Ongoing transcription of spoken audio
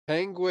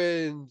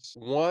Penguins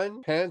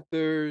 1,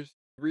 Panthers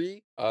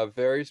 3. A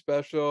very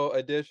special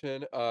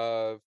edition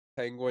of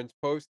Penguins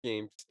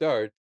postgame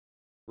starts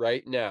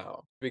right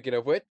now. Speaking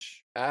of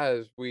which,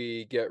 as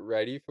we get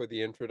ready for the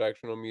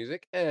introductional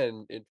music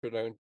and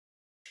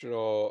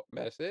introductional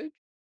message,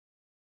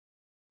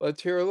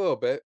 let's hear a little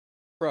bit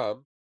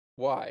from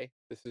why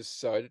this is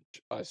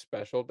such a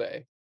special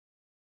day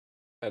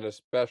and a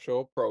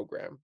special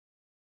program.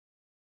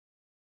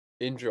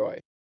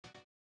 Enjoy.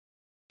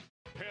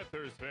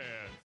 Panthers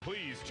fans,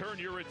 please turn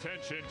your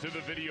attention to the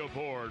video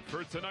board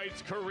for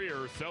tonight's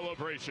career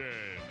celebration.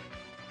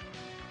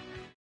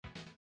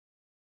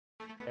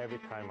 Every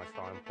time I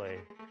saw him play,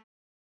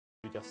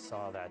 you just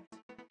saw that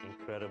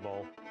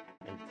incredible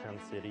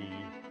intensity,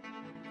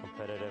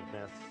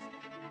 competitiveness.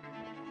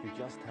 You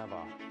just have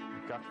a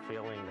gut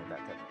feeling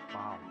that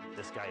wow,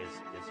 this guy is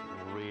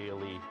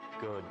really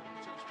good.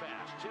 Chips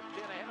fast, chipped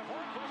in ahead of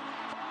Hornqivst.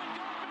 Falling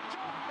garbage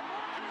up,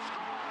 and Hornqvist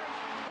scores.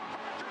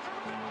 The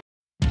Panthers are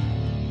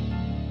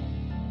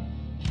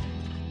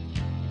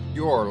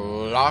You're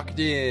locked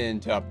in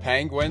to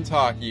Penguins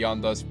Hockey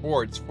on the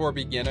Sports for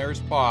Beginners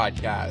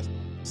podcast.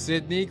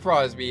 Sidney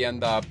Crosby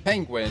and the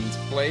Penguins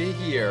play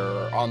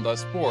here on the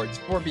Sports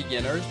for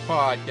Beginners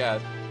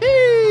podcast.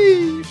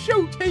 Hey,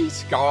 Shooty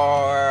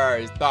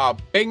scores! The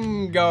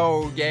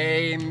bingo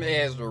game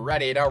is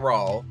ready to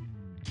roll.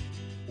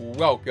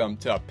 Welcome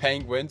to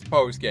Penguins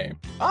postgame.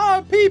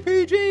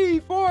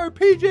 PPG for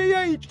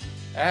PGH.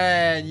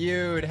 And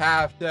you'd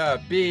have to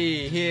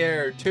be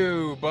here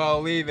to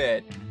believe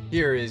it.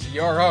 Here is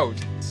your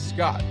host,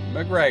 Scott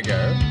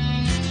McGregor.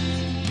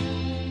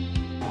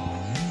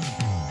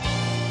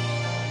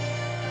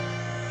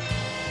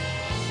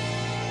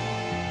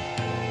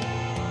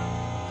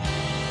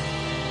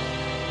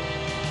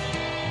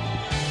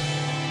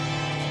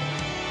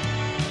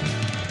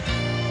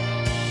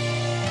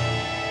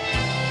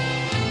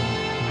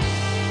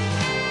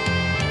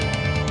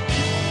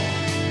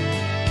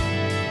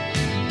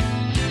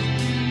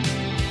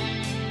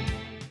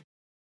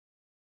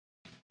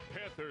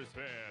 Panthers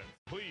fans,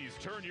 please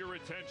turn your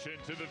attention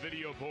to the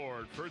video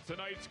board for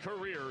tonight's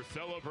career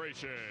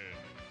celebration.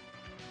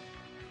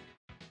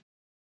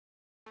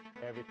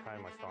 Every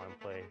time I saw him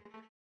play,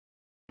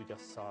 you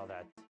just saw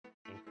that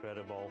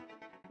incredible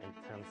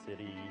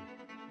intensity,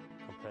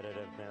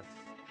 competitiveness.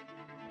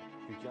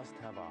 You just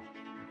have a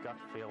gut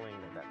feeling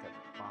that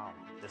wow,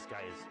 this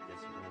guy is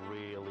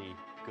really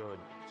good.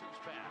 chips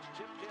fast,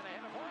 chipped in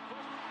ahead of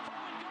Hornqvist.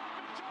 Falling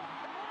garbage up,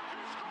 and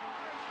Hornqvist scores.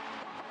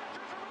 The Panthers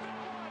are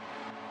within one.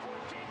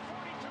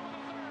 14:42 in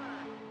the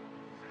third.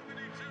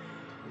 72,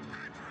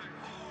 Patric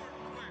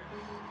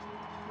Hornqivst.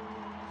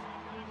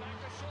 Back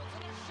to Schultz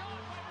and a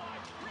shot by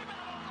White.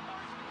 Rebound off the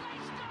boards. They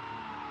score!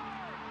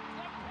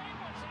 The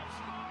Penguins have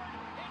scored.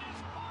 It is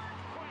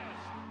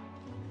Hornqvist.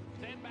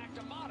 Then back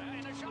to Mata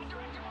and a shot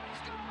directed by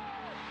score.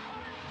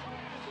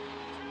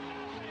 Hornqvist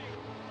 2-0.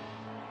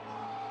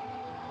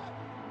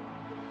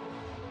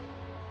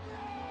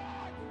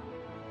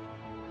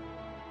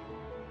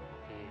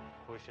 He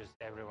pushes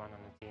everyone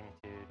on the team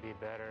to be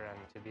better and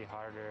to be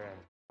harder, and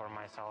for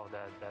myself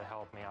that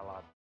helped me a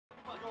lot.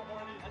 Let's go,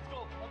 Horny. Let's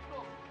go. Let's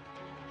go.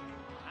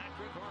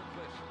 Patric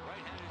Hornqvist,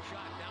 right-handed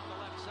shot down the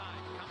left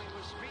side, coming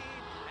with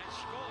speed and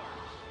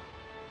scores.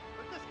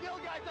 Put the skill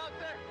guys out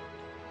there.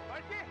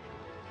 Mikey,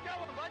 go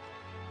on, bud.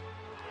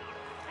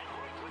 And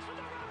Hornqvist with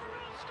the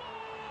wraparound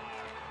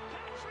score!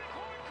 Patric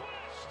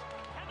Hornqvist!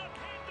 And the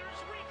Panthers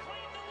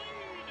reclaim the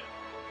lead!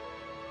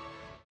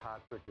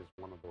 Patric is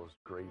one of those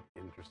great,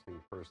 interesting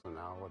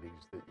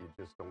personalities that you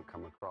just don't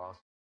come across.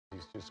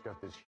 He's just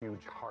got this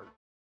huge heart.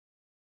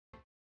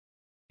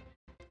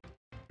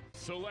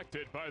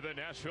 Selected by the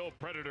Nashville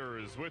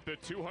Predators with the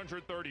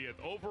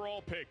 230th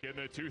overall pick in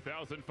the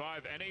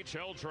 2005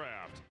 NHL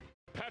Draft,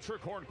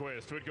 Patric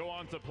Hornqvist would go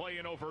on to play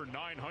in over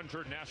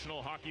 900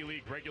 National Hockey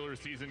League regular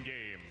season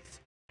games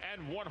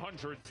and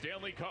 100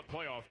 Stanley Cup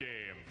playoff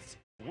games,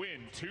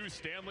 win 2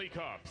 Stanley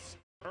Cups,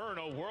 earn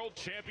a World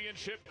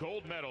Championship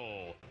gold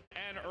medal,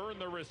 and earn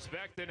the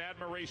respect and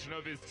admiration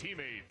of his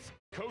teammates,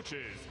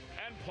 coaches,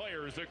 and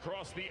players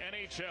across the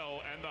NHL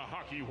and the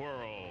hockey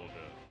world.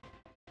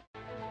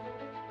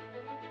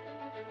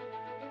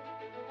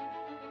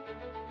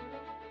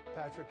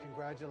 Patrick,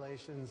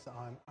 congratulations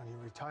on your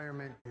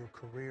retirement, your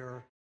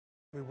career.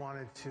 We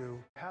wanted to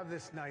have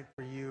this night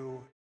for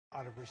you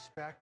out of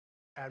respect,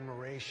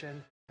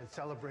 admiration, and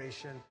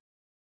celebration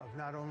of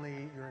not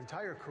only your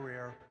entire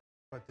career,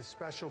 but the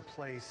special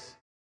place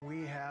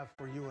we have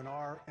for you in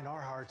our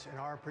hearts and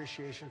our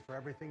appreciation for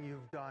everything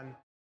you've done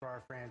for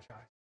our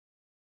franchise.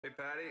 Hey,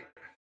 Patty.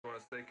 I want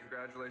to say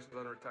congratulations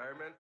on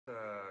retirement.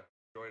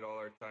 Enjoyed all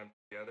our time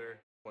together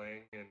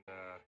playing in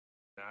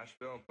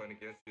Nashville and playing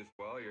against you as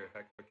well. You're a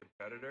heck of a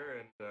competitor,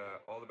 and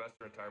all the best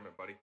in retirement,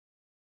 buddy.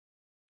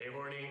 Hey,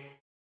 Horny.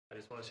 I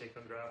just want to say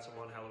congrats on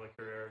one hell of a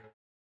career.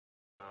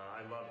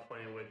 I loved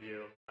playing with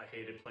you. I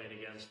hated playing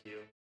against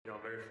you. I'm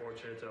very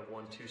fortunate to have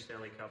won 2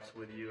 Stanley Cups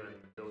with you, and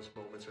those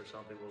moments are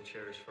something we'll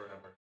cherish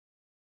forever.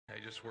 I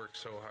just worked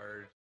so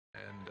hard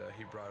and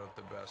he brought out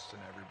the best in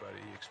everybody.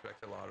 He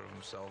expected a lot of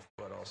himself,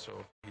 but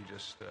also he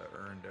just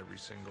earned every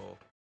single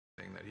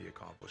thing that he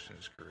accomplished in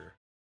his career.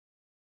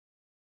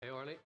 Hey,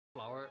 Orly,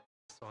 Flower.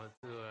 Just wanted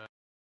to.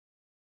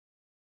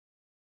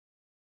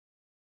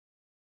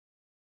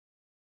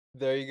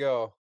 There you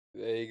go.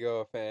 There you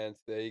go, fans.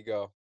 There you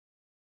go.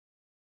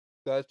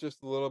 That's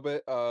just a little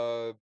bit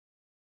of.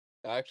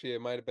 Actually,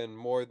 it might have been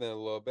more than a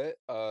little bit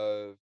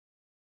of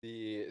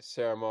the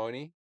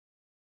ceremony.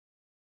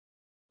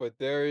 But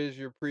there is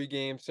your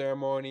pregame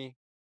ceremony.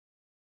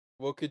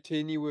 We'll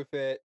continue with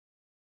it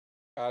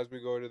as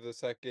we go to the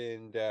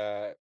second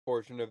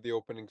portion of the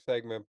opening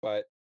segment.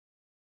 But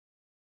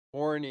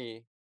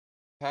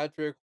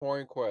Patric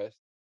Hornqivst,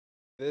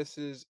 this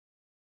is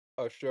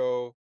a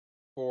show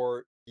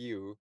for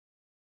you.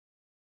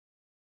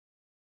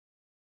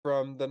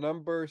 From the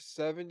number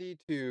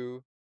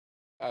 72,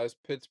 as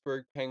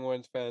Pittsburgh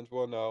Penguins fans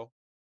will know,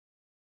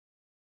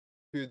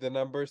 to the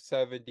number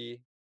 70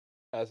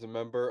 as a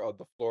member of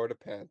the Florida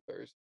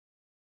Panthers.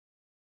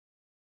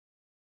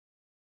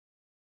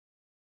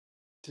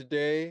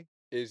 Today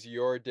is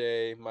your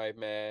day, my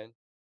man.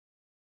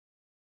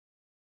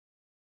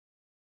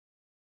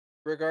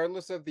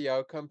 Regardless of the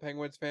outcome,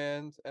 Penguins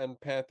fans and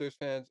Panthers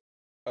fans,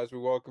 as we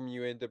welcome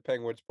you into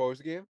Penguins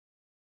postgame,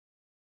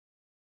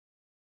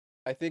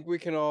 I think we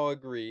can all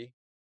agree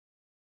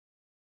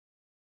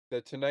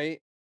that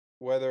tonight,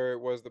 whether it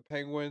was the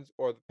Penguins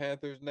or the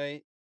Panthers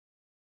night,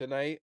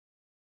 tonight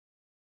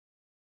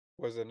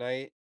was a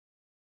night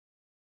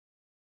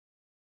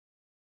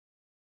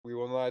we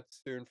will not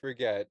soon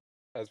forget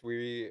as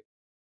we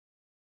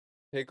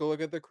take a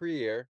look at the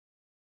career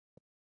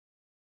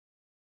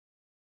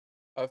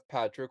of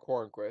Patric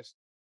Hornqivst.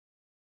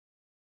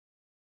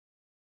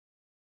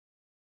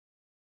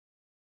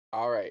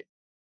 All right.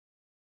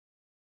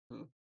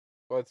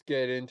 Let's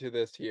get into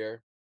this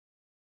here.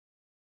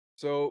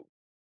 So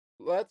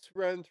let's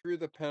run through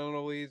the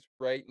penalties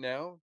right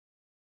now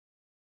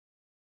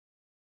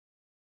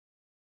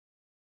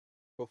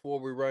before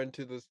we run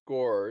to the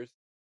scores.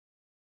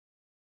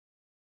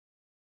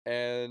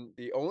 And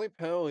the only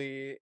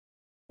penalty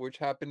which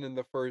happened in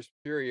the first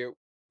period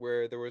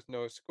where there was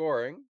no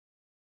scoring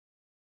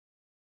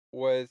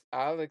was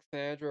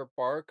Alexander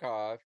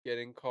Barkov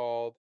getting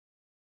called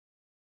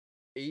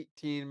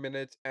 18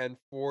 minutes and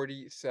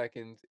 40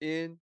 seconds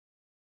in,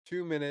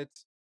 2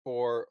 minutes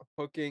for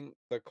hooking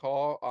the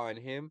call on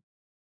him.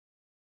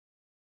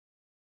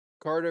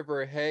 Carter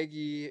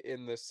Verhaeghe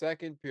in the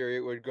second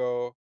period would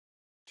go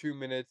 2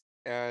 minutes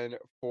and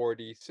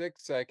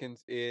 46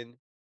 seconds in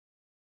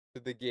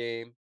to the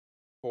game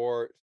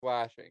for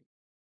slashing.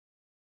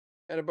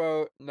 And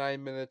about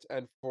 9 minutes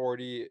and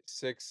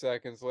 46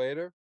 seconds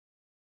later,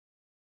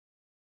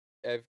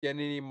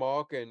 Evgeny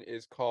Malkin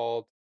is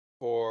called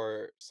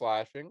for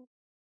slashing.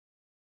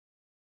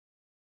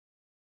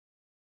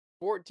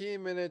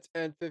 14 minutes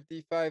and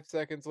 55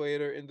 seconds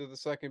later into the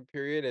second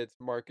period, it's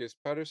Marcus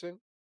Pettersson.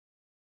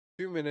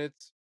 2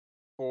 minutes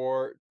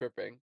for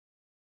tripping.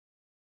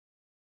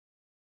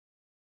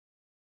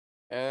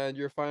 And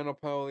your final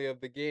penalty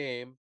of the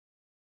game,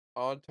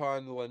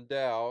 Anton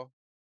Lundell.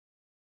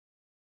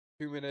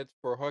 2 minutes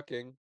for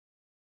hooking.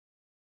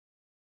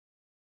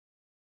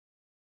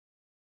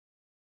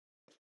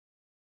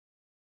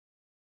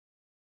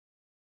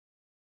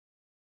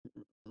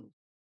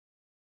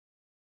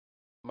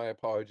 My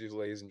apologies,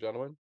 ladies and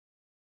gentlemen.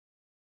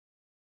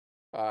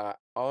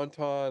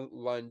 Anton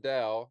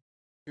Lundell,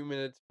 2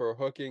 minutes for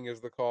hooking is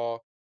the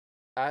call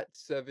at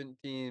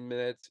 17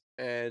 minutes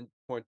and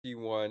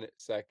 21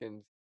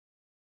 seconds.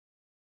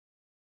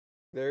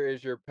 There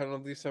is your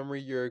penalty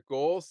summary. Your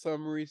goal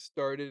summary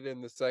started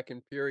in the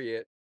second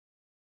period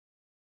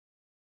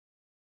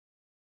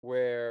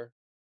where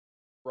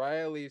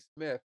Riley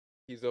Smith,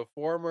 he's a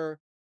former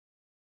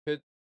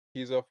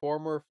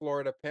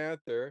Florida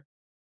Panther,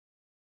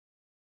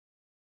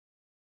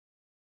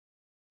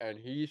 and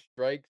he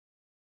strikes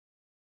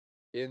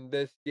in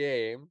this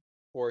game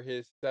for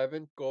his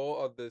 7th goal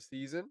of the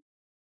season,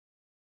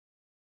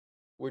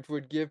 which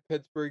would give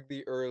Pittsburgh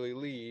the early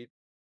lead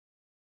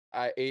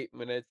at 8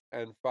 minutes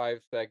and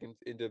 5 seconds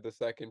into the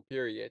second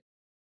period.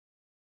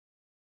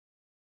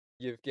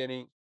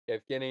 Evgeny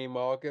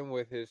Malkin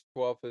with his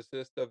 12th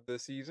assist of the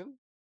season.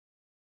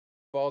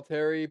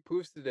 Valtteri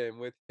Puustinen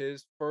with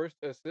his first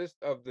assist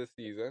of the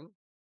season.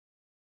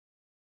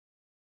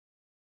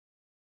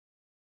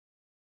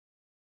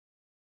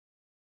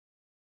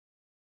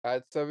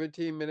 At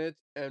 17 minutes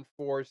and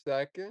 4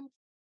 seconds,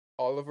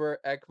 Oliver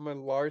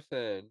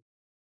Ekman-Larsson,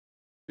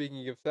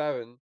 speaking of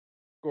 7,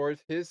 scores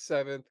his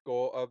 7th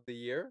goal of the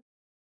year.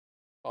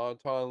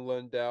 Anton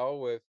Lundell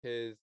with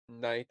his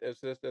 9th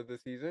assist of the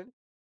season.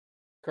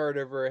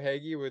 Carter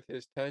Verhaeghe with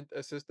his 10th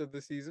assist of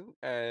the season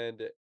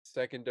and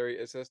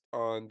secondary assist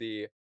on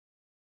the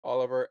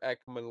Oliver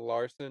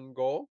Ekman-Larsson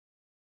goal.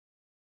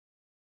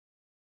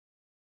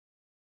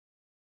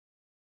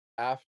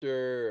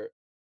 After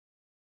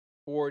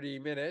 40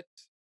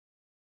 minutes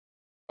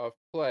of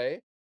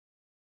play,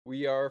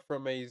 we are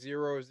from a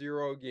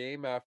 0-0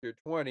 game after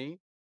 20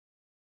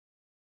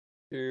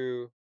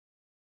 to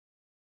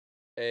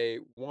a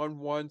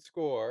 1-1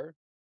 score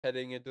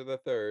heading into the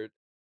third.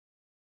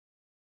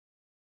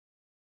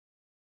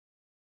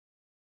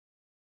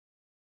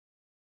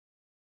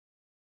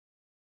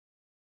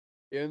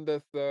 In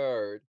the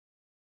third,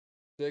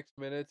 6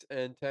 minutes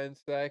and 10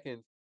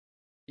 seconds,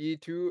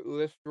 E2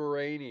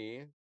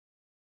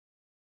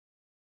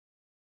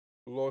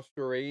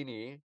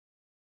 Lostorini,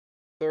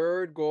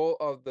 third goal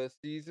of the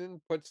season,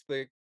 puts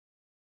the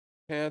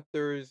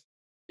Panthers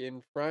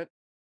in front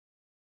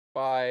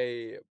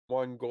by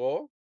 1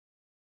 goal,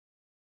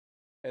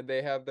 and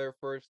they have their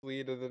first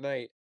lead of the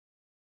night.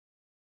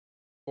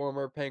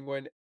 Former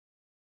Penguin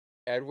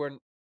Evan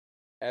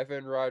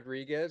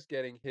Rodriguez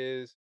getting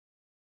his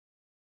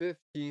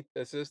 15th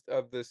assist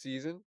of the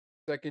season.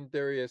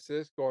 Secondary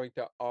assist going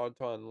to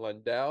Anton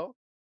Lundell.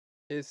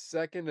 His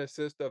second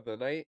assist of the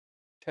night,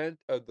 10th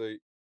of the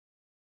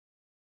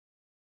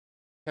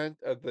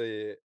 10th of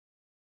the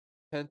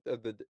 10th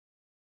of the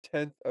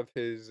 10th of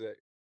his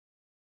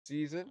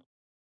season.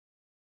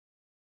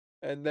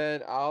 And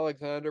then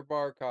Alexander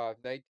Barkov,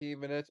 19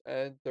 minutes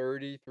and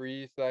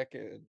 33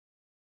 seconds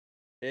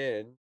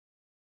in.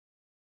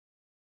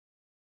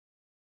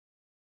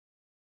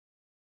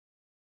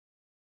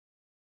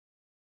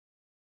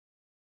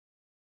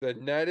 The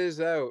net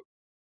is out.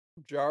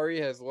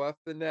 Jari has left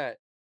the net.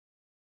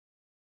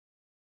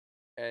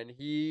 And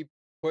he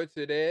puts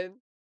it in,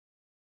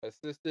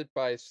 assisted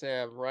by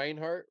Sam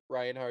Reinhart.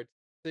 Reinhart's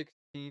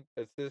 16th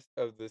assist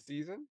of the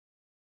season.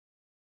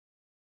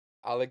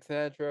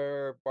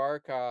 Alexander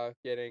Barkov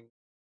getting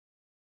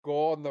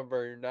goal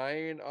number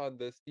 9 on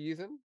the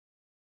season.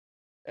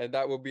 And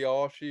that will be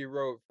all she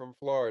wrote from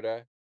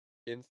Florida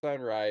in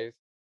Sunrise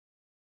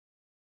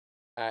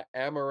at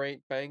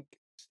Amaranth Bank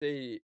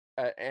State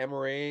at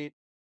Amaranth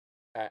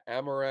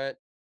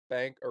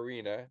Bank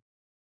Arena.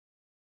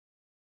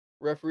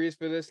 Referees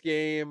for this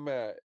game,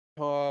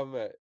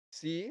 Tom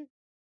C.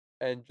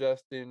 and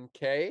Justin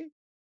K.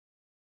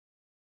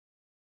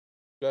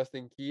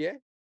 Justin Kie.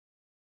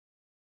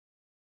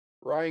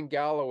 Ryan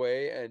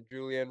Galloway and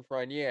Julien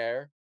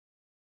Frenier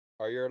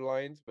are your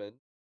linesmen.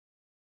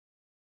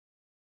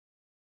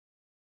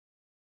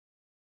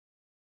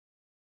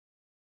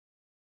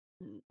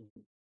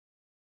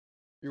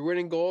 Your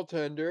winning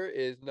goaltender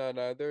is none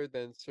other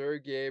than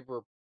Sergei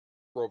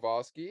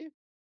Brovsky.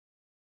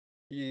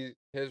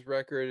 His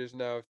record is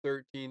now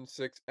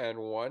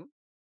 13-6-1.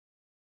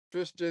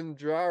 Tristan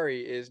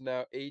Jari is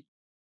now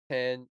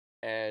 8-10-2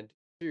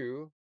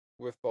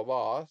 with the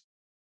loss.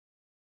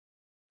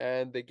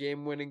 And the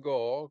game-winning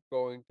goal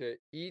going to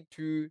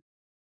E2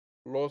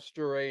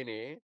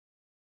 Losterani.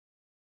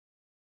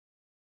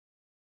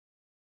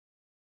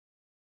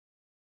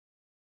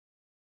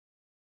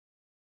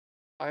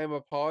 I am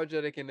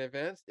apologetic in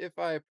advance if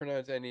I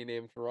pronounce any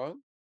names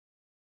wrong.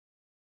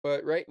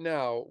 But right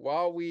now,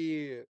 while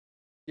we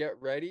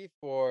get ready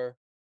for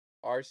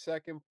our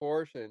second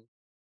portion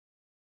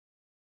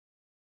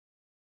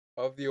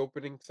of the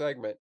opening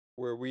segment,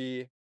 where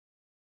we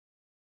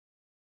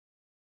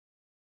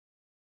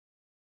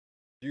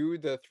do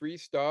the 3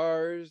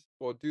 stars,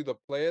 we'll do the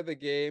play of the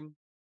game,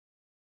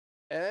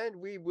 and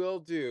we will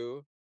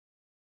do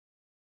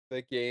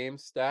the game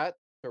stat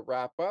to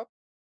wrap up.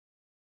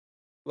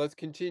 Let's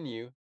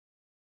continue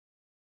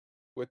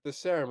with the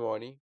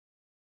ceremony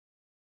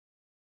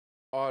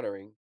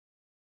honoring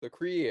the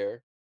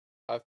career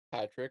of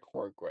Patric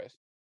Hornqivst.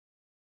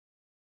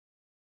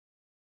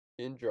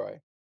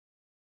 Enjoy.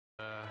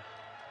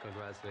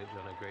 Congratulations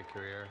on a great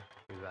career.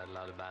 We've had a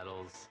lot of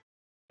battles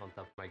on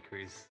top of my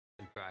careers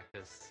in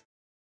practice.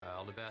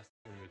 All the best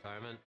in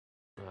retirement.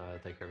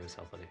 Take care of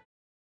yourself, buddy.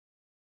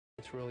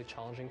 It's really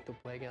challenging to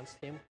play against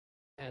him,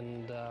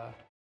 and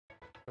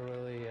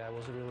I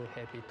was really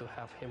happy to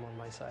have him on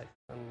my side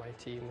and my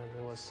team, and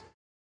it was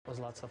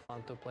lots of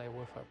fun to play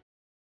with him.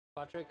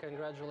 Patrick,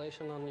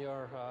 congratulations on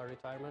your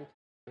retirement.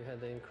 You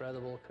had an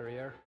incredible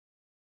career.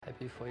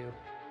 Happy for you.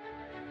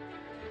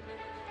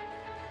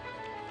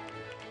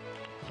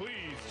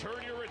 Please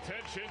turn your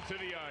attention to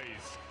the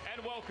ice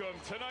and welcome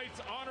tonight's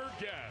honored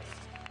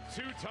guest,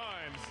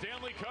 2-time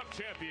Stanley Cup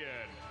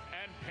champion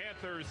and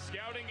Panthers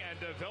scouting and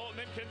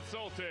development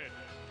consultant,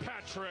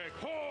 Patric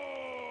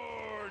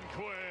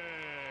Hornqivst.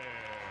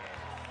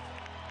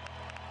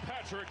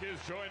 Patric is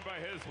joined by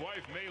his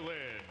wife,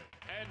 Maylin,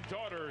 and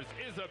daughters,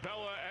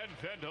 Isabella and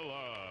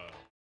Vendela.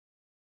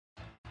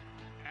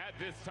 At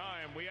this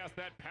time, we ask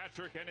that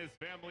Patric and his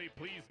family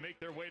please make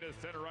their way to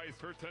center ice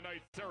for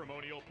tonight's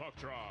ceremonial puck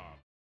drop.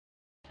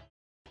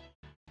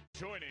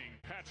 Joining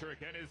Patric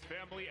and his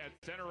family at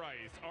center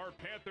ice are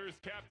Panthers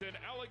captain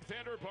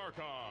Alexander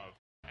Barkov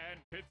and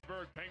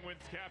Pittsburgh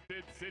Penguins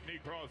captain Sidney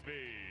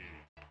Crosby.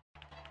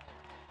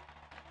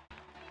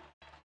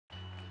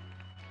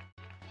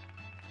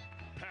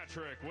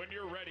 Patric, when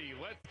you're ready,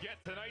 let's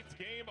get tonight's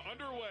game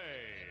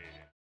underway.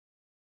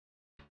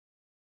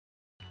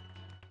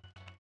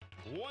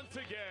 Once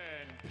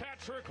again,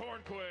 Patric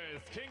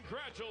Hornqivst,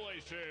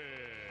 congratulations.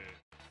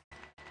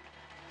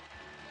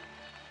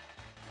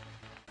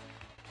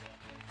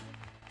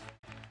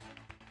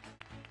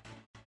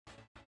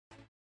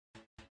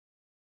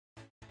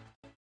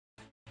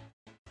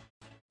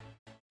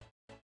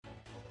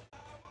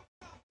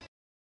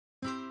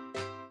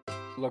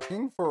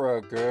 Looking for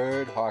a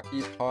good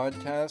hockey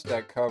podcast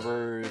that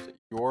covers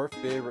your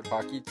favorite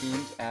hockey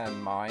teams and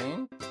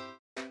mine?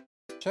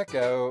 Check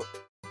out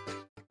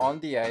On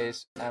the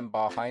Ice and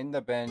Behind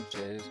the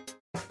Benches,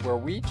 where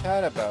we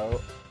chat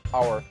about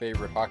our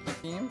favorite hockey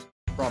teams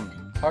from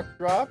puck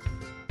drop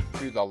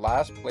to the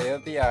last play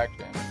of the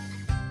action.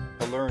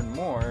 To learn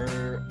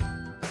more,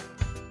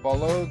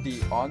 follow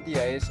the On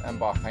the Ice and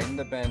Behind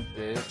the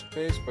Benches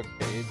Facebook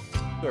page.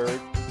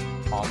 Search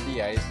On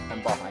the Ice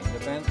and Behind the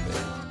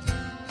Benches.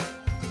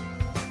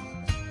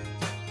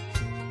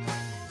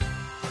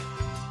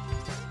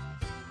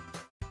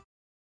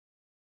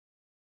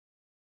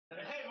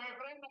 Hey, my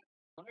friend.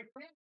 My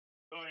friend.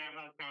 Sorry, I'm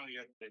not calling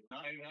yesterday. No,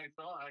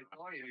 I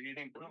saw you. You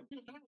didn't come.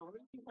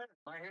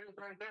 My hair is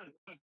right there.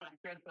 I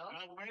can't tell.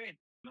 Not waiting.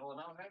 No,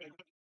 not waiting.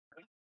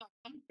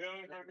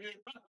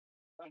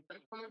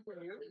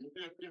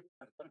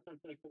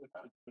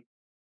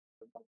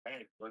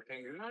 Hey,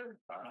 looking good.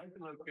 I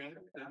can look good.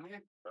 Didn't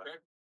you?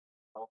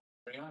 Oh,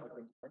 yeah.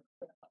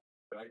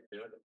 Right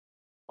there.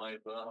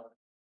 Might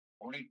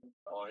morning.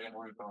 Oh, yeah,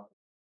 morning.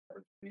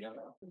 Yeah,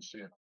 I can see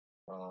it.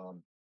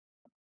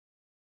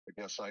 I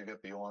guess I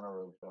get the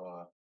honor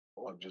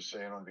of just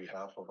saying on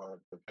behalf of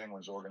the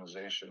Penguins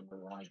organization, we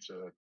wanted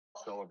to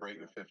celebrate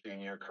your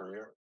 15-year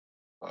career,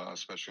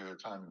 especially your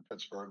time in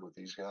Pittsburgh with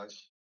these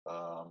guys.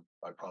 I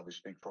probably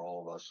speak for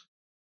all of us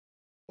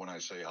when I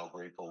say how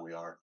grateful we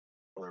are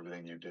for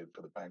everything you did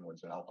for the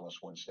Penguins and helping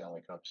us win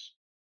Stanley Cups.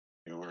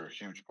 You were a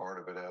huge part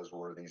of it, as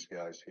were these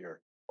guys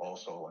here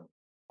also. And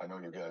I know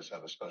you guys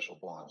have a special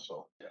bond.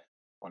 So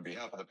on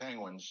behalf of the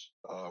Penguins,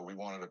 we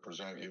wanted to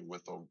present you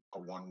with a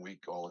 1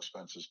 week all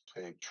expenses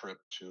paid trip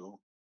to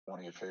one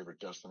of your favorite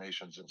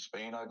destinations in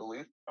Spain, I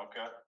believe.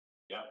 Okay.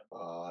 Yeah.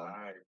 All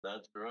right.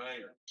 That's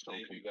right. So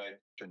thank you guys.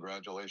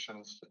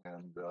 Congratulations.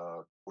 And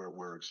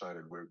we're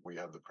excited. We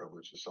have the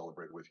privilege to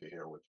celebrate with you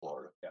here with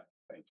Florida. Yeah.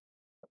 Thank you.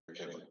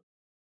 Appreciate it.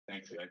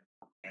 Thanks, guys.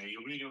 Hey,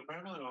 you bring your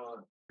family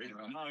or?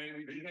 No,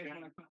 you guys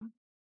want to come?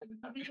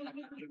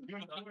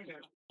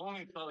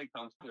 Only Sully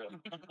comes through.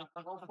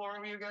 All four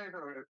of you guys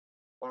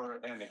or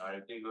any? I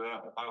think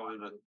I was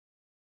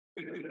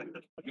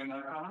you're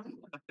not coming?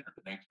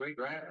 Next week,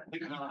 right?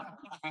 No.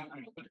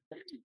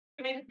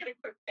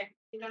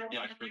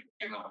 Yeah, quick.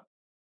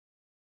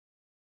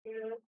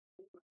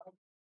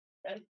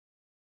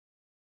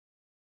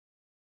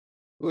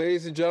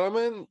 Ladies and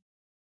gentlemen,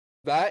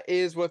 that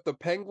is what the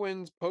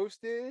Penguins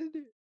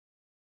posted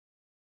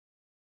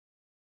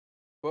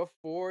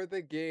before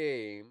the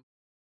game.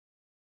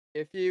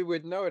 If you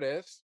would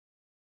notice,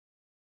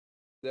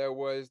 there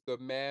was the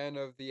man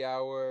of the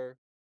hour,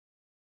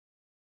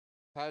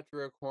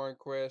 Patric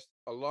Hornqivst,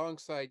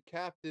 alongside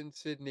Captain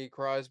Sidney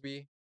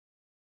Crosby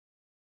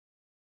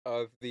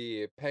of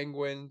the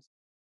Penguins,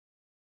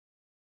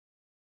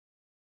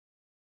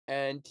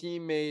 and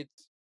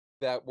teammates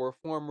that were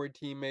former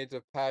teammates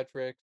of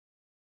Patrick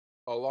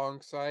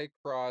alongside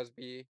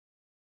Crosby,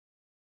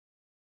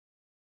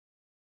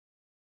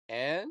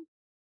 and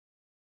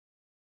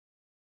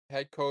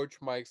head coach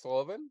Mike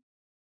Sullivan.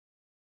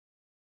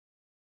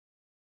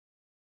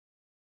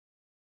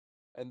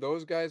 And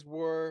those guys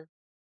were,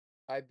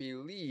 I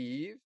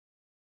believe,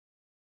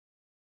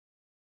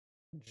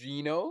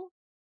 Gino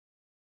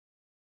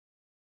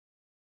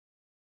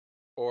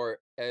or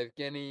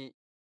Evgeny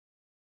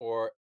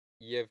or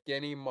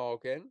Yevgeny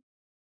Malkin,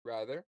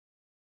 rather.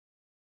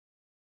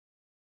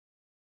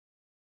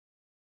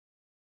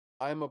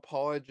 I'm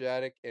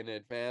apologetic in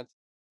advance,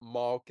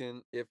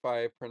 Malkin, if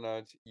I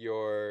pronounce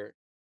your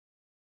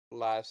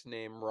last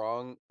name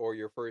wrong or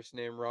your first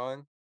name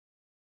wrong.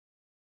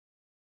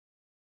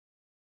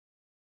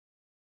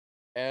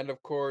 And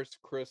of course,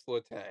 Chris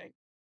Letang.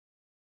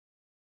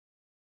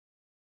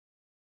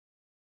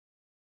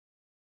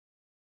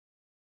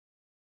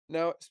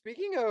 Now,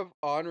 speaking of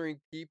honoring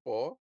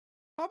people,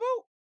 how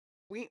about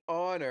we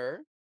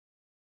honor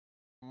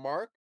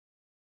Mark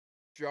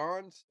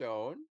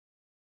Johnstone,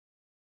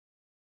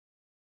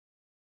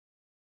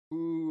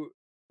 who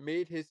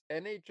made his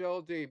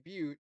NHL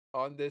debut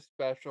on this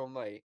special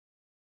night.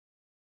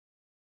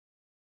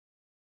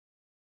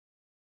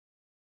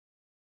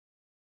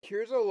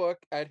 Here's a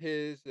look at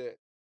his.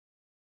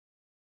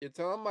 It's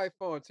on my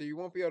phone, so you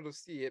won't be able to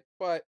see it,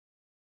 but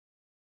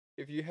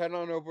if you head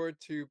on over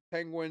to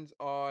Penguins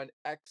on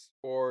X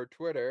or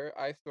Twitter,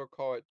 I still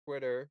call it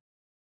Twitter.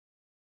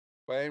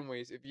 But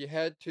anyways, if you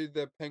head to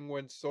the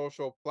Penguins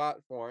social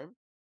platform,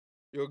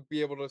 you'll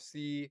be able to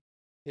see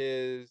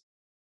his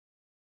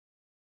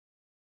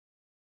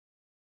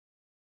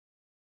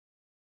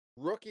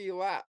rookie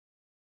lap.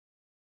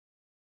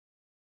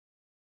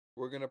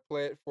 We're going to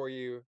play it for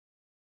you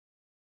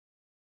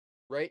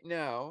right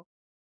now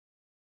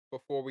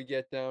before we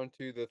get down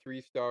to the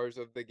 3 stars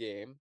of the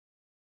game.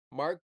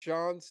 Mark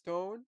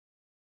Johnstone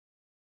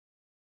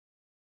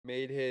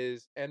made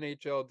his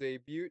NHL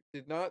debut,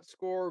 did not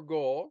score a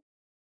goal,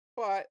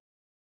 but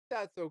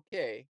that's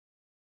okay.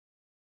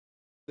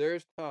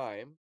 There's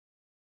time.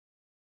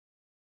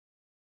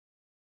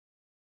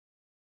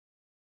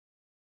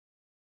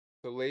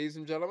 So, ladies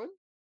and gentlemen,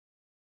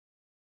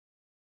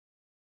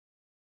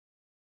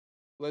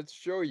 let's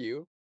show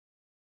you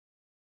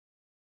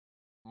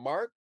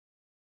Mark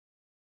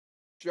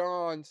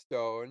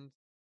Johnstone's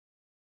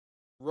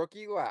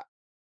rookie lap.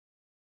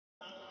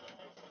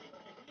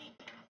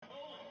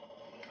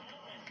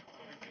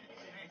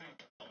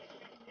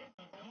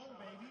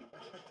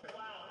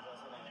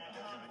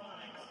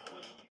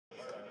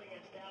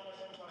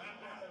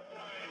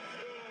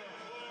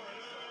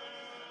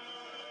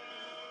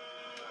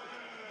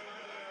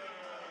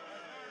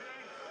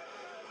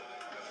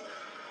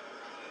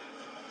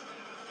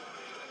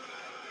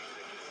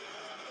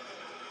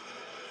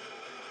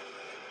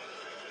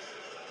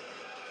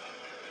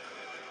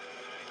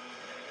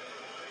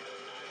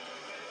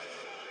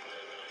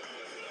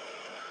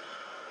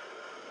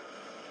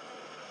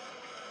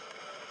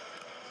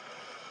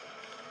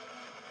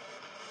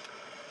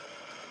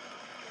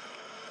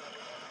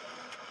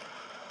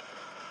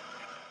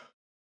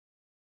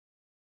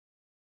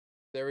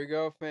 There we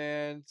go,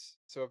 fans.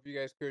 So if you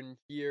guys couldn't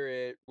hear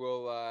it,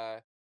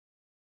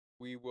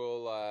 we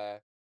will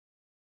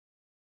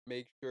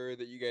make sure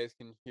that you guys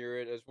can hear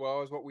it as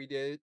well as what we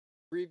did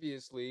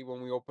previously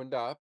when we opened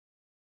up.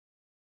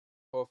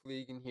 Hopefully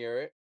you can hear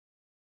it.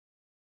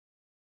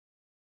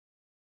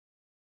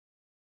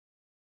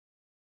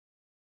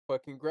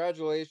 But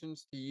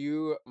congratulations to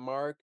you,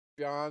 Mark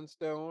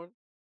Johnstone,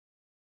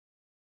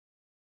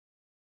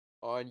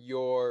 on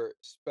your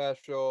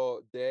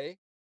special day.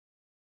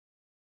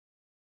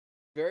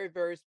 Very,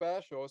 very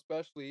special,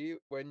 especially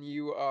when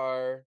you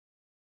are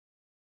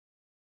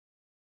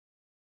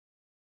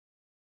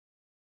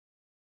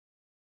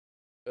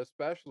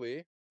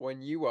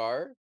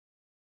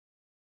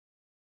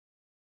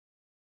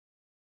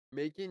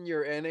making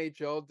your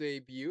NHL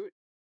debut.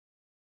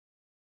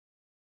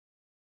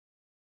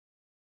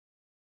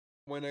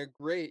 When a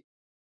great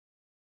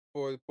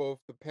for both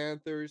the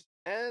Panthers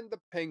and the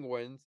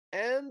Penguins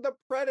and the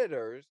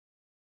Predators.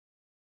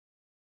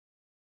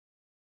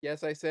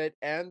 Yes, I said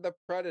and the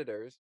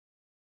Predators.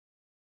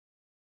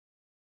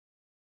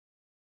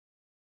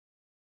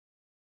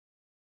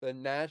 The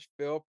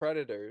Nashville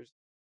Predators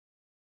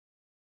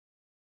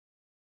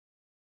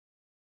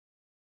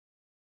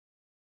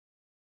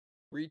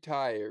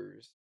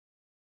retires.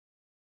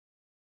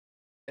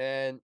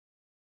 And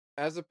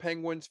as a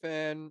Penguins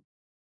fan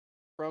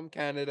from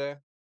Canada,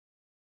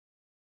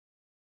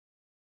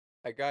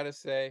 I gotta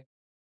say,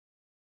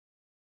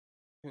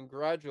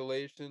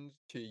 congratulations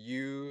to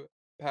you,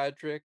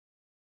 Patric.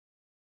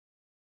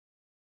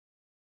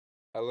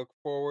 I look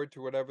forward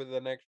to whatever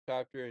the next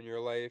chapter in your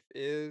life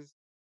is,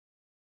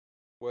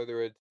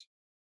 whether it's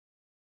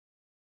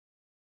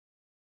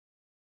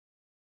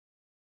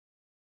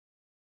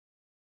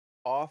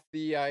off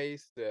the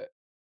ice,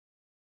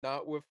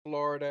 not with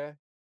Florida,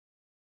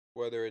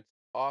 whether it's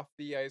off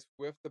the ice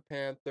with the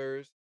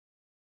Panthers,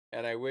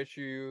 and I wish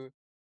you,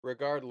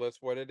 regardless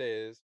what it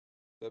is,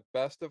 the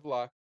best of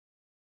luck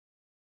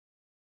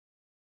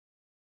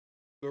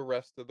the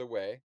rest of the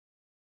way.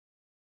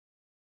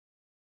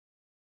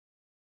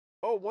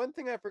 Oh, one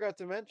thing I forgot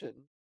to mention.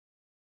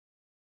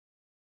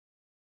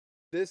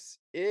 This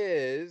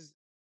is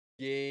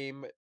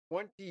game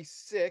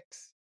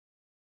 26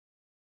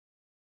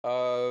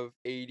 of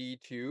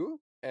 82,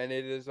 and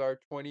it is our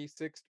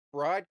 26th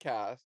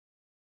broadcast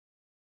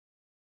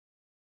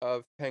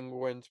of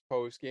Penguins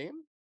postgame.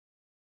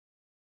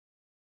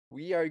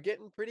 We are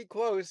getting pretty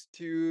close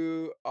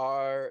to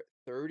our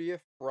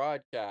 30th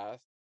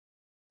broadcast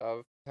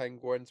of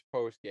Penguins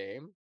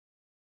postgame.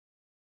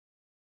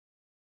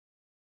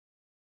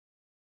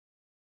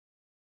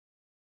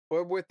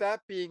 But with that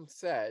being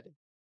said,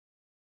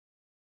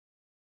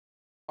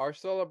 our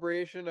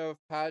celebration of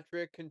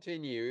Patric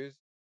continues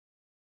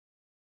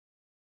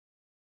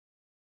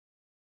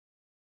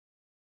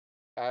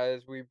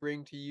as we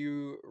bring to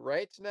you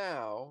right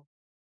now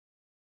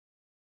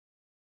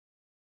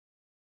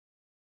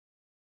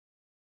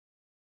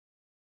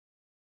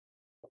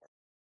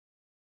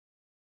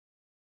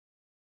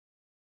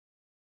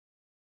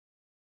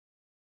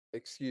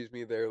excuse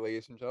me there,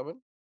 ladies and gentlemen.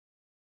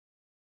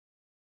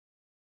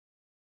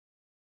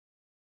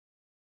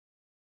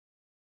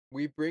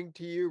 We bring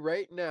to you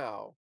right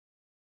now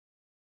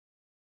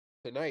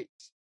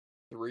tonight's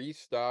 3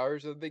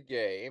 stars of the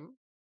game.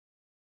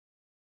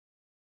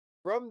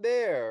 From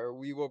there,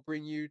 we will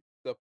bring you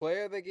the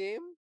play of the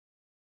game,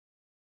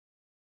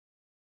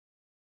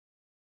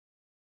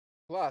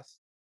 plus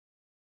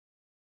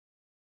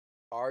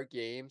our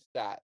game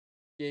stats.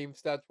 Game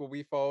stats will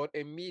be followed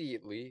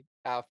immediately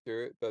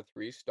after the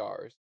 3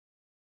 stars.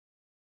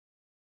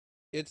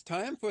 It's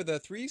time for the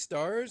 3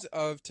 stars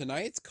of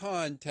tonight's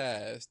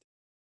contest.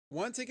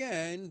 Once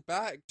again,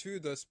 back to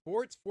the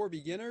Sports for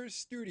Beginners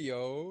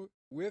studio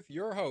with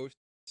your host,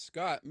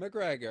 Scott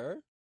McGregor.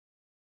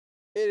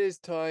 It is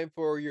time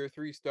for your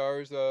 3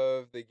 stars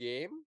of the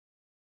game.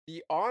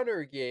 The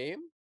honor game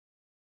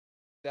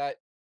that,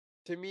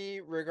 to me,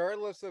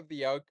 regardless of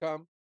the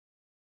outcome,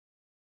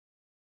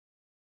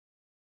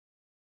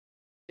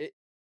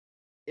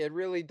 it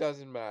really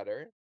doesn't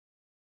matter.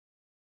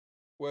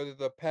 Whether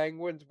the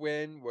Penguins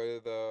win, whether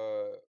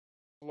the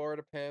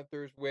Florida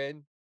Panthers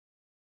win,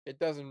 It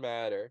doesn't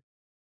matter,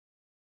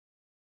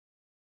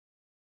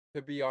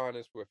 to be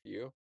honest with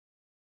you.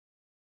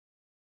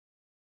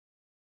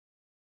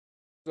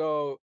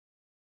 So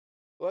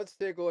let's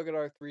take a look at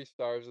our 3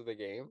 stars of the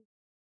game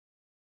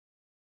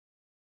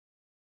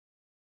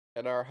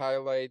and our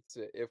highlights.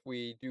 If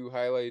we do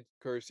highlights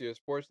courtesy of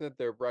Sportsnet,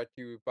 they're brought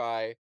to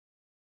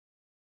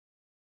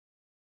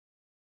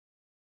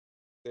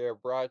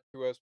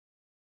us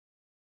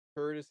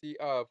courtesy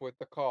of with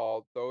the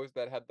call, those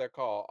that had the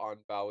call on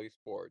Valley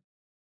Sports,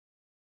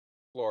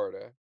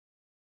 Florida.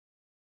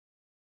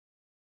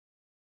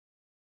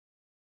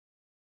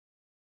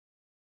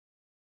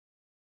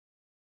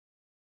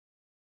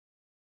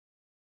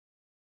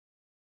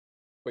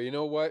 But you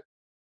know what?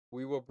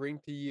 We will bring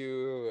to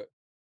you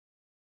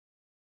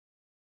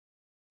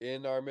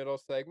in our middle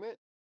segment.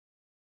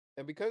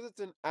 And because it's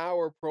an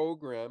hour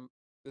program,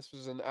 this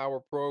was an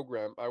hour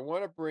program, I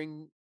want to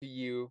bring to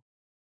you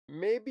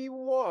maybe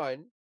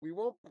one. We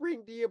won't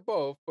bring to you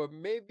both, but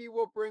maybe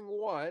we'll bring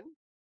one.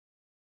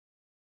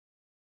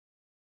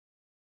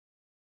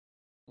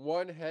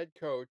 One head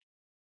coach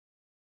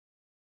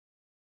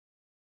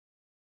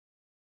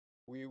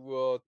we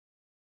will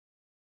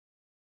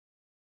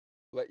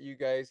let you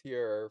guys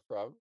hear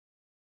from.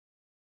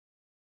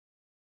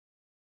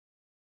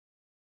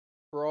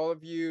 For all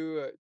of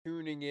you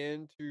tuning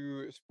in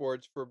to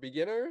Sports for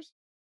Beginners,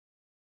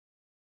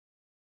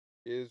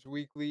 is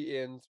weekly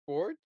in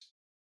sports.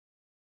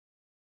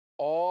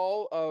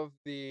 All of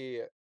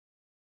the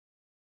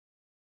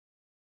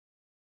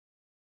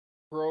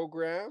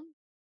program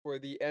for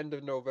the end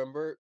of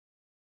November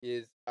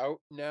is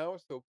out now,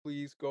 so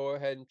please go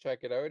ahead and check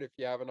it out if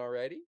you haven't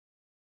already.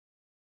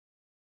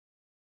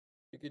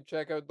 You can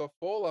check out the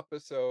full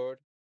episode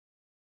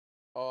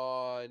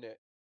on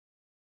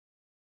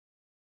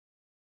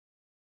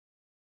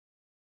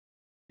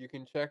you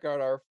can check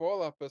out our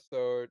full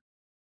episode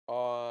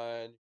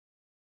on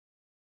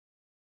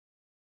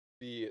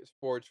the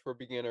Sports for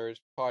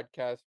Beginners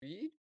podcast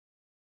feed.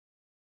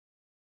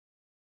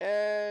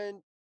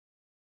 And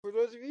for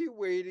those of you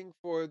waiting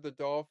for the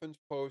Dolphins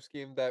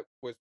postgame that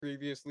was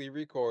previously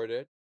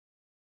recorded,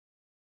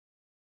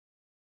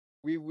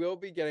 we will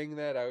be getting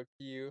that out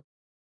to you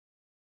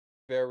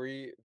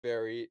very,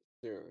 very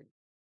soon.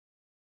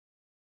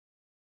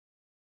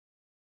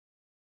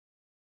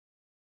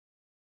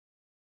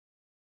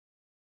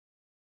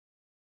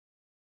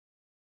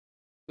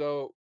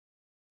 So,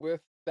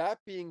 with that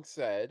being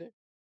said,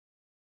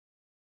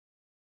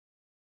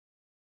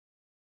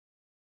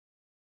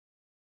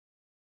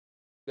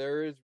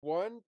 there is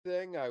one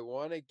thing I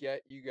want to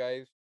get you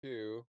guys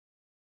to.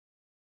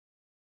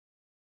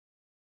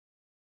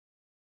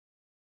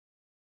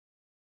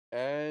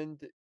 And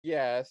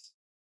yes,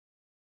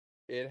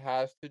 it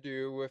has to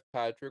do with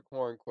Patric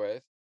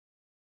Hornqivst.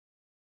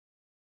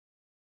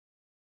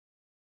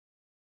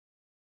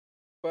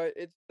 But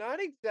it's not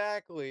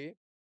exactly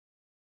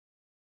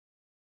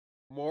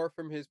more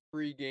from his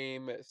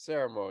pregame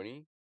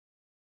ceremony.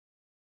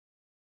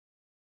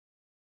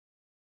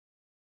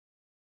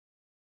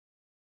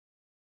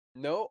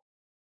 No,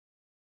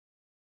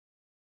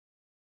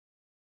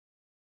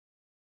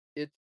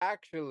 it's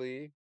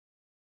actually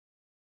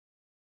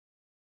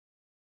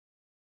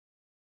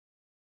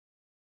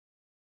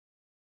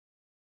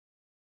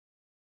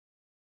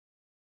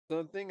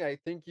something I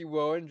think you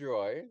will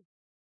enjoy.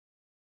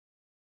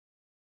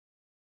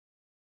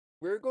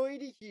 We're going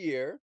to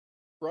hear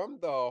from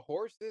the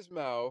horse's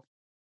mouth.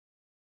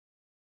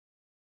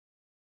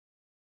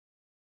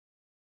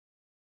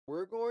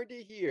 We're going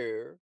to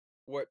hear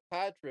what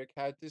Patric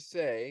had to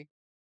say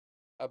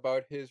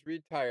about his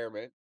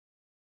retirement.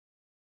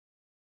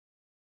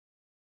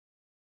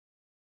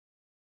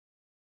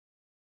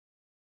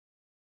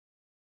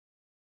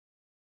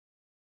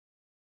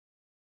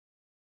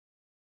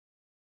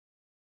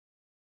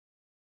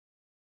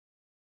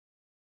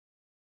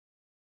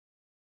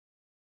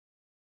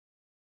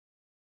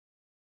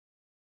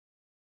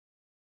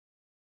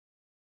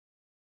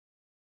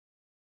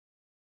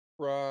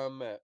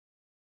 From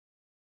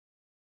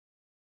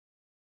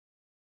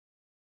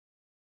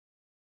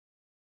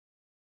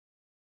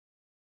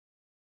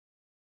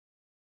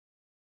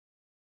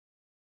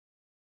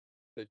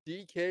the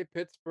DK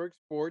Pittsburgh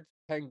Sports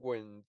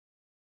Penguins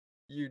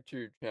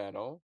YouTube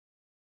channel.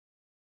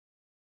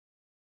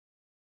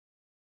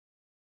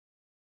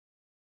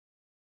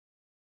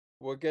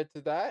 We'll get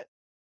to that.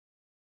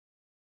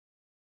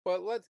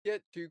 But let's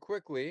get to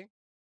quickly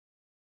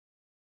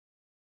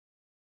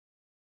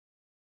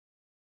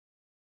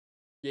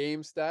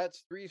game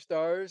stats, 3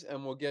 stars,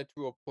 and we'll get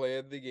to a play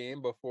of the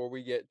game before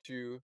we get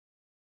to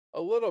a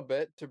little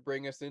bit to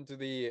bring us into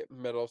the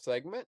middle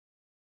segment.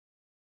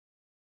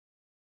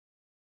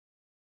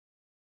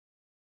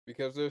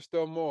 Because there's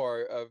still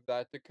more of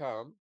that to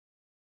come,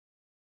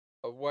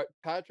 of what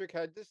Patric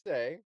had to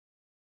say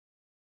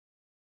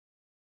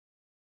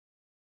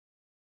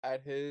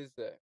at his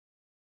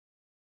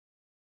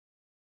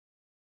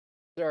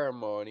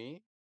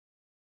ceremony.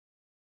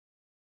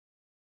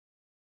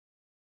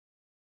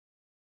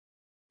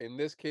 In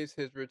this case,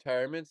 his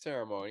retirement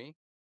ceremony.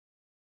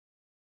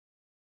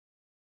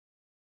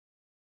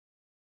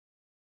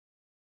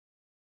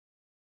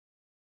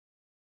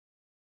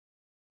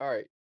 All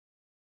right.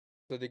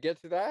 So to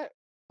get to that,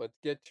 let's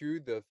get to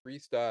the 3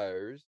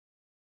 stars.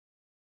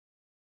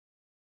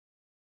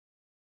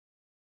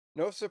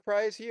 No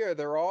surprise here.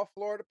 They're all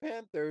Florida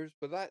Panthers,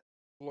 but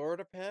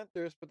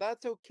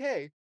that's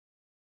okay.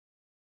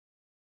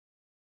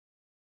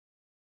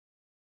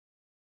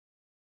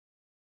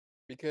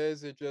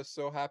 Because it just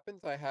so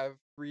happens I have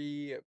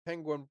 3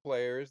 Penguin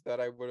players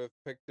that I would have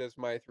picked as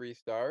my 3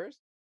 stars.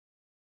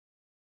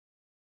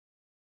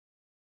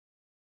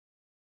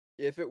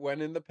 If it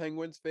went in the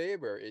Penguins'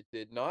 favor. It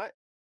did not.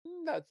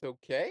 That's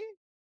okay.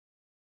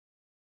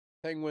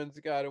 Penguins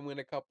got to win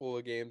a couple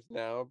of games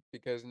now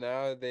because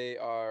now they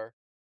are,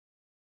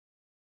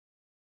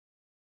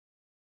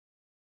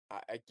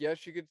 I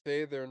guess you could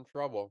say they're in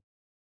trouble.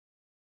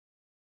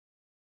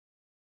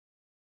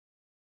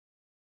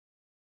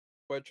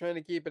 But trying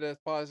to keep it as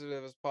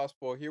positive as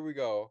possible. Here we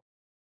go.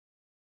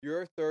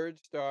 Your 3rd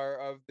star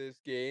of this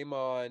game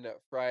on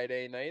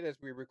Friday night as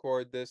we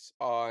record this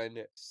on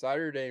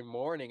Saturday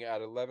morning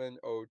at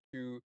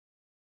 11:02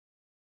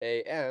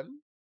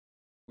 a.m.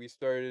 We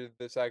started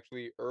this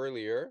actually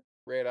earlier,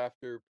 right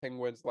after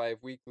Penguins Live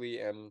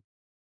Weekly. And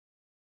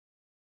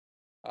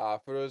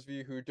for those of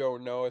you who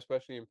don't know,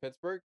 especially in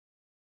Pittsburgh,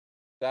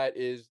 that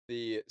is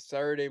the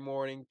Saturday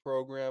morning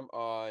program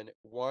on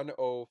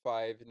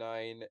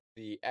 1059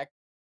 The X.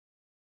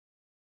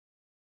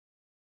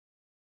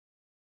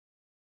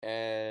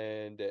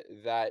 And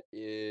that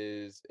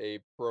is a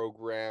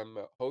program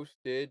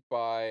hosted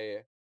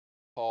by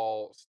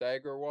Paul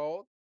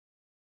Steigerwald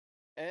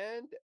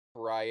and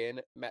Brian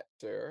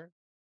Metzer.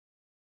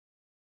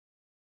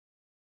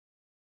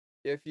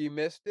 If you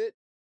missed it,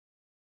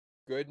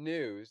 good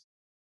news.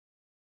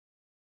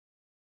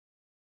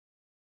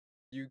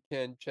 You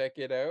can check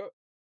it out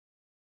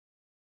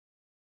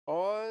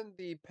on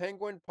the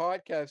Penguin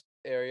podcast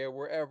area,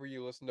 wherever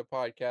you listen to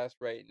podcasts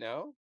right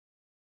now,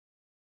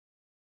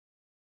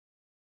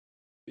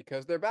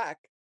 because they're back.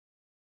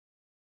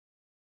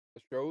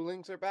 The show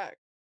links are back.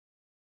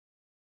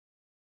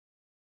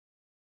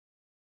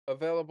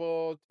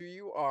 Available to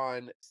you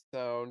on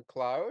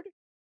SoundCloud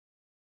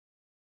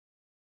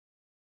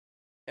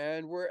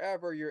and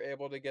wherever you're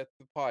able to get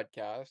the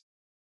podcast.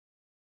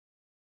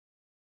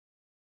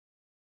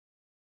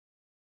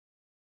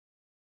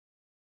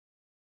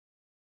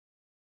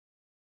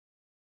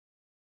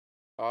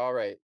 All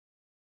right.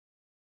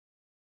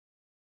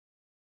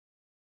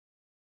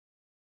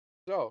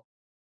 So,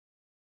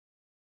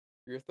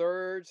 your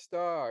 3rd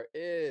star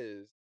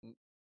is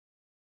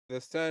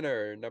the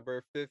center,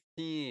 number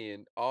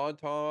 15,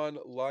 Anton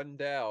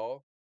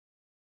Lundell.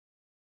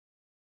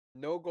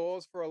 No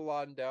goals for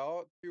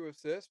Lundell, 2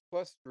 assists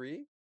plus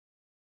 3.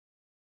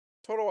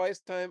 Total ice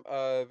time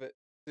of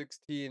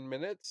 16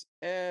 minutes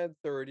and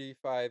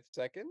 35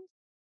 seconds.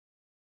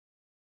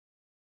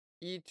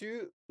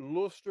 E2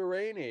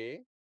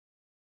 Lusterani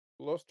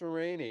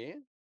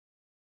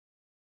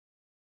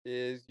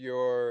is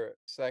your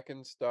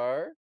 2nd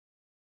star,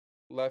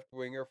 left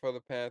winger for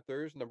the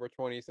Panthers, number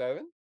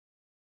 27,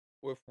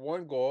 with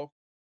 1 goal,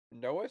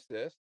 no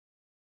assist,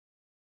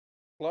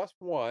 plus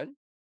 1,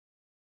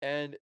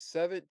 and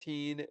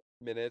 17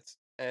 minutes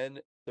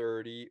and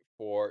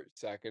 34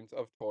 seconds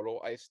of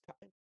total ice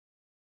time.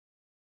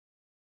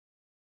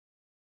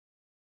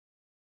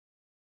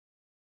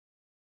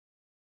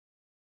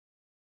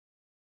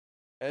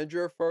 And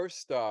your 1st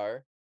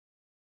star,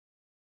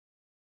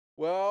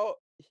 well,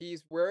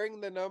 he's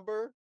wearing the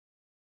number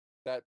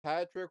that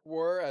Patric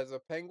wore as a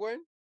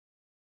Penguin,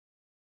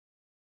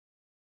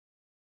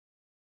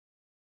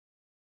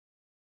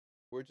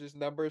 which is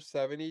number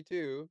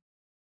 72.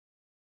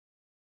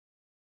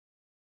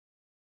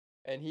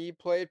 And he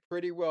played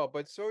pretty well,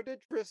 but so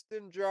did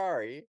Tristan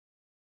Jarry.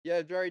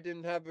 Yeah, Jarry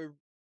didn't have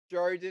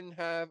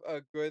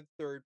a good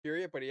 3rd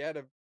period, but he had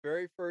a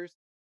very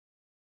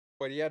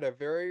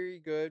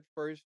good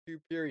first 2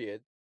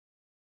 periods.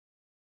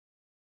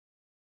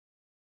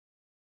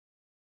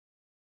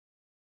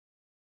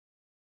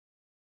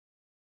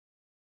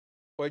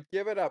 But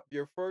give it up.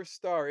 Your 1st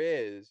star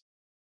is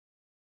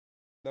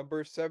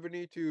number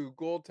 72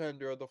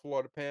 goaltender of the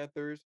Florida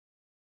Panthers,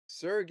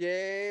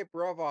 Sergei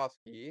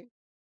Bravosky.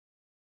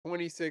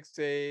 26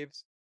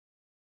 saves,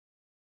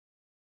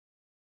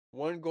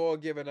 1 goal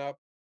given up,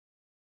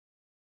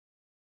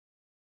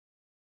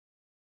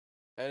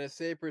 and a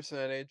save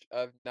percentage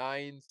of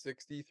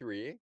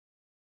 .963.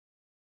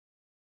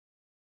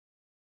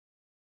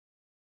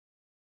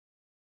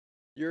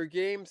 Your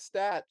game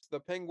stats, the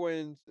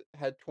Penguins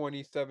had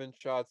 27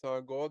 shots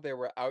on goal. They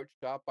were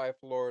outshot by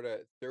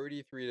Florida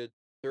 33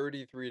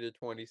 to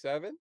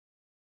 27.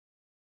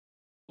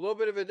 A little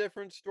bit of a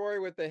different story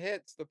with the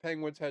hits. The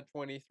Penguins had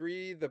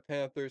 23, the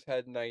Panthers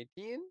had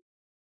 19.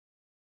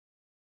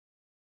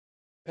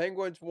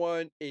 Penguins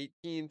won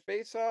 18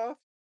 faceoffs.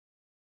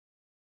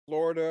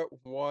 Florida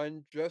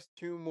won just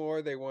 2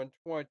 more. They won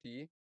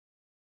 20.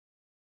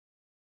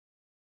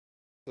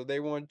 So they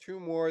won 2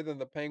 more than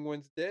the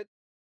Penguins did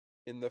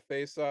in the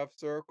faceoff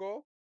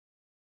circle.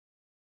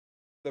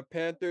 The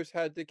Panthers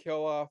had to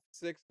kill off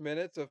 6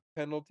 minutes of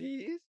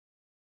penalties.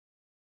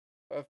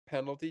 of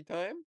penalty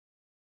time,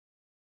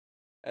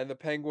 and the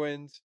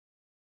Penguins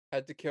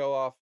had to kill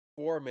off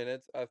 4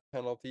 minutes of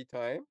penalty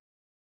time.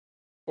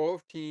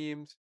 Both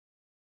teams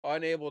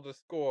unable to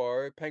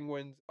score.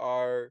 Penguins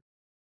are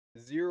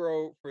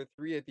 0 for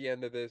 3 at the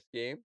end of this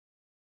game.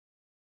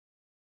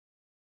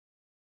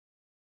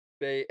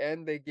 They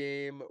end the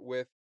game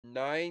with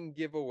 9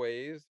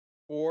 giveaways,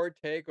 4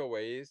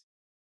 takeaways,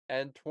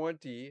 and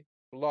 20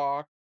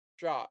 blocked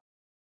shots.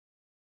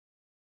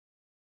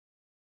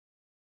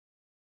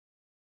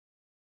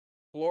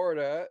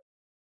 Florida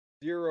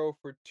 0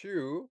 for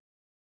 2.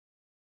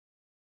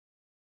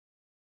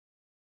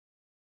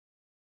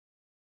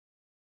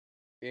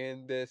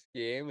 In this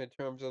game in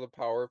terms of the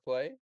power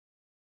play.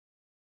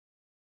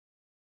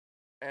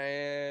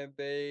 And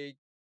they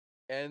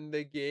end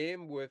the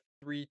game with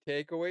 3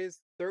 takeaways,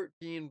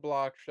 13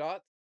 block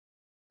shots,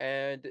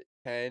 and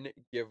 10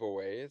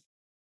 giveaways.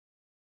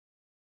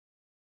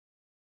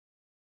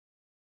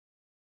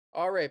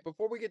 All right,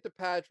 before we get to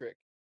Patrick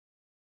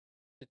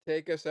to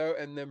take us out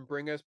and then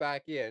bring us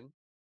back in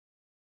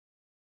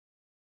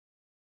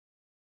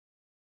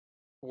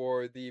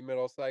for the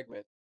middle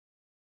segment.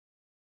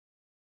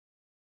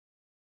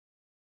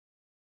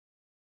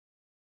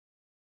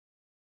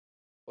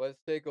 Let's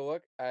take a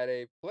look at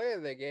a play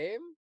of the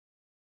game.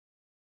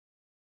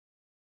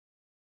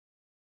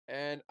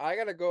 And I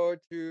got to go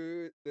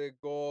to the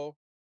goal.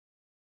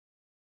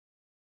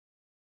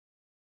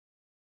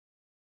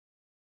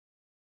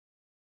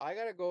 I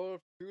got to go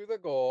to the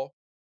goal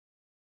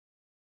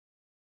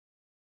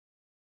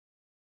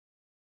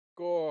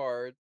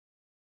scored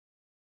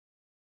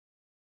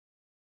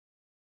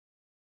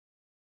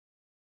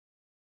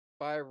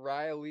by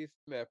Riley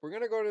Smith. We're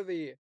going to go to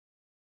the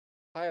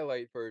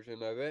highlight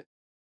version of it.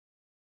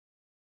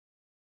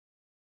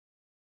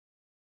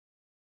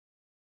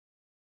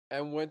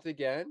 And once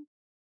again,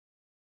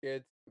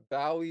 it's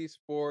Valley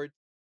Sports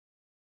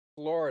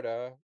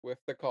Florida with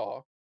the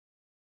call.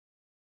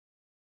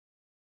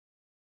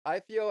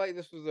 I feel like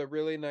this was a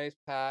really nice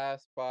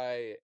pass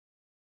by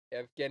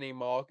Evgeny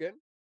Malkin.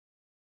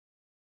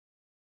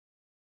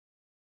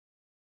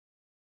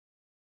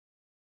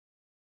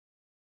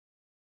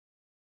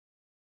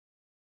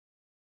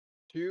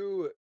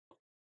 To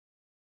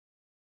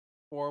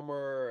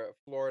former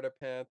Florida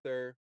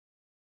Panther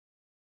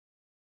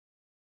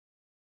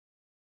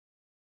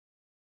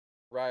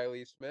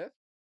Riley Smith.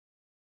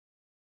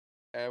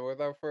 And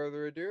without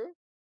further ado,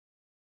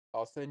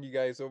 I'll send you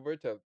guys over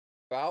to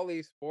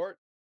Valley Sport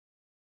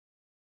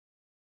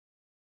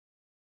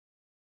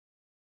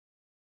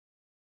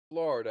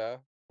Florida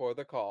for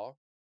the call.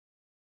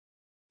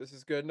 This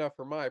is good enough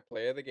for my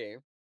play of the game.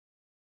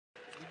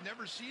 We've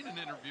never seen an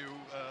interview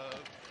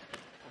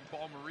from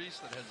Paul Maurice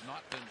that has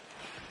not been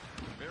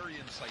very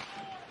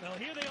insightful. Well,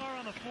 here they are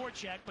on the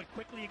forecheck, but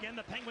quickly again,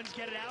 the Penguins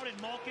get it out, and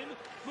Malkin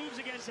moves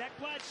against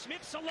Ekblad.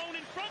 Smith's alone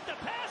in front, the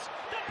pass,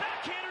 the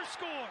backhander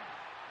score.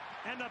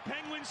 And the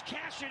Penguins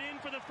cash it in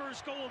for the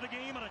first goal of the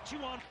game on a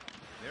 2-on.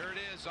 There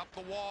it is, up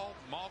the wall.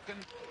 Malkin,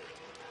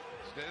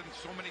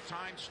 so many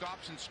times,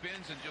 stops and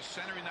spins and just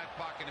centering that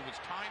puck, and it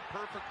was timed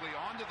perfectly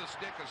onto the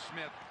stick of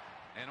Smith.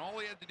 And all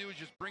he had to do is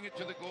just bring it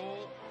to the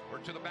goal or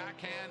to the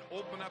backhand,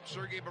 open up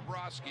Sergei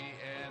Bobrovsky,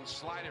 and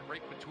slide it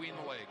right between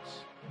the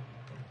legs.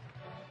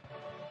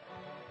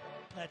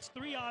 That's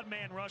 3 odd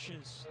man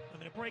rushes. I'm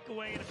going to break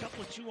away in a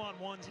couple of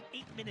 2-on-1s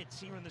in 8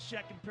 minutes here in the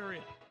second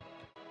period.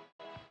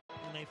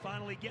 And they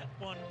finally get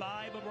one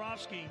by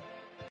Bobrovsky.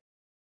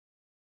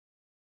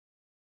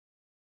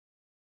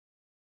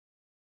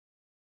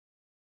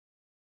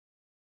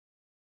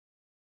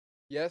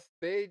 Yes,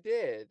 they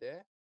did.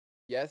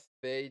 Yes,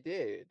 they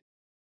did.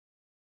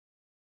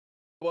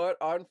 But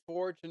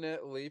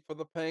unfortunately for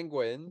the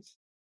Penguins,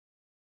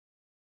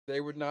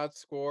 they would not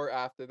score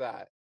after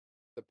that.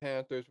 The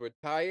Panthers would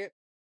tie it,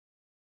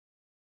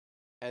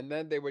 and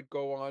then they would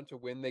go on to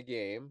win the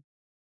game.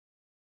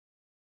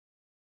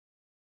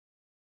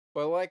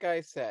 But like I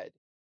said,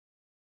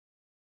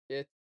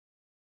 it's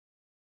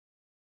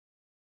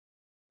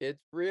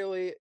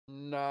really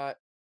not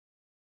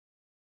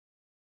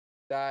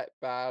that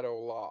bad a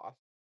loss.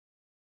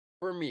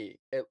 For me,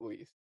 at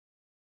least.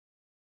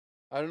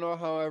 I don't know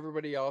how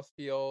everybody else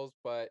feels,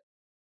 but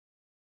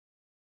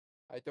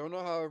I don't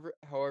know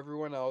how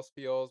everyone else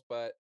feels,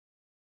 but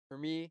for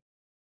me,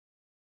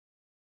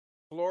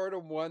 Florida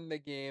won the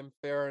game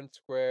fair and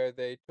square.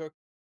 They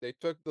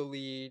took the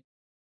lead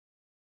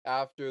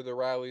after the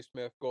Riley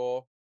Smith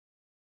goal.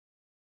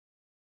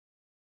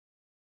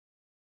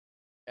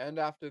 And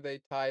after they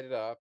tied it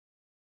up.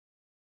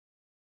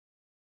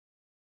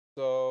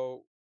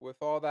 So, with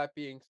all that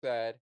being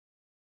said,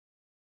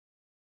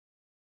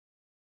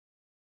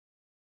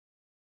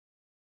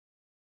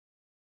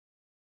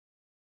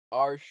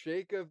 our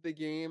shake of the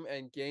game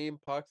and game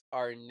pucks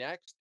are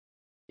next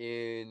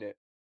in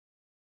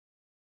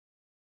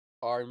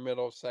our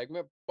middle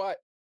segment, but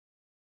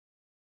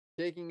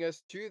taking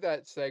us to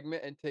that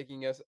segment and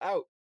taking us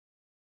out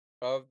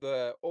of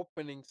the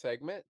opening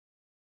segment,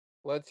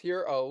 let's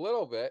hear a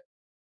little bit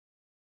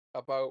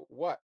about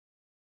what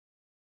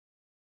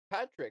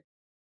Patric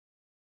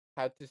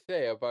had to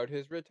say about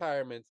his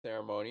retirement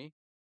ceremony.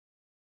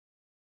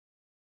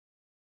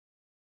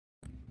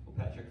 Well,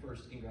 Patrick,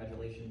 first,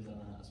 congratulations on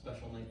a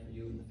special night for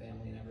you and the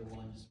family and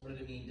everyone. Just what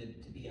did it mean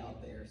to be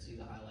out there, see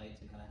the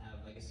highlights, and kind of have,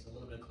 I guess, a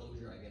little bit of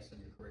closure, I guess, of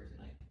your career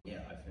tonight?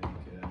 Yeah, I think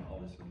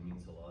obviously it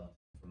means a lot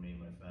for me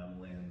and my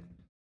family, and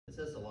it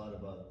says a lot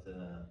about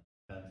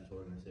Panthers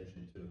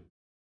organization too.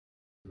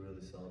 To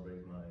really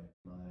celebrate my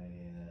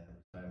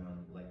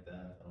retirement like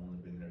that. I've only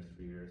been there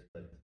 3 years,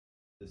 but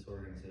this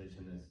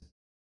organization is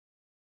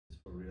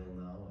for real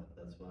now, and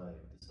that's why I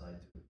decided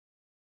to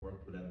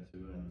work with them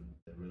too, and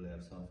they really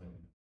have something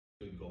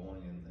good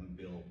going and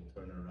build,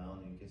 turn it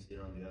around. You can see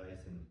it on the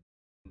ice and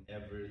in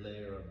every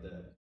layer of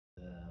the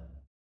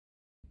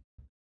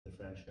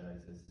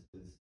franchise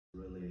is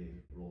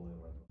really rolling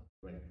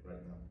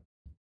right now.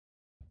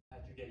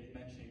 Patrick, you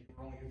mentioned you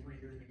were only here 3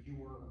 years, but you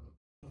were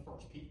the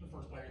first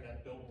player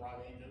that Bill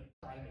brought in to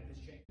try to make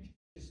this change.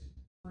 Just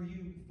for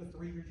you, the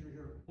 3 years you're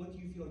here, what do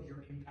you feel like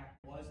your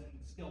impact was and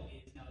still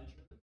is now that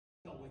you're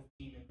still with the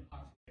team and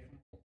obviously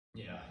different?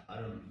 Yeah, I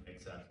don't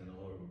exactly know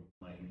what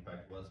my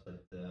impact was,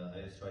 but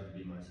I just tried to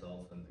be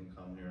myself and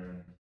come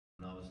here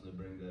and obviously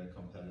bring the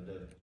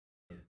competitive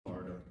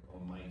part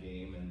of my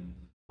game and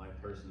my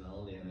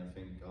personality, and I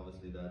think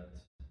obviously that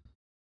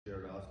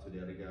shared off to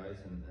the other guys,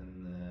 and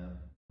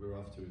we were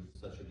off to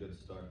such a good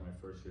start my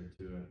first year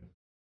too, and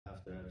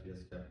after that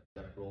just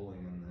kept rolling,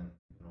 and then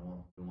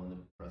we won the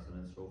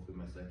President's Trophy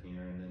my second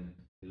year, and then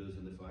we lose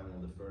in the final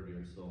the third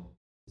year, so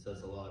it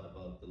says a lot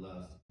about the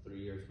last 3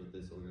 years what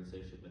this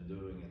organization been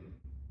doing, and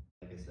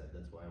like I said,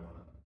 that's why I want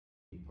to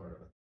be part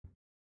of it.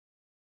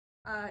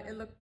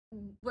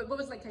 What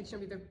was it like catching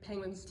up with the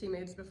Penguins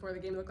teammates before the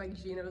game? It looked like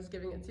Gino was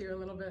giving it to you a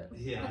little bit.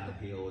 Yeah,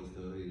 he always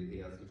do.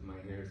 He asked if my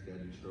hair is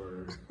getting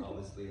shorter.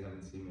 Obviously,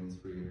 haven't seen me in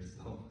 3 years,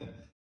 so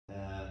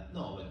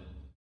no. But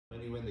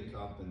when you win the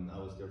cup, and I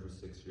was there for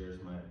 6 years,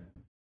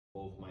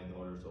 both my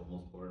daughters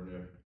almost born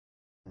there.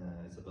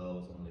 Isabella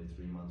was only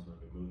 3 months when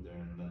we moved there,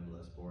 and Mendel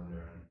was born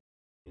there.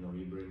 And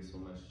you bring so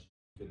much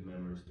good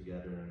memories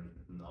together,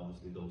 and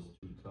obviously those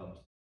 2 cups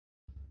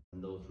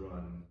and those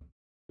run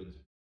with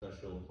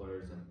special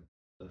players and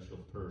special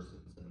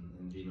persons,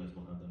 and Gino is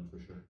one of them for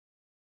sure.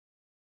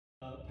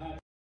 Patrick.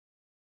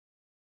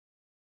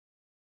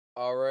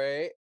 All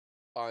right.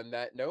 On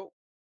that note,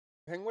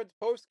 Penguins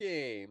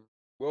postgame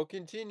will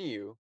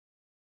continue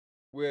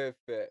with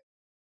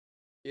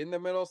in the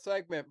middle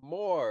segment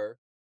more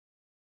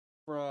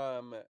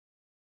from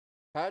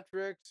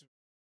Patric's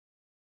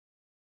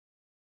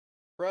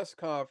press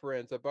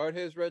conference about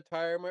his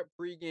retirement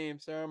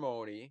pregame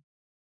ceremony.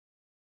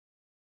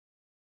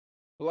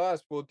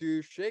 Plus, we'll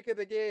do Shake of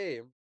the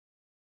Game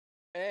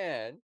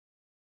and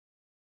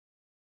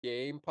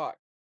Game Puck.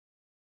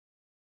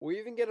 We'll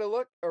even get a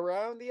look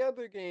around the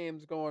other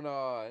games going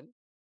on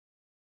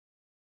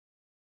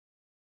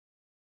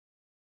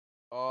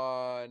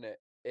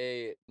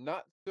a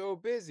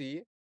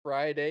not-so-busy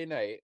Friday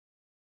night.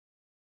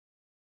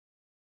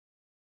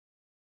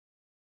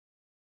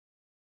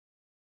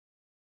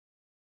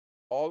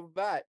 All of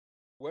that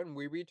when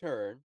we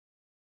return.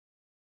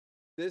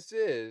 This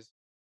is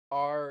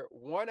our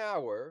 1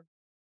 hour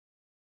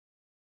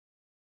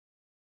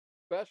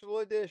special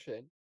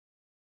edition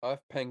of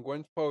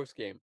Penguins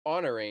Postgame,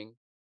 honoring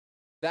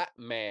that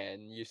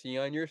man you see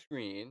on your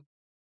screen,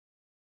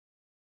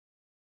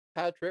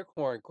 Patric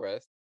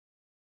Hornqivst.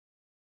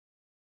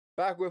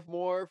 Back with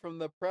more from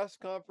the press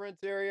conference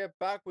area,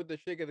 back with the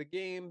Shake of the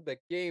Game, the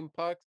Game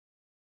Pucks,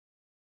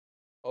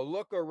 a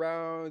look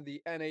around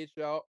the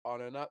NHL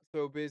on a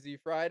not-so-busy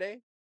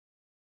Friday.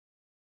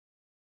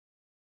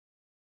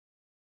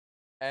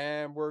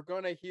 And we're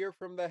going to hear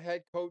from the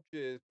head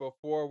coaches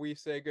before we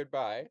say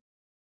goodbye.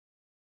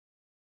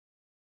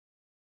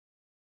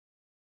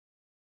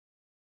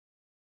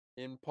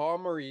 In Paul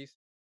Maurice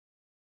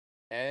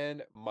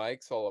and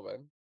Mike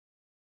Sullivan.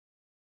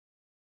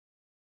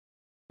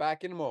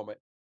 Back in a moment.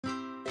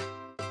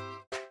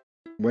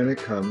 When it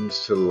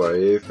comes to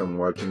life and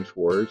watching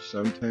sports,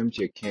 sometimes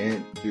you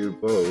can't do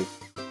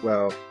both.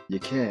 Well, you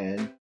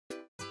can,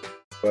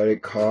 but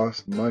it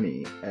costs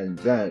money, and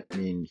that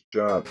means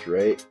jobs,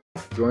 right?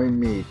 Join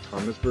me,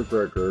 Thomas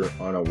McGregor,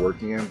 on a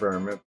Working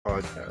Environment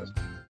podcast,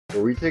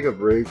 where we take a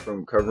break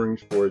from covering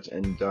sports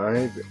and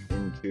dive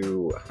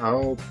into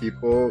how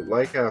people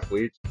like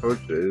athletes,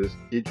 coaches,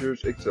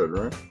 teachers,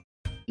 etc.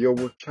 deal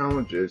with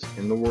challenges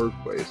in the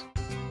workplace.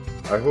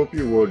 I hope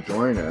you will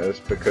join us,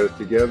 because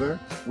together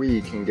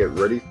we can get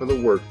ready for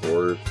the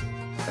workforce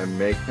and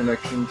make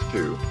connections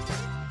too.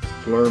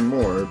 To learn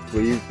more,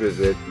 please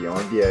visit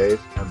Beyond the Ice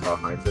and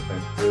Behind the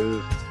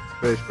Benches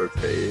Facebook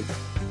page.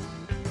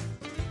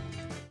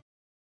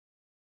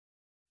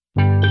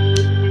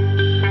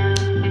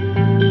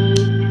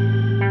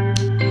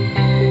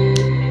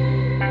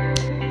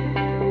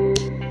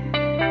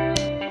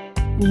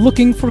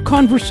 Looking for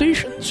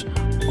conversations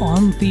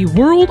on the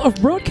world of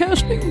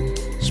broadcasting,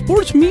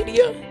 sports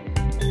media,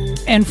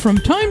 and from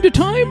time to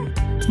time,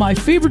 my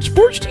favorite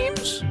sports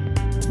teams?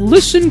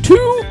 Listen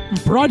to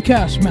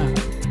Broadcast Map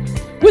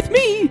with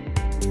me,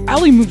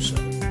 Ali Musa.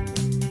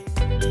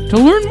 To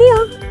learn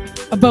more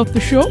about the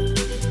show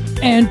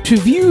and to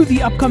view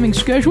the upcoming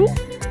schedule,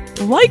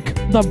 like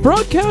the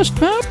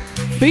Broadcast Map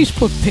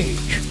Facebook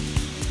page.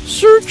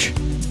 Search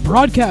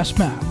Broadcast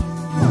Map.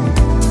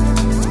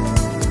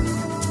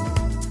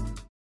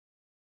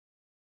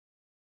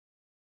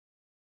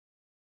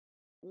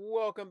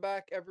 Welcome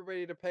back,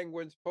 everybody, to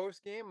Penguins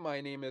Postgame.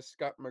 My name is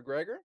Scott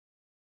McGregor.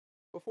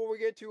 Before we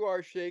get to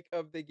our shake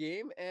of the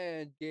game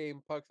and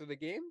game pucks of the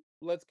game,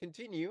 let's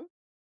continue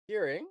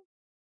hearing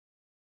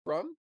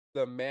from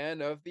the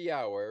man of the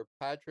hour,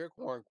 Patric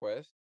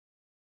Hornqivst.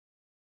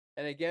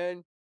 And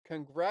again,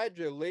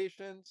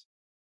 congratulations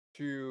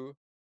to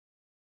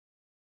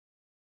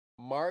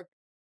Mark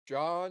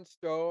John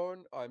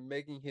Stone on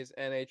making his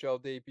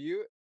NHL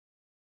debut.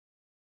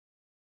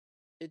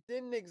 It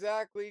didn't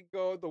exactly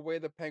go the way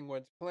the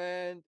Penguins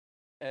planned,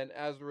 and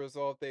as a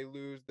result, they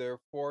lose their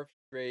fourth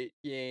straight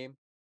game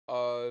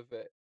of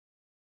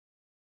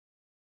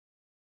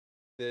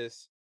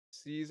this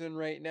season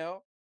right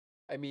now.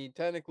 I mean,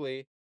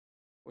 technically,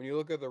 when you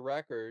look at the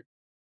record,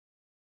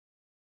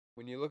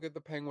 when you look at the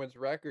Penguins'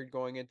 record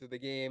going into the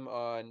game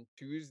on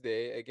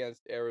Tuesday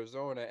against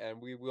Arizona, and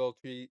we will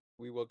tee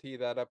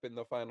that up in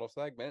the final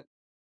segment.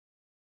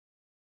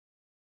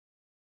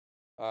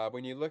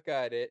 When you look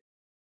at it,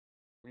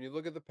 when you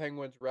look at the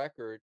Penguins'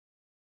 record,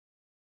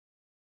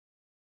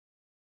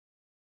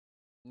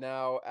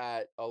 now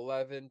at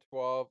 11,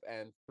 12,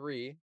 and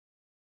 3,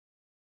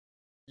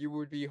 you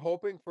would be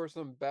hoping for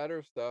some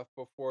better stuff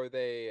before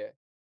they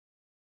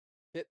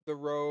hit the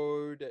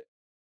road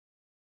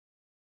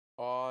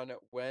on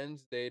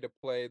Wednesday to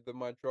play the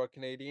Montreal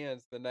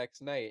Canadiens the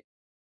next night.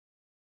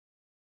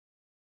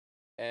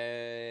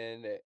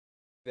 And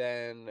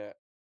then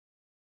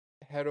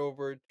head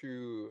over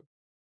to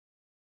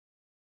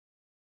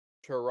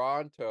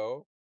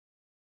Toronto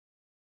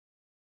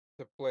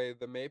to play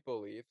the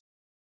Maple Leafs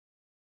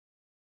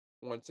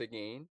once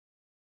again.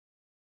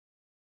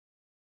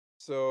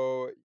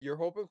 So you're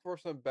hoping for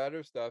some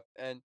better stuff,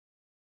 and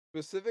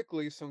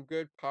specifically some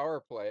good power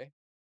play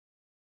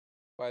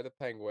by the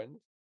Penguins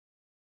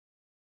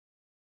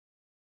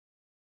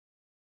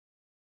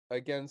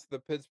against the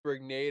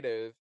Pittsburgh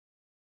native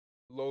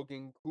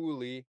Logan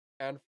Cooley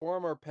and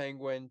former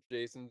Penguin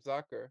Jason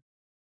Zucker.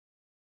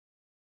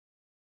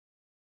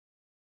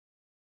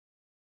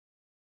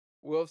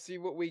 We'll see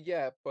what we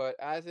get, but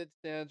as it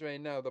stands right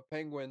now, the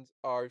Penguins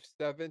are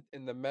 7th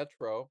in the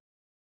Metro.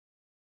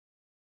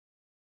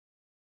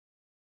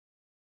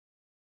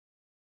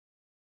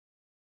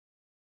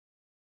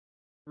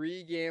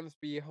 Three games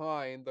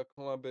behind the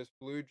Columbus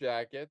Blue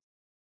Jackets,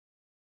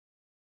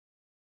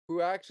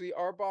 who actually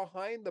are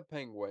behind the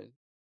Penguins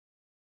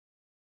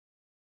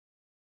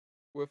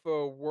with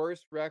a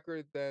worse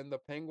record than the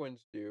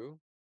Penguins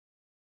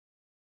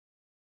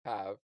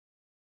have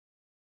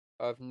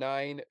of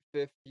 9,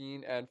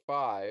 15, and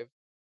 5.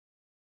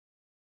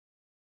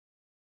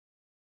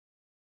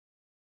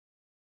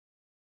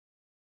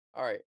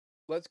 All right,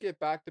 let's get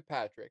back to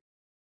Patric.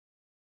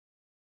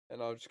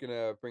 And I'm just going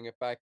to bring it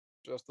back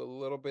just a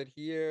little bit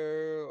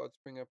here. Let's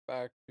bring it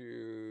back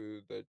to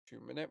the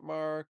 2-minute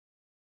mark.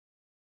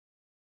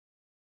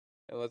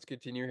 And let's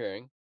continue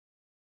hearing.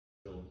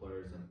 Special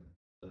players and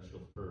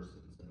special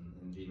persons,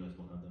 and Gino's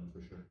one of them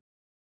for sure.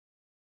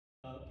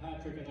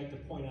 Patric, I'd like to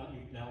point out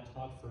you've now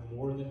talked for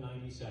more than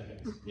 90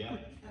 seconds. Yeah,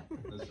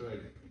 that's right.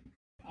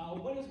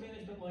 What is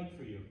management like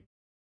for you?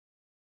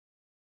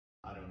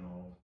 I don't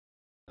know.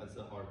 That's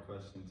a hard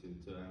question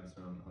to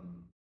answer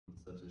on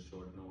such a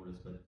short notice,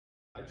 but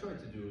I try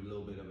to do a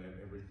little bit of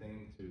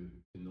everything to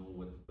know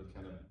what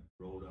kind of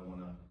road I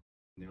want to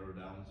narrow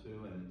down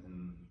to,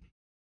 and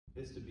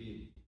just to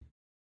be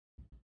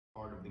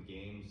part of the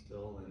game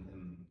still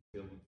and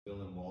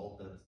feel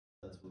involved.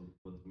 That's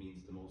what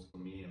means the most for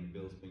me, and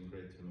Bill's been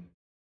great to me.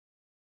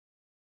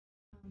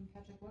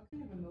 Patric, what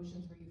kind of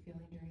emotions were you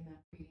feeling during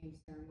that pregame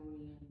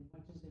ceremony, and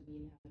what does it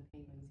mean to have the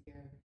Penguins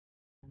here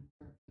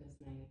for this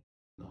night?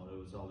 No, it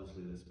was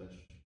obviously the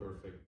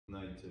perfect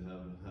night to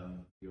have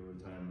your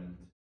retirement.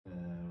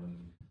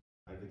 When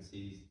I could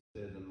see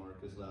Sid and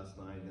Marcus last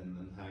night, and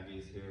then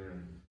Haggie's here,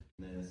 and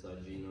then I saw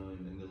Gino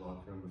in the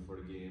locker room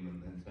before the game,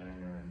 and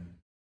Tanger, and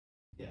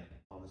yeah,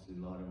 obviously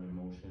a lot of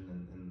emotion,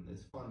 and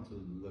it's fun to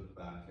look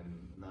back, and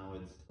now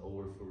it's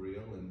over for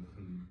real, and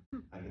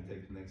I can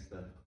take the next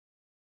step.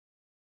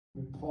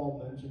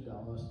 Paul mentioned to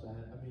us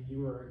that, I mean,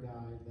 you were a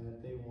guy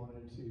that they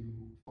wanted to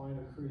find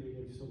a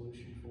creative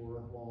solution for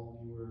while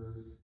you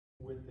were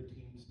with the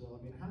team still.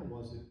 I mean, how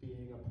was it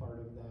being a part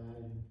of that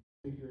and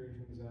figuring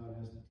things out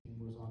as the team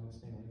was on the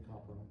Stanley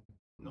Cup run?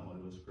 No,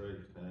 it was great.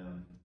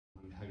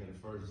 I got a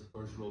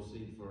first row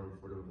seat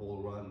for the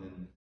whole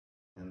run,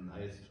 and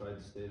I just tried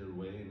to stay their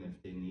way, and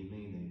if they need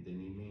me, they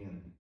need me,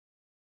 and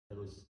it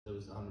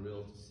was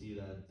unreal to see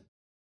that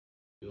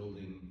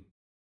building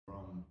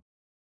from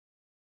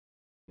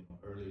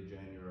early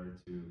January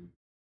to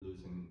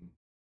losing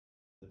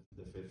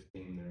the fifth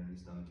game there in the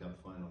Stanley Cup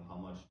final, how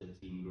much the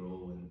team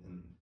grow,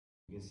 and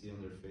you can see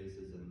on their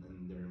faces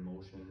and their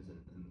emotions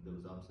and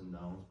those ups and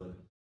downs, but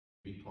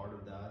be part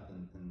of that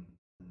and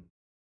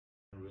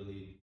And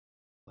really,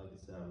 like I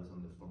said, I was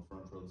on the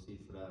front row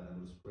seat for that, and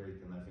it was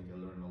great. And I think I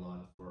learned a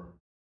lot for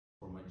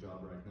my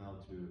job right now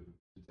to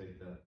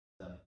take that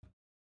step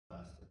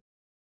faster.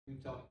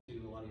 We've talked to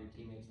a lot of your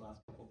teammates the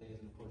last couple of days,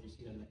 and of course you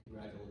see it in the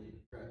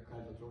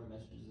congratulatory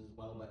messages as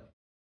well. But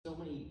so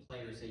many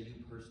players say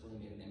you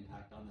personally made an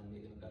impact on them,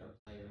 made them a better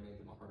player,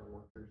 made them a harder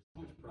worker.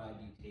 How much pride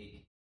do you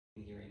take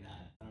in hearing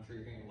that? And I'm sure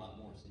you're hearing a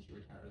lot more since you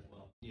retired as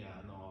well.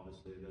 Yeah, no,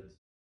 obviously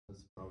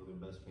that's probably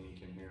the best thing you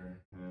can hear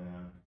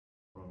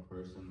from a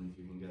person. If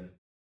you can get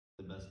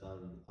the best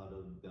out of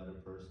the other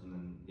person,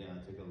 and yeah,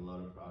 I take a lot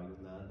of pride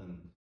in that, and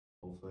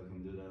hopefully I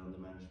can do that on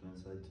the management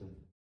side too.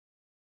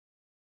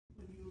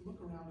 When you look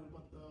around at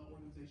what the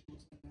organization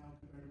looks like now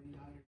compared to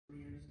how your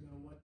 3 years ago,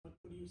 what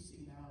do you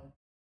see now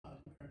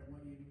compared to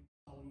what you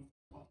saw when you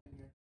walked in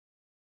here?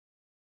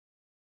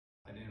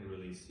 I didn't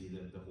really see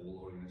the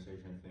whole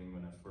organization thing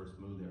when I first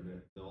moved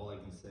there. All I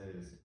can say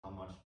is how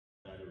much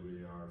better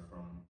we are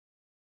from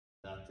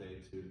that day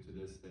to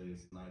this day.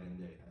 It's night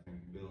and day. I think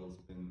Bill's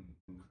been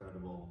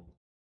incredible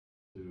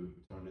to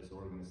turn this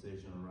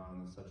organization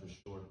around in such a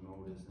short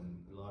notice, and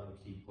a lot of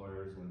key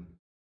players and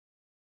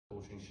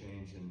coaching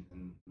change and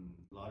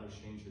a lot of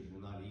changes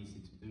are not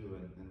easy to do,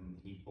 and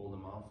he pulled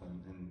them off,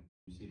 and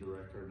you see the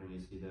record and you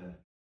see the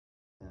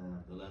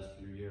last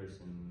few years,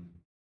 and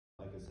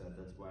like I said,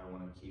 that's why I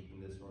want to keep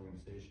in this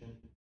organization.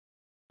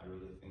 I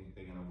really think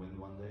they're going to win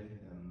one day,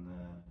 and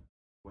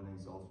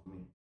winning's all for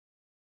me.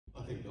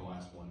 I think the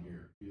last 1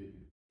 year,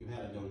 you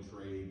had a no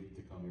trade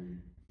to come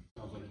here.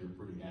 Sounds like you're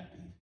pretty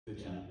happy that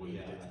you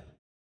waited. Yeah.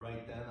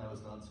 Right then I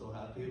was not so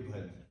happy,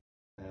 but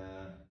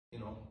you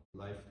know,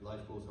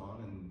 life goes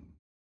on, and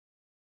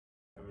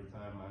every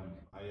time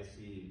I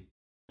see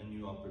a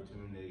new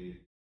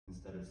opportunity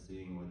instead of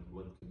seeing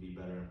what could be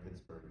better in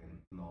Pittsburgh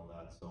and all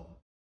that. So,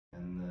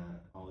 and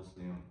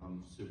obviously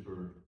I'm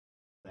super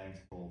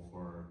thankful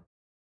for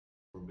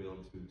Bill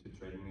to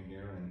trade me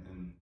here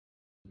and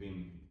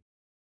being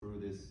through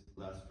this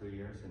last 3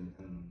 years, and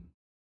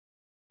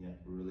yeah,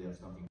 we really have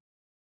something.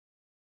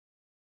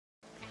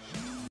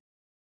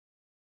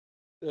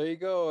 There you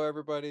go,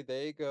 everybody.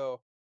 There you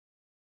go.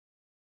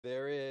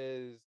 There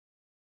is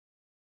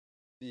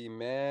the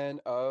man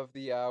of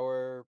the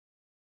hour,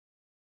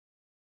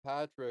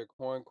 Patric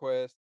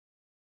Hornqivst.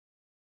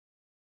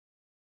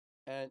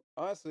 And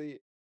honestly,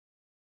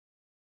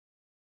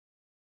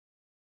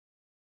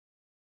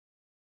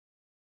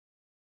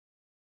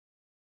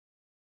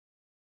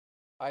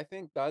 I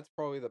think that's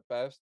probably the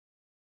best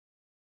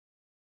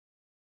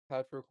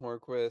Patric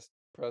Hornqvist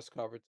press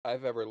conference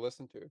I've ever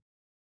listened to.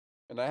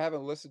 And I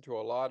haven't listened to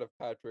a lot of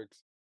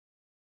Patrick's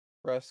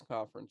press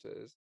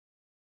conferences,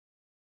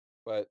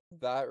 but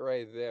that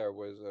right there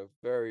was a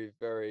very,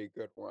 very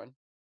good one.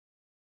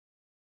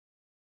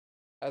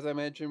 As I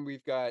mentioned,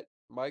 we've got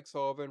Mike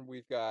Sullivan,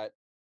 we've got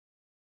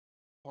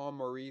Paul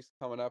Maurice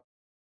coming up.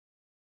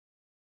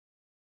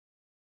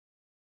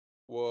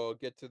 We'll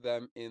get to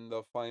them in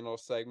the final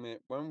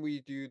segment when we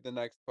do the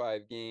next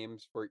 5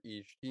 games for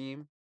each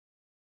team.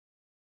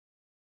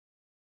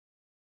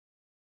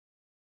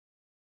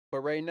 But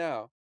right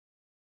now,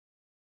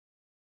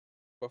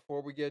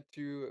 before we get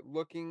to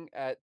looking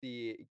at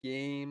the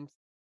games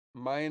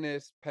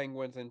minus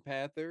Penguins and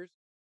Panthers,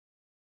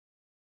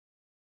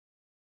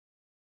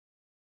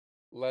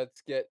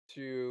 let's get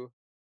to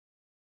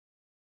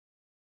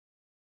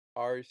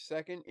our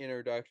second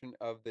introduction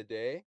of the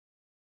day,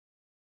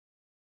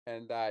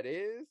 and that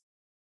is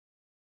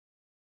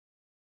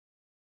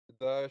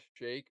the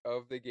Shake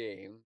of the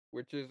Game,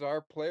 which is our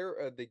player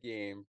of the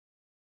game.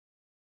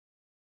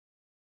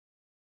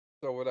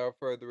 So without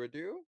further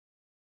ado,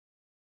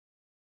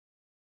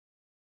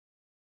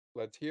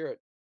 let's hear it,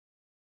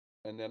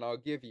 and then I'll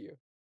give you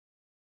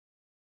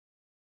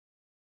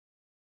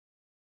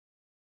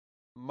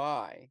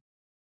my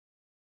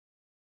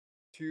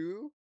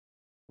 2,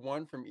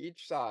 1 from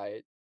each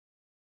side,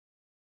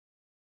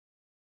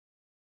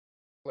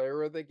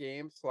 player of the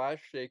game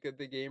 / Shake of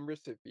the Game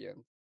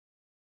recipients.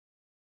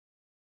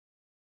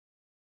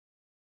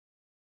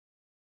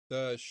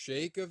 The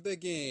Shake of the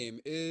Game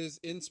is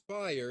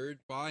inspired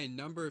by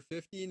number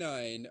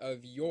 59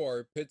 of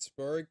your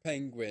Pittsburgh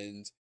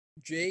Penguins,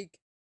 Jake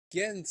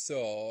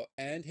Gensel,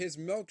 and his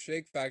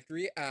Milkshake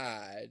Factory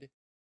ad.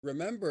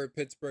 Remember,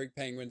 Pittsburgh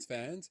Penguins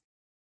fans,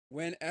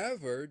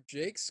 whenever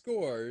Jake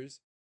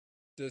scores,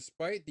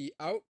 despite the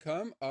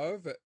outcome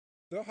of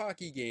the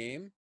hockey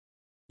game,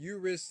 you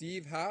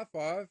receive half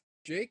off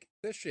Jake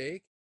the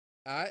Shake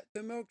at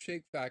the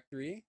Milkshake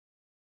Factory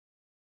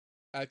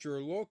at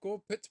your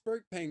local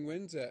Pittsburgh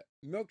Penguins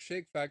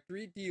Milkshake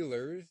Factory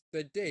dealers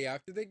the day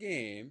after the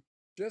game.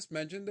 Just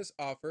mention this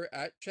offer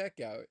at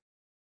checkout.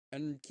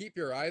 And keep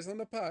your eyes on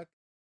the puck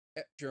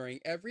during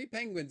every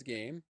Penguins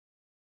game,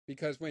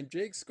 because when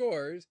Jake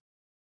scores,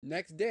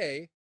 next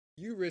day,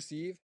 you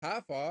receive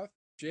half off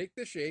Jake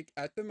the Shake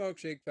at the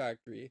Milkshake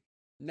Factory.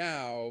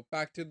 Now,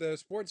 back to the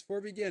Sports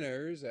for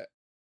Beginners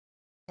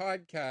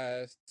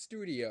podcast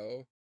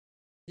studio.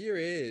 Here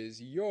is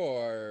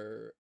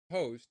your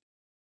host,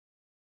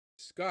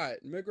 Scott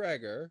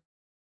McGregor.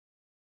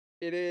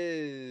 It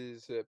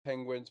is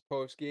Penguins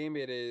post game.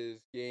 It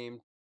is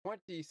game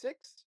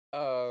 26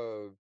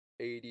 of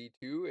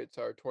 82. It's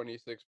our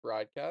 26th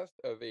broadcast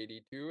of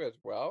 82 as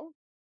well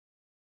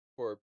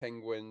for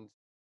Penguins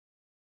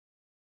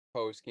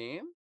post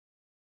game.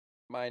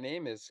 My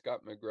name is Scott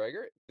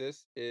McGregor.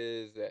 This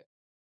is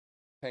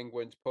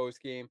Penguins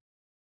post game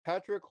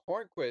Patric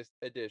Hornqivst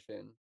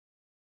edition.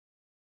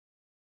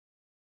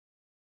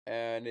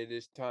 And it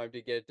is time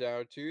to get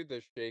down to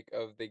the shake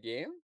of the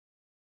game.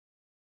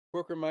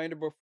 Quick reminder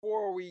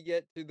before we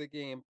get to the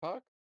game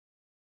puck,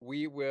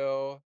 we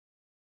will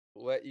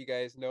let you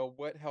guys know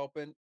what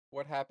happened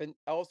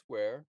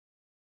elsewhere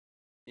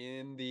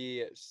in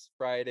the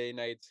Friday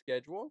night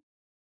schedule.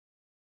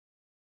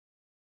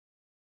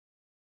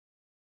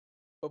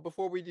 But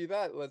before we do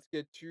that, let's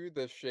get to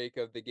the shake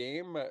of the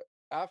game.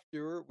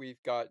 After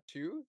we've got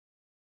to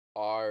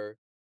our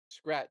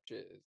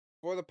scratches.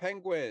 For the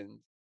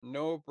Penguins,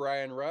 no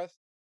Brian Rust,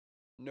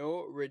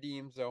 no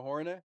Radim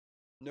Zahorna,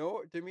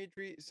 no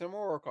Dmitry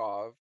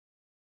Samorukov.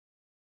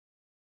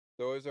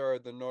 Those are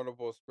the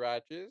notable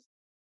scratches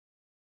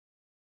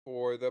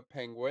for the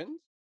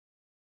Penguins.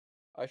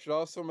 I should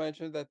also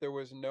mention that there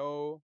was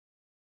no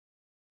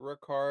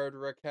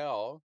Ricard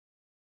Raquel.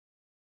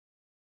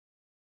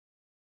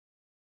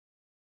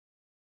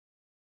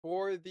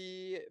 For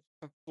the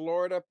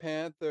Florida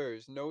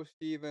Panthers, no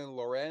Steven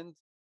Lorenz,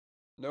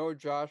 no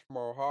Josh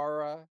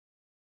Mohara,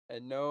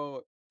 and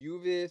no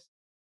Uvis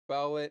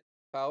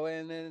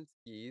Balanskis.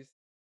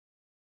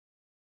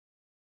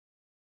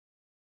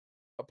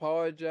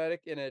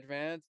 Apologetic in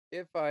advance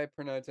if I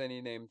pronounce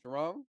any names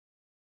wrong,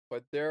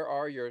 but there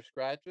are your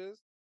scratches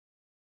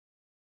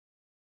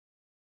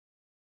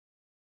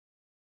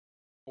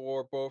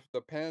for both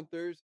the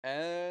Panthers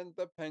and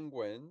the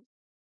Penguins.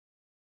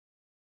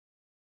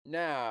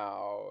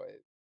 Now,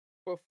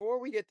 before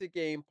we get to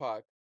game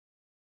puck,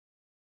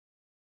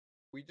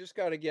 we just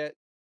got to get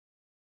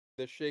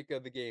the shake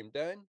of the game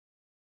done.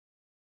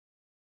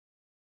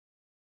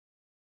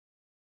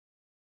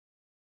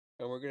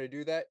 And we're going to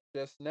do that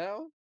just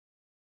now.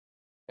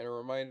 And a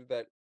reminder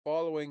that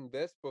following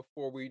this,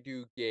 before we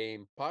do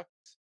game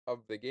pucks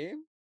of the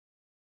game,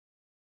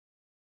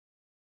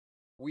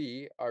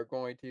 we are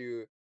going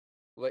to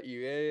let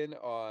you in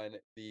on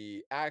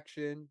the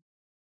action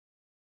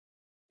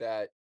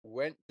that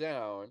went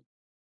down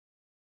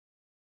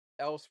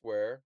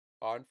elsewhere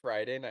on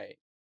Friday night.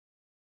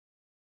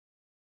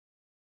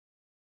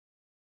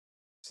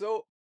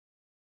 So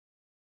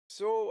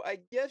I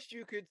guess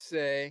you could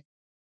say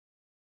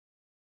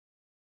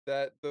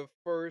that the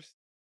first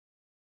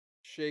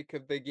shake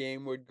of the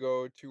game would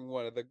go to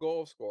one of the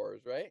goal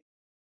scorers, right?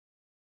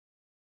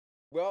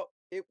 Well,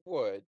 it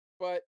would,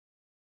 but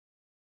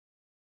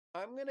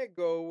I'm going to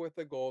go with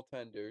the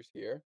goaltenders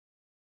here.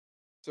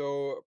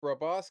 So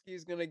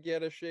Brabowski's going to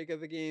get a shake of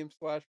the game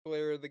 /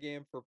 player of the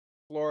game for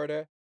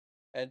Florida,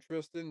 and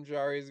Tristan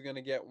Jarry is going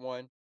to get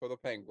one for the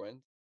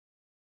Penguins.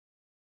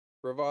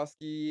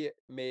 Brabowski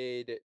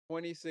made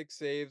 26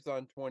 saves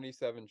on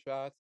 27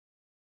 shots.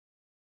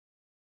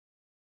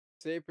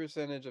 Save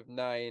percentage of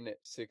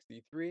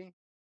 .963.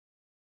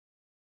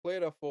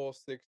 Played a full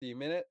 60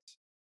 minutes.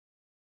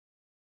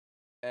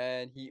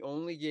 And he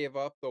only gave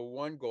up the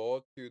one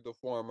goal to the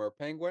former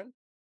Penguin,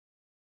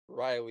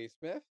 Riley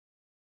Smith.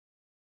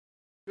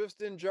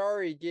 Tristan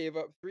Jarry gave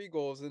up 3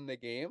 goals in the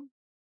game.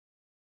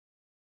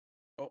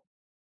 Oh,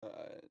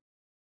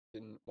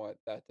 didn't want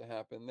that to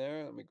happen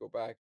there. Let me go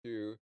back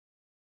to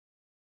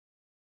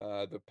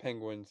the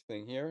Penguins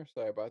thing here.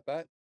 Sorry about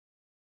that.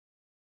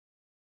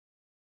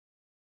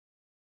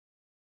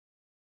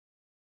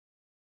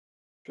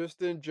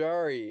 Tristan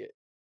Jarry,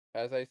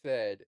 as I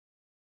said,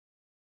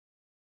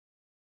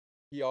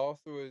 he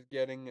also is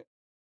getting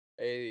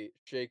a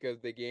shake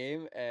of the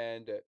game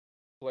and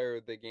player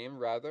of the game,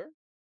 rather.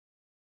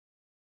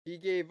 He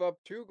gave up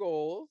 2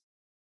 goals,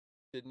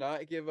 did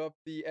not give up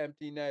the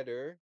empty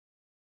netter.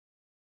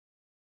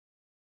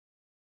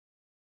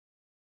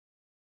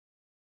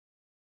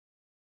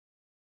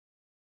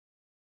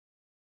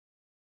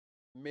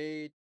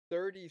 Made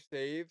 30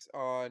 saves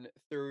on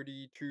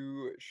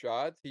 32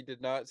 shots. He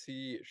did not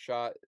see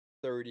shot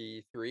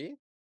 33.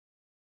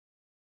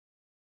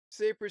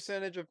 Save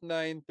percentage of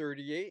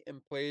 .938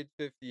 and played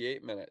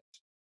 58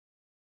 minutes.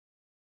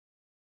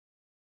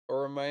 A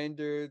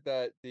reminder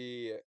that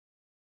the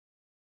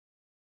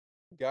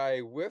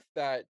guy with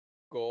that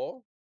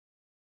goal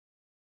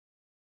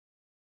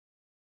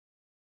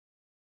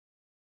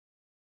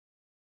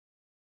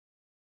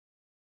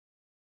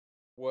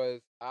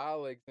was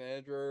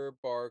Alexander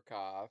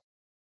Barkov.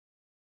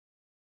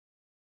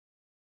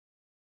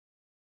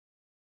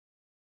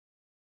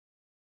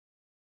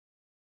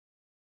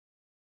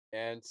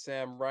 And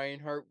Sam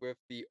Reinhart with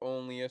the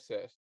only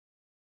assist.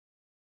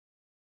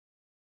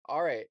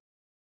 All right.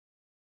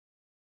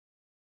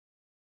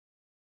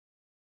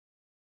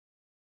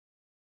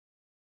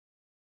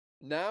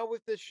 Now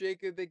with the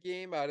shake of the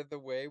game out of the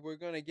way, we're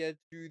going to get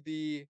to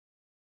the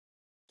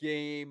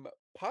game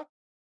pucks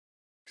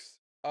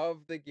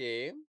of the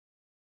game.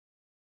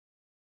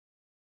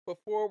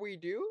 Before we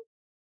do,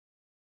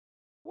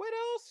 What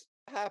else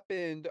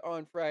happened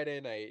on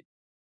Friday night?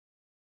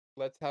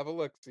 Let's have a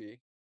look-see.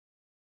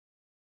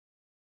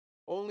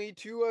 Only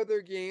two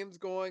other games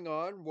going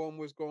on. One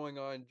was going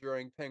on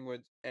during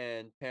Penguins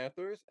and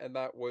Panthers, and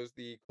that was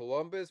the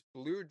Columbus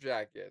Blue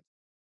Jackets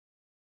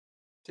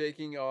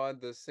taking on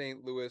the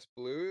St. Louis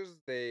Blues.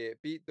 They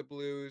beat the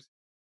Blues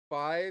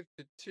 5-2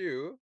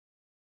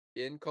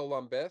 in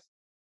Columbus.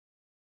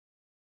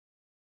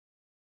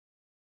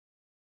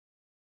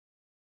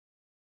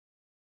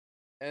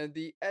 And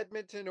the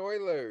Edmonton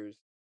Oilers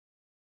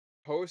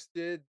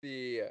hosted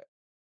the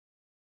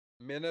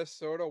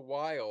Minnesota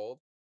Wild.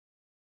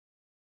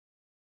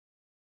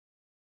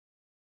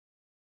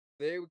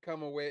 They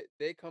come away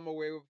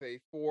with a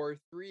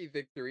 4-3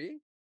 victory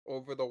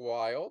over the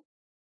Wild.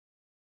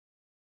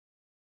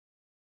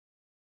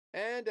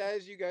 And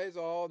as you guys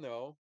all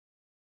know,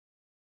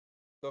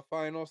 the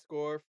final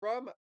score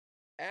from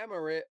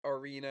Amaret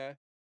Arena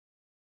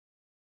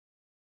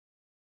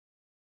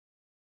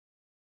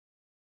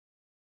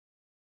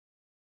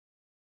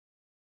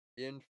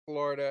in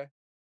Florida,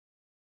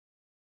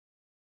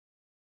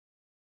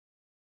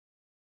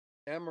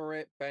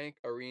 Amaret Bank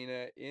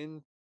Arena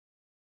in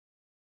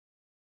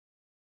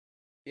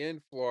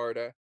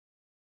Florida.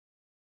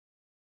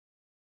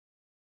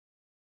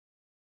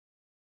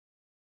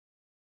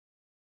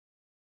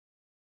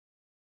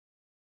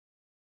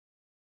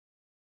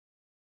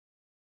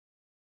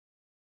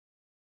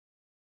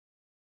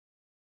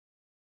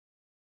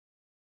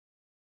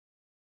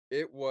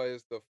 It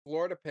was the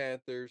Florida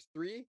Panthers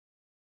 3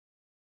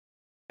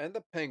 and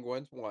the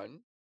Penguins 1.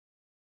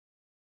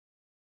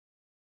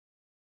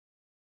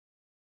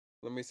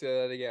 Let me say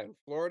that again.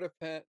 Florida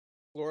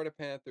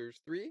Panthers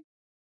 3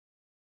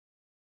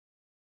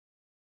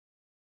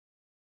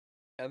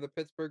 and the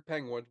Pittsburgh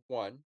Penguins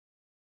 1.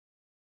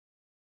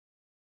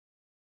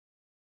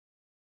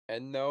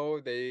 And no,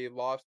 they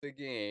lost the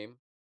game.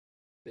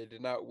 They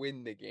did not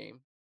win the game.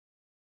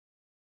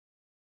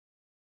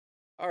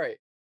 All right.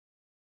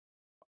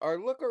 Our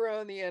look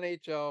around the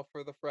NHL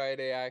for the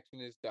Friday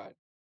action is done.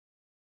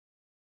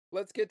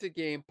 Let's get to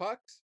game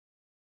pucks.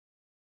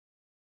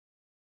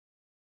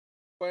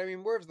 But I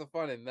mean, where's the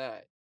fun in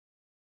that?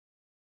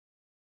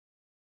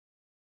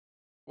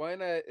 Why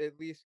not at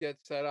least get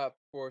set up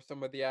for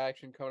some of the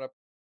action coming up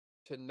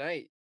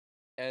tonight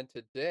and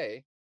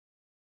today?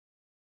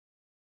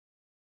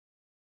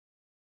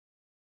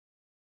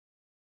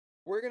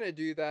 We're going to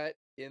do that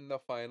in the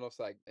final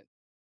segment.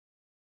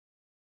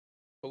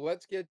 But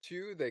let's get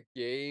to the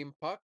game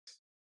pucks,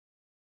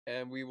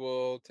 and we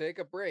will take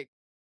a break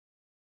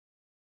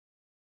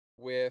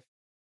with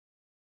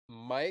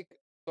Mike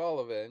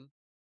Sullivan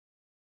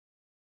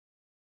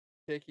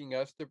taking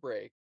us to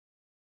break.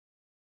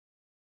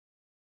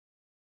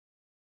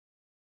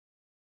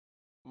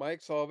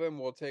 Mike Sullivan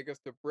will take us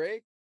to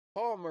break.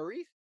 Paul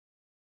Maurice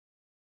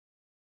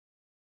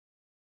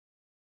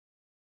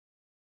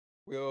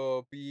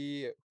will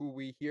be who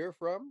we hear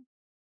from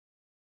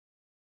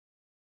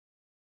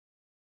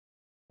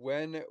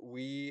when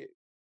we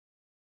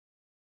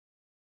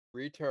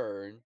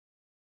return.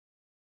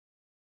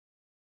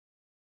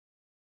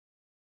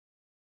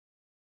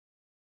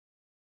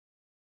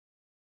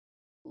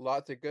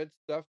 Lots of good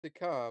stuff to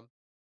come.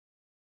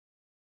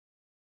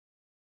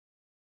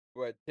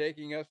 But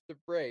taking us to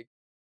break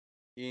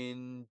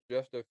in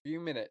just a few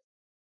minutes.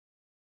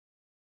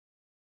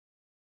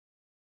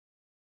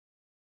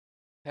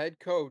 Head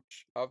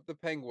coach of the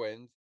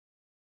Penguins,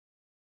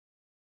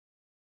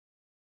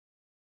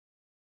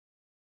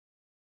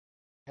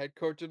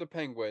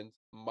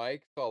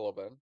 Mike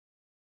Sullivan.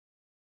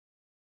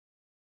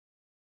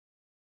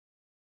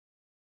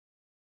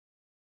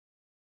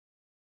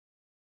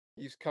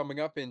 He's coming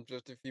up in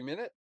just a few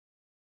minutes.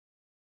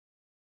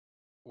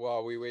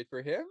 While we wait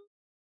for him,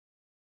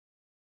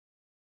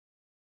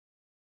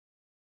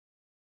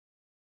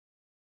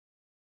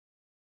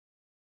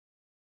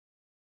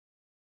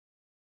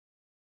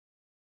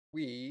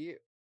 we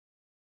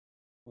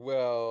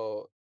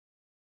will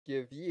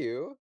give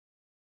you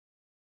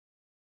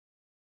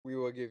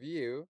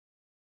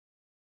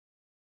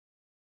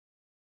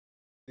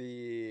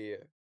the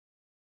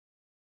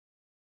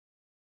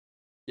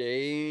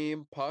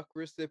game puck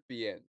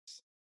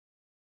recipients.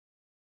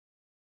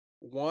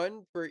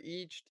 One for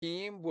each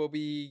team will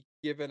be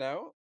given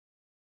out.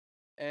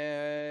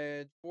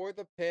 And for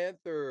the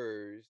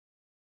Panthers,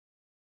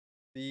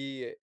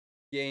 the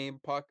game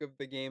puck of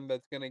the game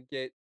that's going to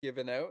get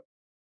given out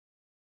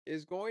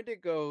is going to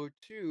go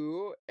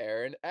to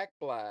Aaron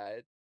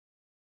Ekblad.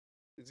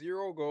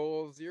 0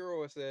 goals,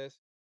 0 assists.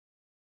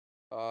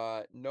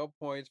 No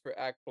points for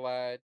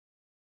Ekblad.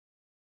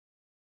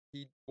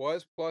 He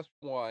was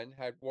 +1,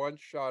 had 1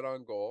 shot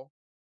on goal,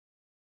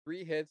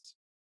 3 hits,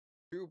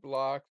 2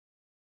 blocks,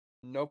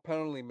 no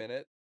penalty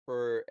minute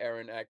for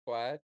Aaron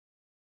Ekblad.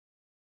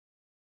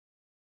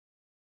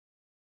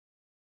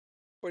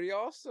 But he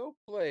also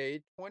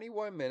played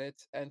 21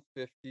 minutes and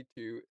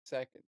 52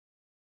 seconds.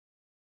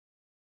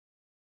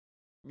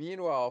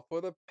 Meanwhile,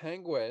 for the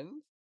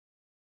Penguins,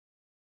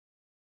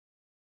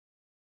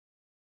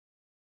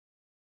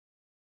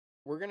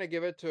 we're going to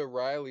give it to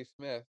Riley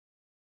Smith.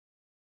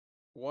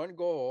 1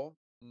 goal,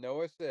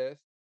 no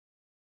assist,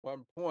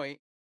 1 point.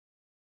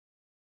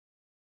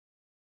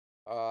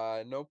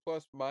 No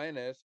plus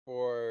minus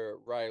for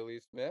Riley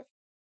Smith.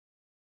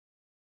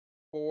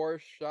 4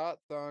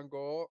 shots on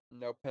goal,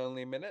 no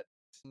penalty minutes,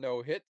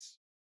 no hits,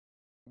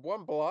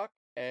 1 block,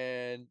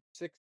 and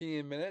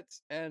 16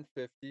 minutes and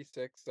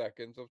 56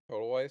 seconds of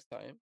total ice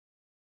time.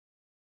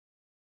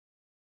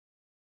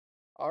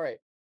 All right.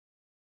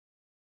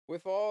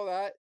 With all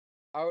that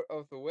out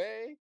of the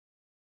way,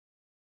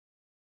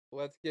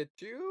 let's get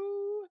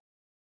to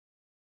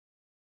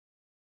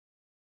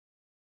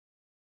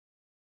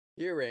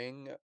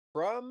hearing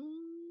from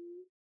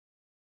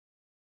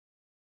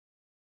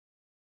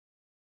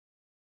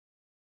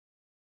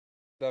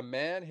the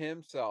man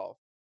himself.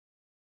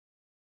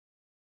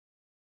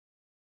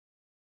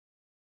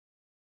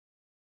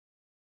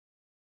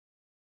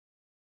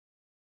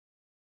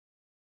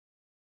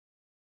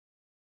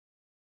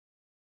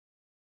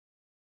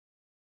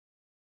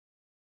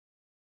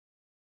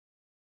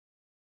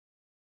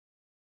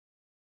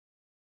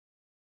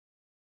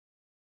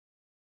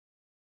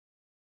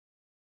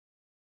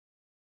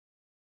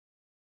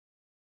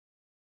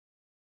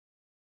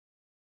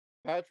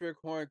 Patric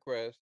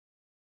Hornqivst,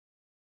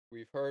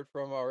 we've heard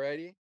from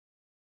already,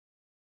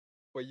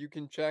 but you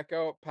can check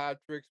out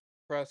Patric's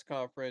press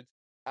conference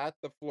at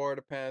the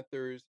Florida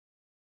Panthers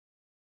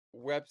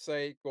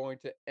website, going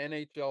to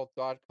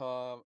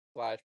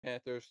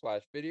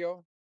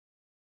nhl.com/Panthers/video.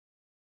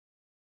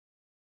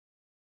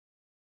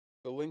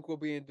 The link will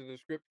be in the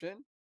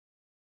description,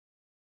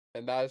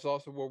 and that is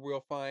also where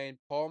we'll find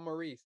Paul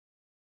Maurice.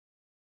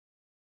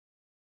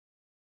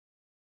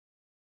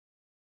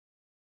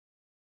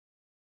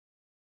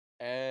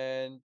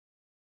 And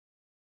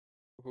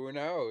who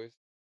knows?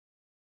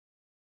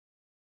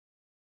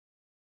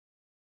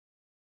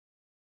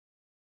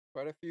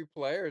 Quite a few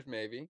players,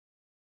 maybe.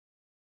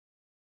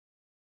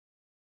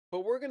 But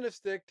we're going to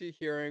stick to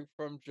hearing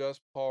from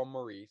just Paul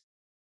Maurice.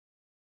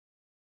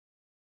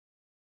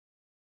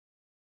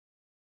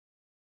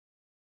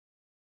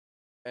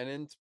 And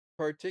in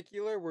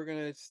particular, we're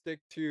going to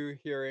stick to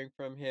hearing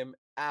from him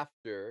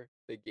after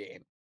the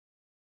game.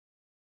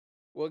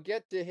 We'll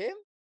get to him,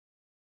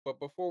 but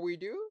before we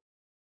do,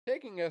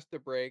 taking us to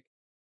break,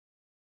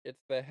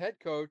 it's the head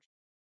coach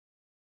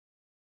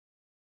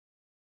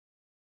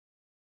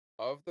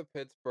of the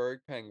Pittsburgh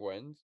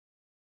Penguins.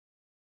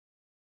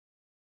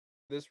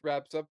 This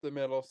wraps up the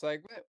middle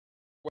segment.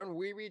 When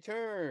we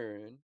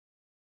return,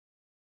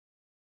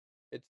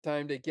 it's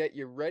time to get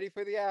you ready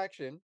for the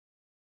action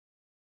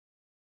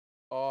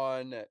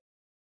on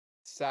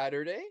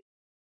Saturday.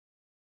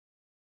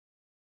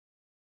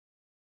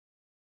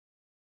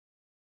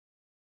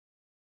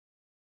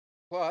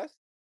 Plus,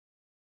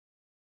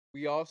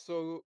 we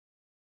also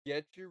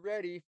get you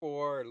ready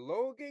for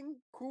Logan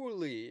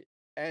Cooley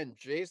and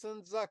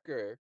Jason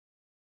Zucker,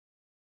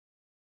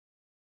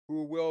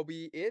 who will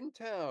be in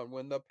town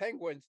when the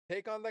Penguins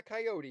take on the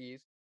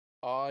Coyotes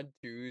on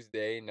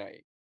Tuesday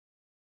night.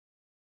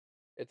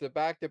 It's a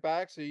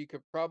back-to-back, so you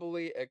could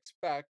probably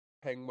expect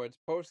Penguins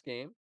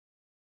postgame,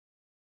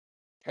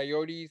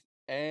 Coyotes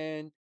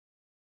and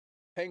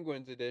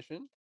Penguins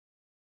edition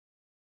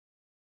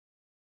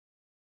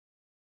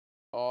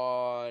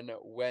on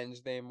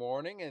Wednesday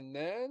morning, and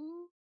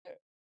then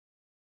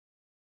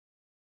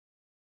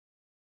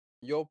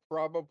you'll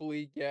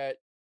probably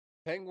get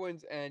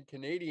Penguins and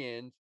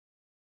Canadians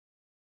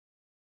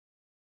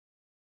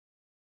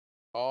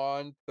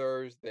on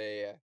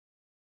Thursday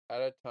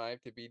at a time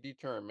to be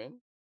determined,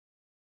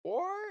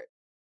 or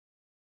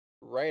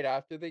right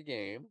after the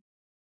game.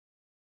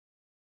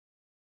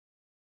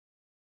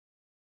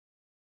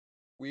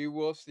 We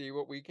will see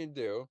what we can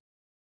do.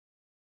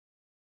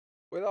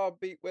 With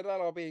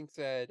that all being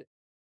said,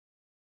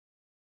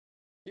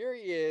 here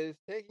he is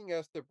taking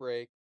us to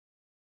break.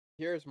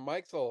 Here's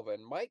Mike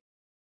Sullivan. Mike?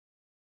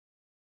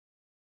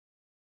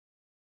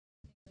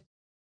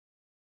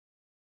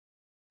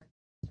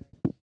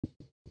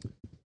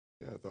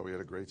 Yeah, I thought we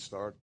had a great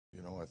start.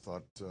 I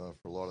thought for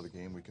a lot of the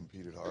game we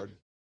competed hard.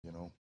 I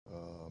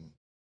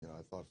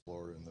thought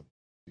Florida in the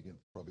beginning,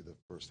 probably the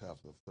first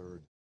half of the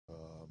third,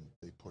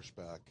 they pushed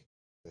back.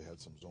 They had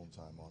some zone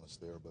time on us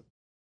there, but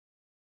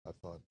I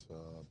thought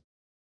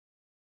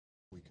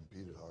we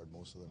competed hard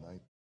most of the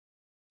night.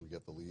 We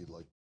get the lead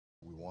like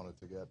we wanted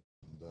to get,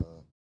 and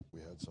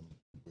we had some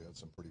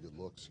pretty good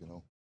looks.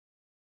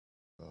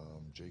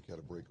 Jake had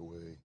a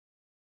breakaway.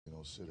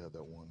 Sid had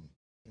that one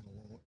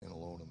in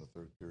alone in the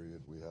third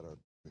period. We had our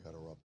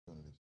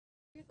opportunities.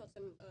 Your thoughts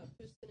on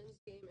Pustinen's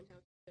game and how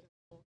he fit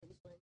on Malkin's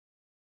wing?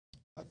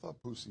 I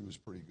thought Pussy was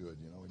pretty good.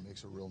 He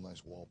makes a real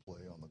nice wall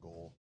play on the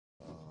goal.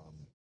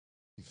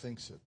 He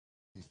thinks it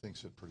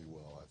pretty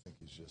well. I think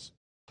he's just,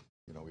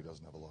 he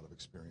doesn't have a lot of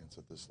experience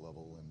at this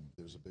level, and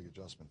there's a big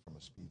adjustment from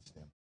a speed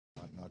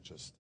standpoint, not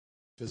just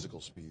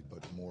physical speed,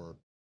 but more,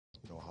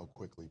 how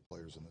quickly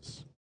players in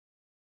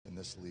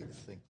this league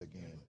think the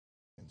game.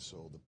 And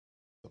so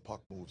the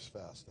puck moves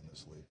fast in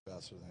this league,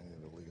 faster than any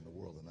other league in the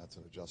world, and that's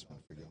an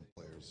adjustment for young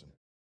players. And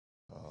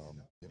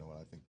You know,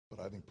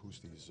 I think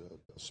Pusty's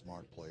a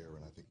smart player,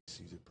 and I think he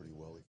sees it pretty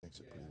well. He thinks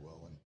it pretty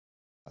well, and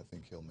I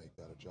think he'll make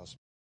that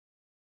adjustment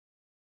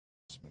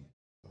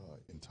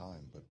in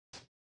time. But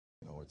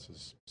you know, it's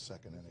his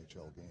second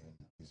NHL game.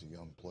 He's a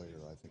young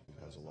player. I think he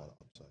has a lot of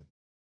upside.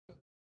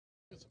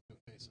 Get some new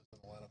faces in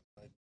the lineup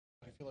tonight.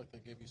 Do you feel like they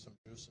gave you some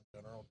juice in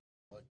general?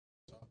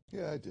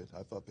 Yeah, I did.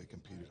 I thought they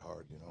competed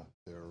hard. You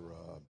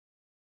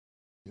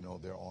know,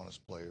 they're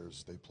honest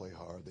players. They play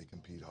hard. They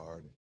compete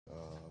hard.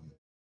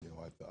 You know,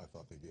 I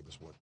thought they gave us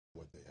what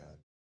they had.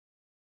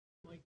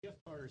 Like Jeff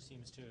Carter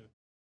seems to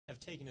have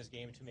taken his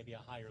game to maybe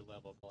a higher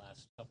level the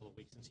last couple of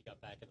weeks since he got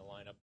back in the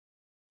lineup.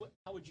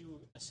 How would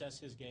you assess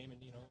his game?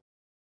 And is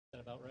that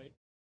about right?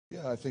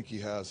 Yeah, I think he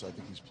has. I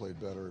think he's played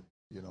better.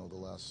 You know, the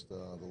last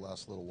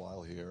little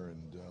while here,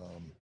 and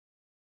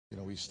you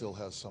know, he still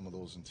has some of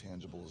those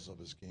intangibles of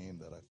his game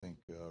that I think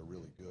are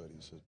really good.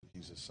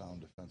 He's a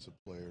sound defensive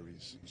player.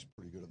 He's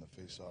pretty good in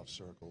the face-off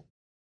circle.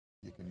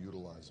 You can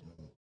utilize him,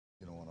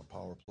 you know, on a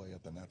power play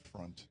at the net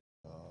front.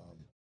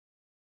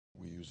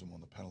 We use him on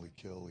the penalty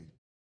kill.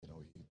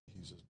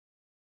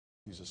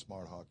 He's a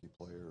smart hockey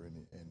player,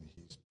 and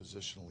he's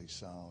positionally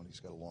sound. He's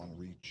got a long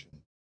reach,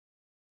 and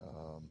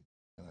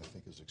I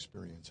think his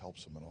experience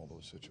helps him in all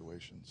those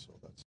situations. So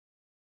that's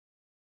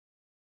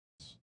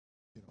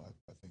you know,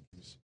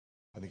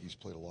 I think he's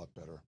played a lot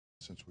better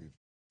since we've,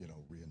 you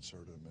know,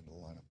 reinserted him into the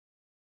lineup.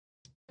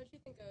 How do you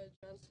think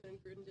Johnson and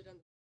Gruden did on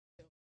the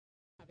field,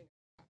 having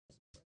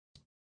practice?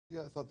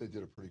 Yeah, I thought they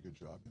did a pretty good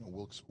job. You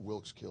know,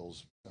 Wilkes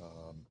kills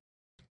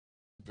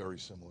very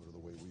similar to the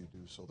way we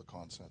do, so the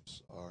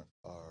concepts are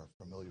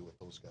familiar with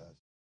those guys.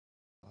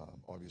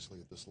 Obviously,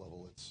 at this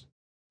level,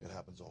 it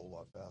happens a whole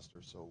lot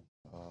faster, so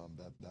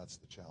that's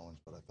the challenge.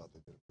 But I thought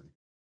they did it pretty good.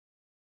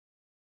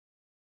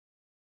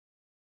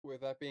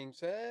 With that being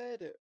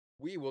said,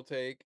 we will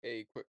take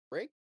a quick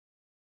break.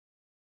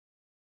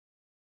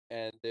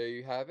 And there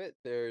you have it.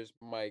 There's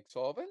Mike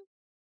Sullivan.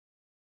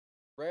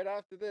 Right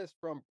after this,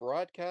 from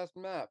Broadcast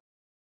Map,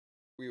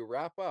 we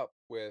wrap up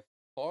with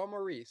Paul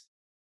Maurice,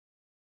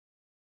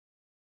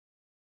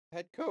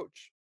 head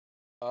coach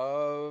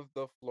of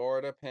the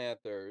Florida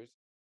Panthers.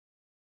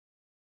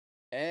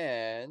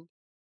 And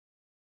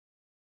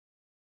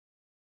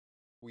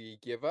we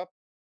give out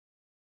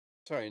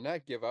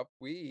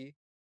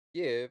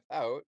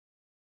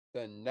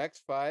the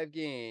next 5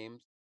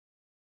 games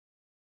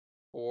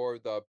for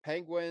the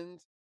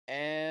Penguins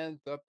and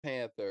the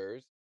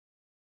Panthers.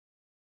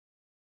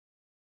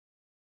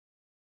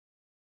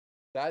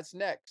 That's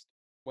next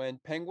when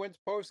Penguins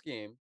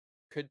postgame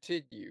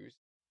continues.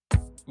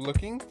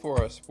 Looking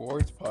for a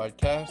sports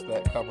podcast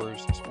that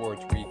covers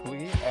sports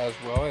weekly as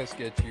well as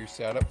gets you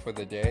set up for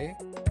the day?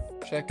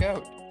 Check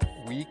out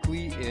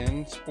Weekly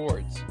in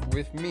Sports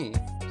with me,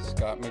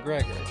 Scott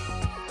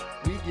McGregor.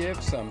 We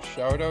give some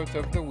shout-outs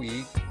of the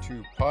week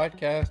to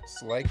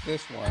podcasts like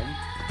this one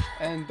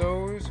and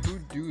those who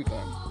do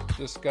them.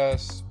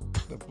 Discuss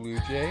the Blue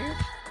Jays,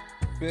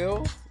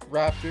 Bill,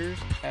 Raptors,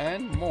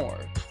 and more.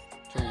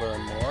 To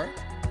learn more,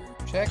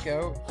 check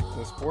out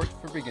the Sports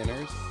for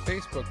Beginners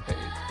Facebook page.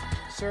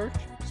 Search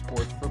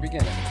Sports for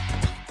Beginners.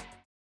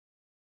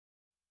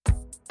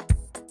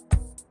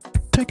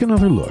 Take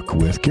another look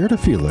with Gerda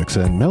Felix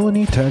and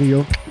Melanie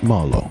Taddeo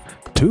Malo,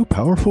 two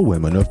powerful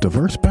women of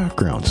diverse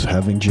backgrounds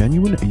having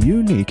genuine,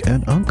 unique,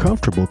 and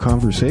uncomfortable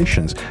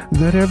conversations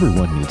that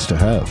everyone needs to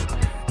have.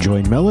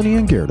 Join Melanie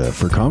and Gerda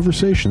for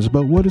conversations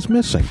about what is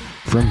missing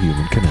from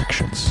human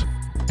connections.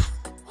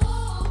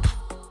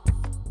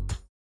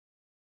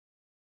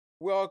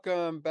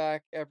 Welcome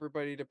back,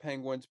 everybody, to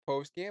Penguins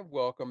Postgame.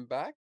 Welcome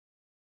back.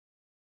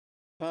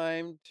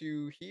 Time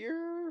to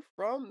hear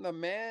from the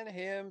man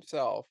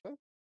himself.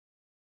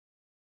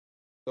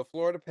 The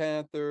Florida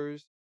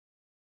Panthers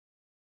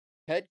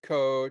head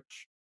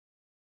coach,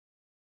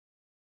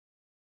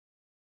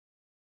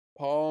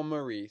 Paul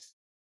Maurice.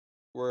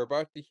 We're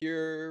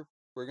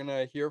going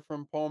to hear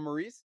from Paul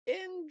Maurice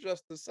in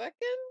just a second.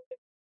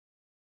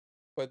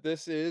 But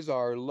this is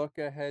our look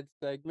ahead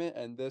segment,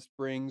 and this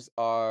brings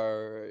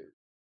our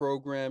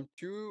program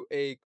to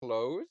a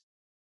close.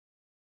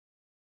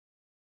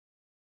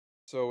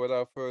 So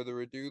without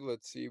further ado,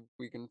 let's see if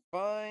we can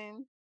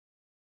find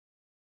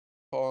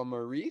Paul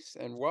Maurice.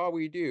 And while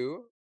we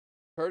do,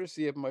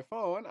 courtesy of my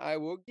phone, I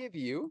will give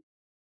you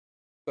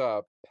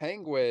the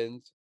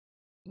Penguins'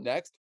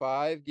 next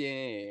 5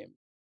 games.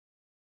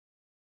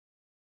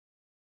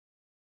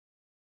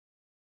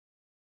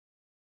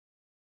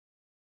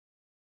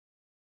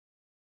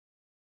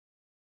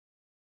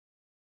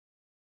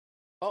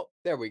 Oh,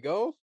 there we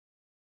go.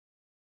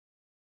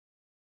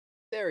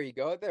 There you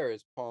go. There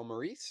is Paul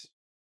Maurice.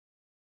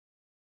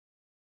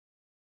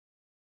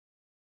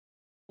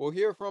 We'll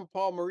hear from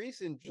Paul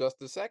Maurice in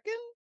just a second.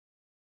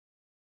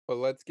 But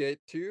let's get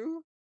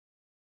to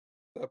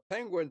the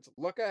Penguins'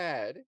 look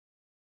ahead.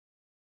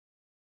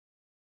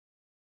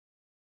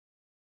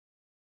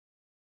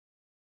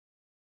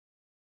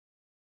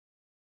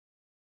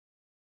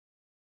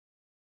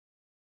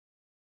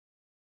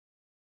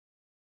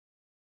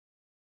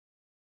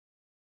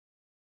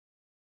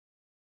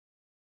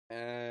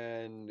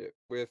 And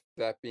with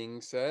that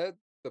being said,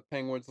 the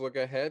Penguins look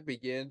ahead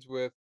begins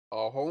with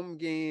a home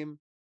game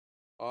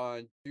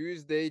on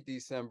Tuesday,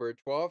 December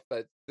 12th.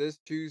 That's this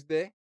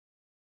Tuesday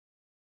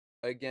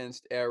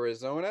against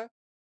Arizona,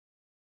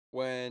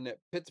 when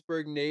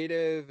Pittsburgh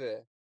native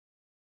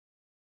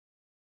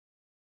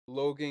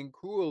Logan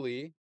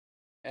Cooley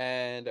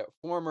and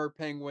former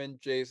Penguin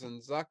Jason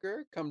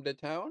Zucker come to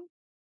town.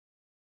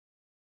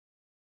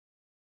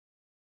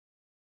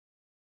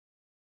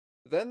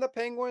 Then the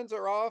Penguins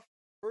are off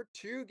for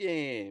 2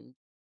 games.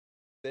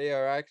 They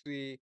are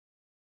actually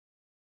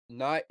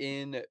not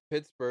in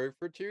Pittsburgh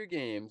for 2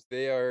 games.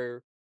 They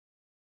are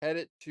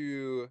headed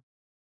to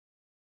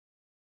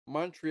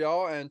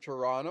Montreal and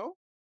Toronto.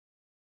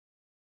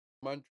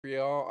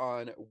 Montreal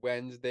on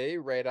Wednesday,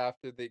 right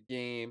after the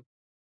game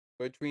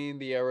between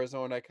the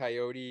Arizona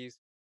Coyotes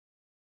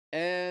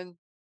and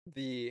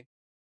the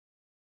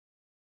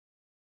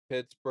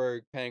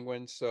Pittsburgh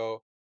Penguins.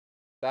 So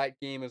that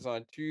game is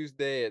on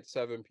Tuesday at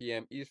 7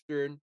 p.m.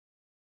 Eastern.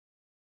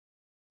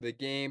 The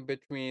game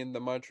between the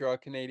Montreal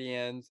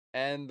Canadiens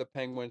and the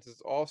Penguins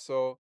is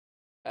also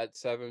at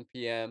 7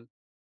 p.m.,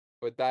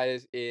 but that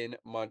is in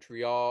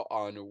Montreal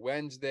on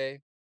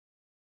Wednesday.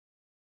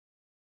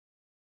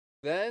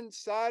 Then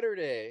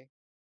Saturday,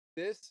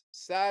 this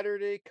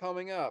Saturday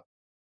coming up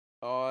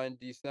on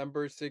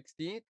December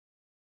 16th.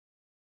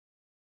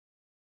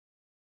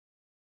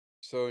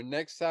 So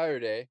next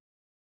Saturday,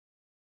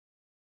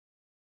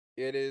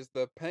 it is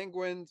the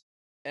Penguins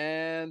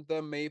and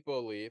the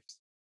Maple Leafs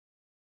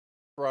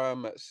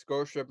from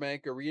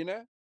Scotiabank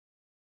Arena.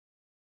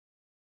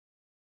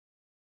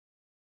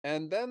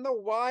 And then the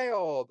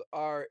Wild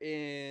are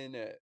in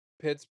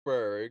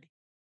Pittsburgh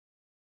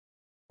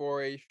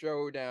for a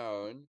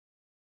showdown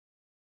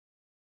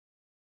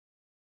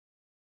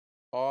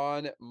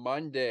on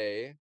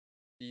Monday,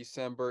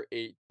 December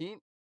 18th.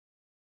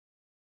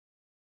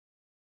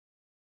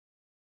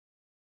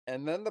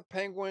 And then the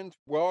Penguins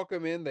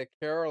welcome in the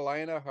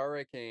Carolina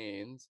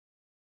Hurricanes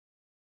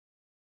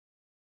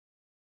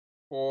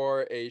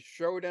for a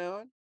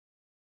showdown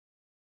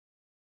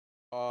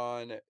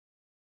on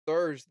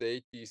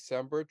Thursday,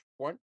 December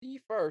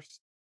 21st.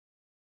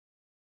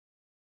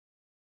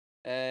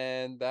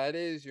 And that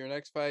is your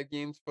next 5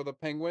 games for the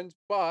Penguins.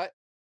 But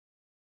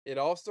it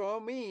also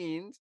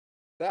means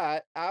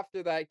that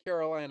after that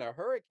Carolina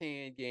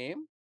Hurricane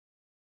game,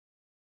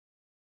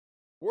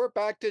 we're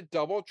back to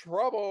double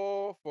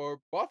trouble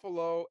for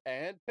Buffalo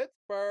and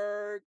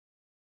Pittsburgh.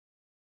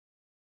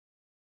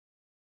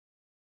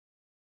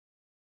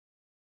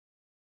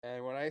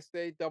 And when I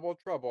say double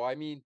trouble, I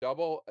mean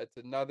double. It's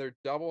another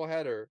double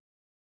header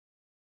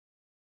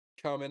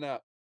coming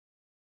up.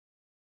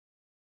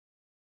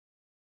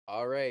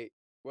 All right.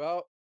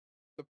 Well,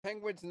 the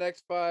Penguins'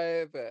 next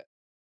 5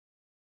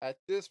 at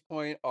this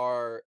point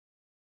are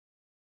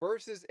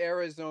versus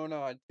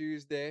Arizona on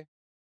Tuesday,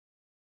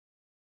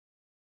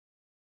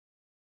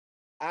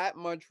 at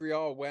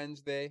Montreal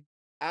Wednesday,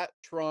 at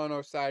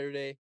Toronto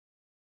Saturday,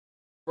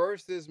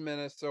 versus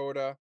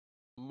Minnesota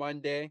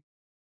Monday,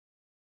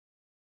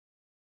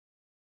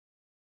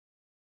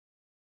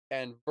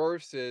 and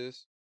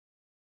versus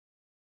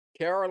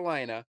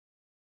Carolina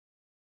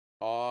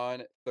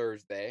on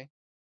Thursday,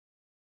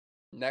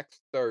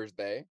 next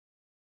Thursday.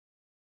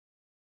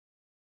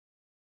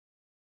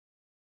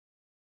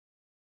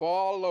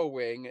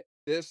 Following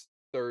this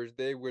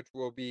Thursday, which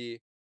will be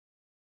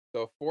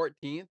the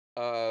 14th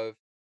of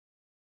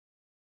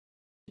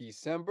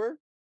December.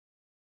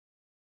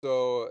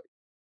 So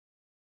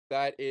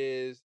that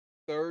is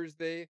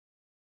Thursday,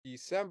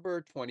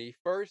 December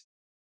 21st,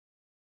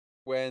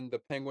 when the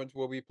Penguins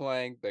will be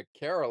playing the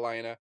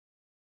Carolina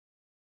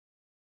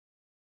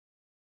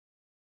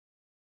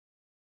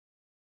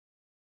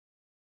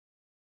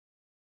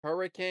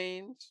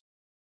Hurricanes.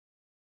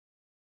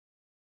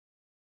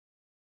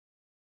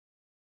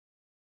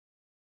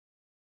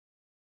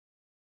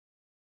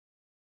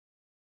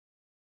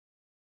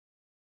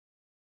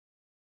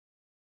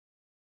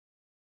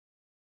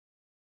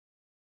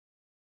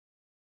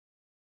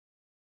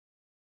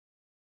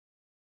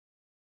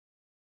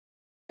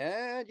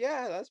 And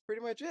yeah, that's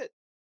pretty much it.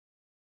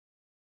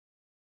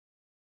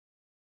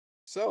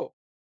 So,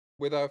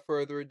 without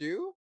further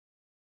ado,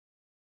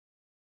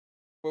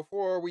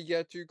 before we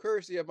get to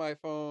courtesy of my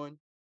phone,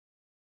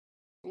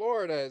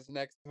 Florida's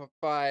next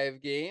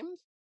 5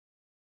 games,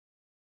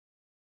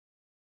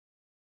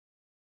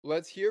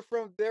 let's hear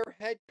from their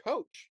head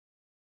coach.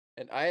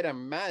 And I'd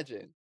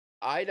imagine,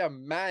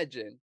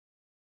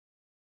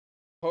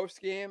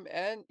 post-game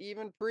and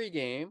even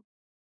pre-game,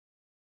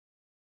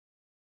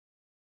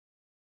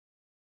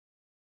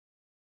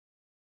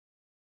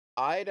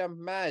 I'd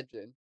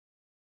imagine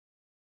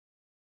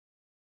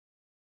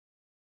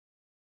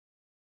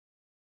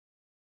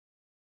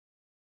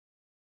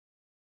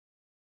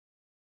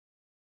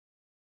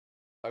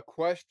a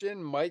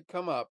question might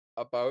come up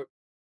about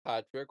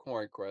Patric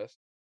Hornqivst.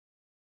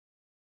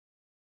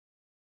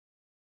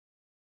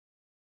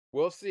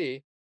 We'll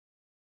see.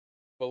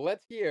 But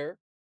let's hear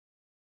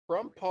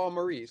from Paul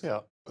Maurice.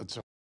 Yeah, it's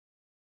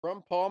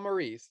from Paul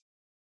Maurice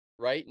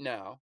right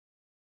now.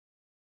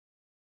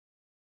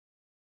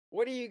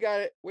 What do you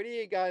got? What do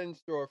you got in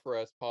store for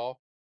us, Paul?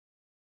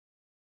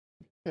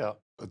 Yeah,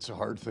 it's a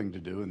hard thing to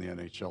do in the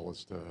NHL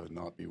is to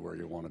not be where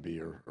you want to be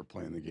or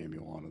playing the game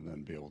you want and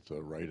then be able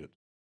to write it.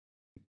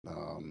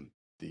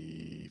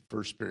 The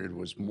first period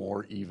was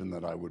more even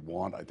than I would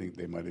want. I think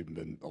they might have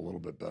been a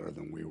little bit better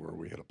than we were.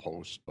 We hit a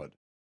post, but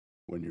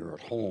when you're at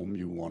home,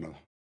 you want to,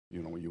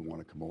 you want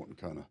to come out and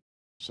kind of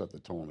set the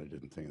tone. I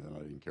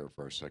didn't care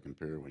for our second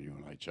period when you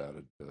and I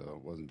chatted.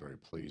 Wasn't very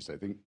pleased. I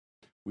think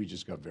we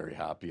just got very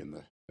happy in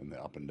the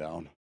up and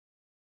down,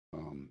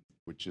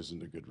 which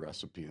isn't a good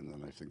recipe. And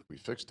then I think we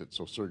fixed it.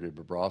 So Sergei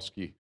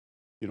Bobrovsky,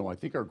 I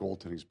think our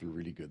goaltending's been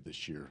really good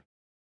this year.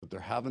 But there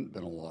haven't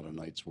been a lot of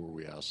nights where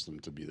we asked them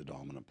to be the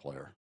dominant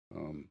player.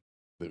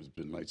 There's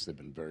been nights they've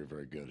been very,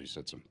 very good. He's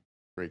had some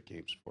great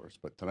games for us.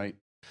 But tonight,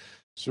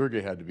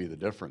 Sergei had to be the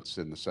difference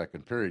in the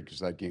second period because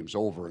that game's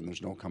over and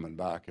there's no coming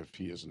back if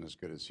he isn't as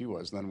good as he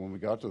was. Then when we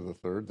got to the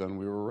third, then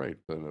we were right.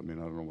 But I don't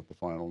know what the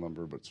final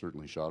number, but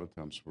certainly shot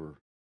attempts were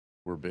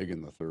big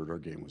in the third. Our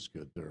game was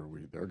good there.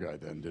 Their guy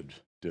then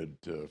did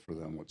for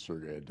them what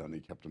Sergei had done.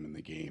 He kept them in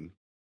the game,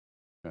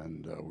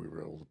 and we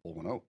were able to pull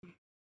one out.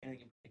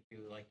 Anything in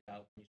particular you liked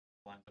about when you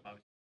lined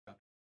up?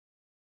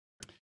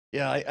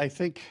 Yeah, I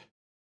think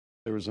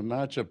there was a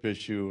matchup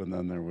issue, and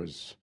then there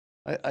was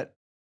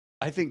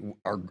I think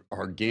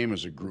our game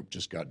as a group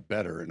just got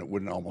better, and it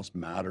wouldn't almost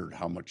mattered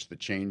how much the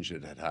change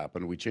had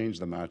happened. We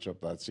changed the matchup.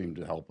 That seemed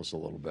to help us a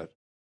little bit,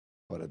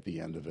 but at the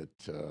end of it,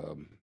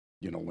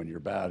 when you're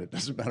bad, it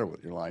doesn't matter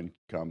what your line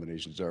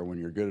combinations are. When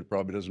you're good, it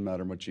probably doesn't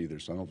matter much either.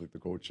 So I don't think the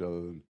coach,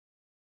 other than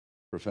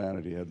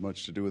profanity, had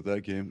much to do with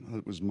that game.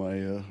 That was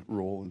my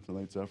role in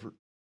tonight's effort.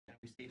 And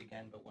we see it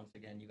again, but once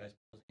again, you guys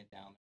closing it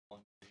down.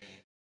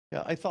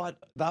 Yeah, I thought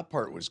that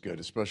part was good,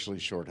 especially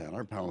shorthand.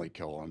 Our penalty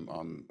kill.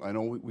 I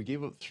know we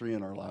gave up 3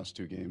 in our last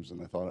 2 games,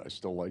 and I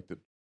still liked it.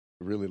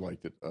 I really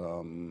liked it.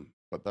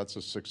 But that's a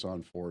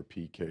 6-on-4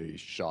 PK,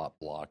 shot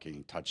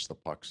blocking, touch the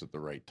pucks at the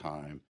right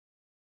time.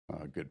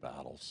 Good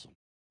battles. So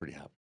pretty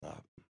happy with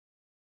that.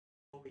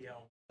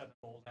 OEL, 7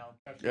 goals now.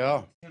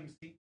 Yeah.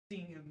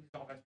 Seeing him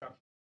offense production,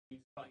 he's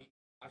fight.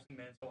 I've seen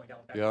minutes going down.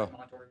 Yeah.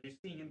 Just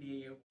seeing him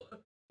be able to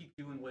keep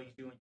doing what he's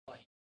doing,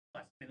 like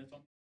less minutes on.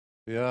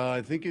 Yeah,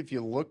 I think if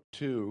you look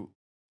too,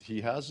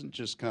 he hasn't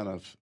just kind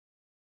of.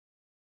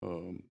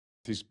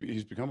 He's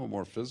become a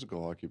more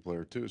physical hockey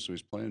player too. So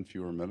he's playing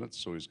fewer minutes.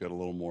 So he's got a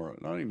little more,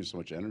 not even so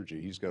much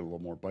energy. He's got a little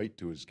more bite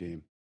to his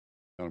game.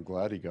 And I'm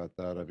glad he got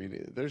that. I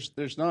mean,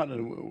 there's not.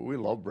 And we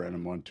love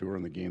Brandon Montour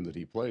in the game that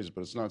he plays,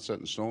 but it's not set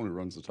in stone who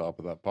runs the top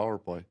of that power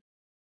play.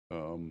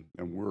 And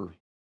we're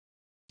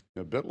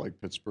a bit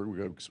like Pittsburgh. We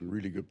got some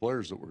really good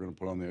players that we're going to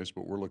put on the ice,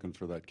 but we're looking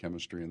for that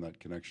chemistry and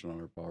that connection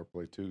on our power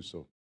play too.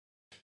 So.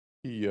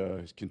 He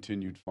has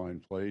continued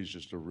fine play. He's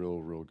just a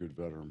real good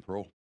veteran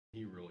pro.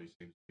 He really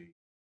seems to be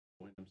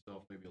showing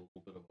himself maybe a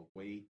little bit of a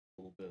weight,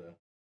 a little bit of.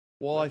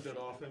 Well,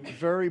 I'm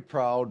very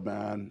proud,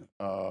 man,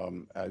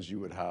 as you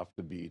would have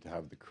to be to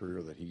have the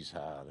career that he's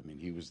had. I mean,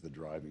 he was the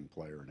driving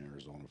player in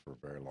Arizona for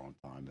a very long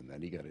time, and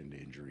then he got into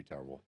injury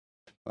trouble.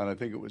 And I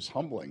think it was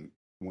humbling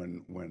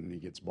when he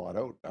gets bought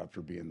out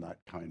after being that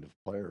kind of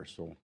player.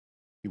 So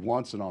he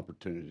wants an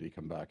opportunity to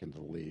come back into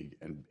the league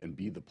and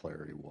be the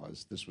player he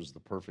was. This was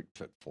the perfect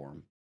fit for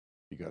him.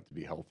 He got to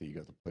be healthy. He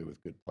got to play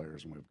with good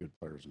players, and we have good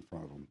players in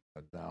front of him.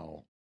 But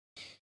now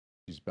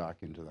he's back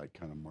into that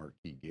kind of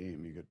marquee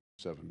game. You get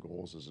 7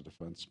 goals as a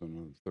defenseman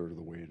and a third of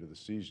the way into the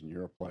season.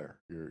 You're a player.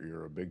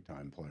 You're a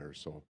big-time player.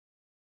 So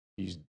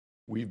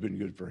we've been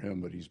good for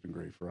him, but he's been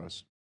great for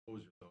us. What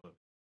was your thought of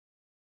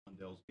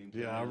Lundell's game?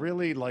 Yeah, I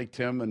really liked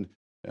him,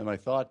 and I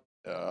thought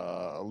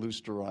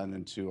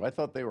Luosterainen too. I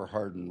thought they were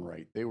hard and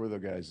right. They were the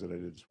guys that I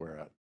did swear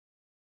at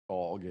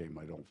all game.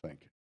 I don't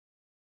think.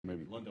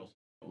 Maybe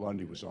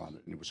Lundy was on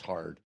it, and it was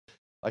hard.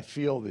 I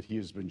feel that he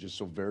has been just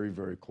so very,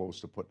 very close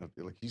to putting up.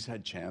 Like he's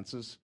had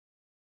chances,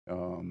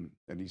 and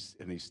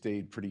he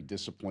stayed pretty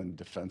disciplined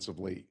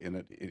defensively in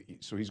it.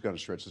 So he's got to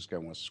stretch. This guy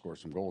wants to score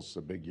some goals. It's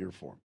a big year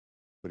for him,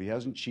 but he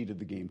hasn't cheated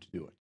the game to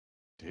do it,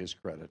 to his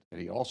credit. And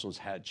he also has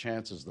had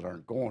chances that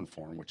aren't going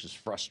for him, which is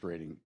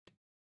frustrating.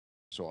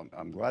 So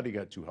I'm glad he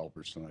got 2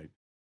 helpers tonight,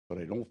 but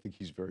I don't think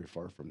he's very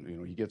far from,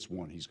 he gets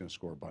 1, he's going to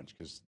score a bunch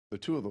because the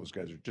 2 of those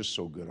guys are just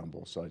so good on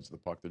both sides of the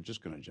puck. They're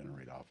just going to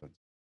generate offense.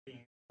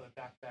 Being the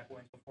back-to-back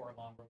wins before a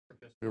long road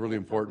trip. They're really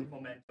important.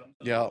 Momentum.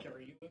 Yeah.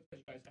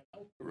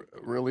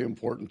 Really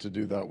important to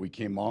do that. We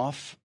came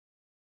off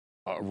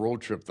a road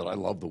trip that I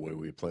love the way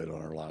we played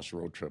on our last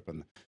road trip.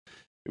 And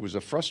it was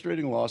a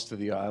frustrating loss to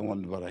the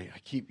Island, but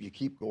you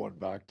keep going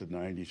back to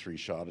 93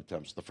 shot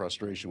attempts. The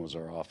frustration was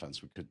our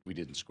offense. We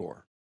didn't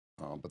score.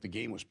 But the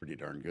game was pretty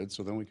darn good.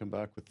 So then we come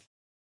back with,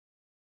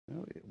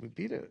 we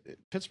beat it.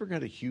 Pittsburgh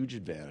had a huge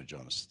advantage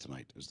on us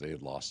tonight as they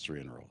had lost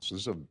 3 in a row. So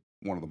this is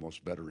one of the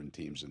most veteran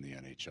teams in the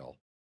NHL.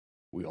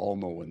 We all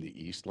know in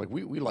the East, like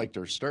we liked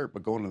our start,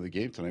 but going into the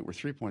game tonight, we're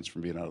 3 points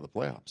from being out of the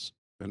playoffs.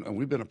 And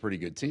we've been a pretty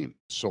good team.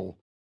 So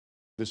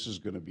this is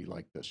going to be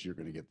like this. You're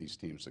going to get these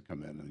teams that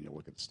come in and you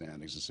look at the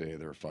standings and say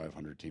they're a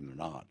 500 team. They're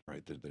not,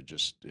 right? They're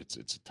just, it's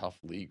a tough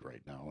league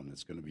right now, and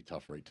it's going to be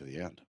tough right to the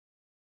end.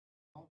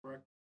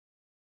 Correct.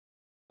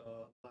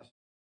 Last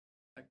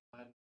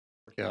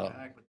Yeah.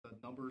 back, but the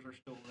numbers are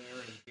still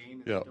there, his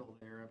game is Yeah. still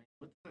there. I mean,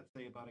 what's that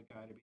say about a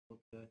guy to be able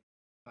to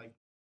like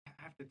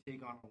have to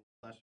take on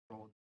a lesser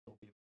role and still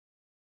be?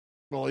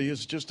 Well, he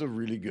is just a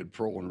really good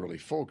pro and really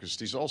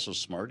focused. He's also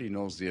smart. He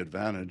knows the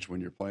advantage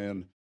when you're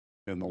playing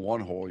in the one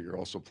hole, you're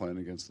also playing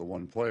against the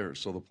one player.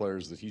 So the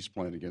players that he's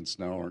playing against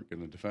now aren't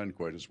going to defend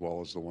quite as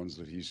well as the ones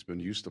that he's been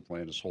used to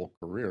playing his whole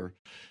career.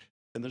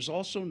 And there's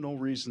also no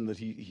reason that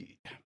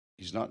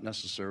he's not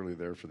necessarily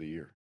there for the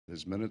year.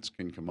 His minutes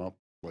can come up.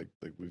 Like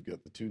we've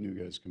got the two new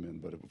guys come in,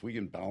 but if we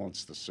can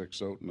balance the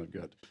six out, and I've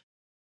got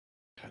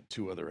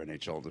two other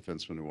NHL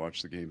defensemen who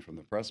watch the game from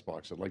the press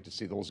box, I'd like to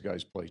see those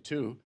guys play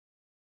too.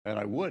 And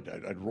I would.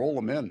 I'd roll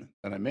them in,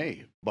 and I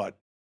may. But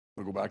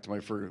we'll go back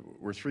to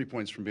we're 3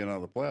 points from being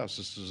out of the playoffs.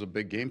 This is a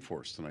big game for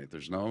us tonight.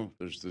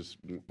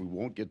 We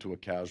won't get to a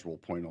casual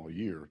point all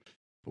year,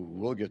 but we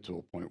will get to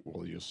a point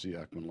where you'll see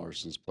Ekman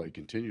Larsson's play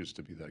continues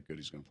to be that good.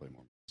 He's going to play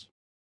more minutes.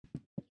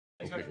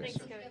 Okay. Thanks,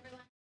 Kevin.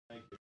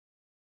 Thank you.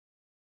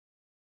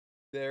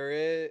 There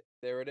it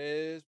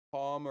is,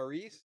 Paul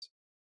Maurice.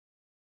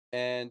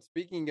 And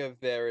speaking of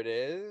there it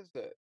is,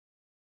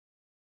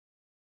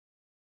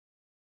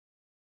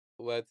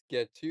 let's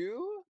get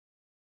to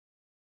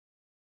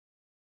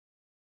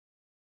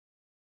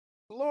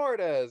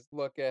Florida's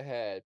look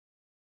ahead.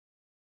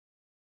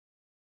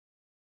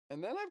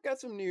 And then I've got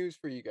some news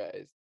for you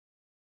guys.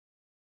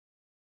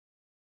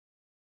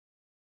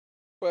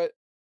 But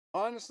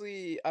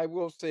honestly, I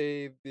will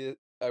save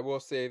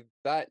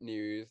that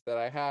news that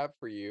I have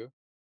for you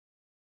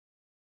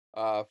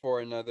for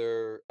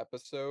another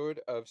episode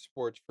of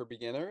Sports for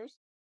Beginners.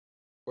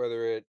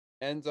 Whether it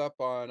ends up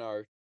on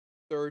our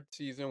third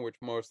season, which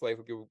most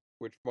likely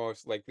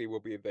will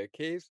be the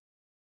case,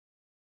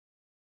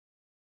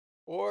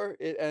 or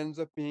it ends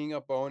up being a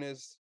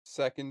bonus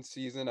second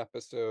season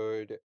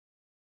episode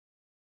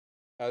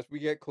as we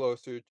get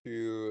closer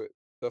to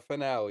the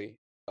finale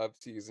of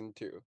season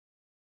 2.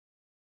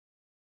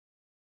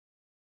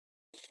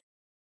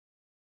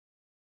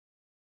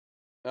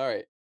 All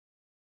right.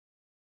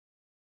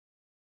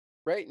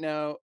 Right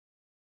now,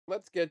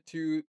 let's get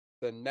to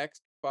the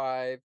next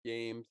 5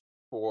 games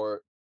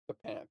for the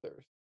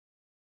Panthers.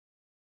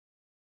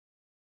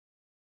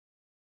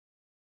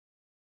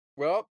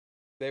 Well,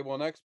 they will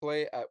next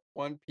play at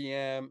 1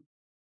 p.m.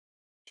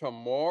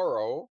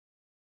 tomorrow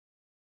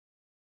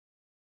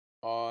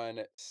on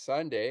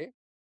Sunday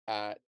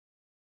at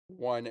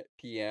 1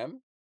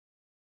 p.m.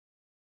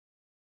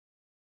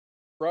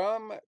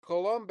 from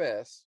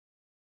Columbus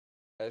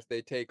as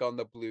they take on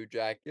the Blue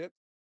Jackets.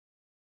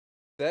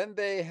 Then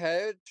they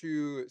head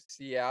to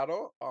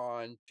Seattle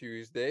on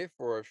Tuesday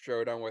for a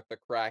showdown with the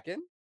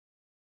Kraken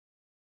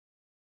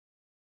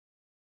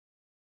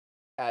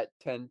at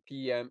 10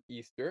 p.m.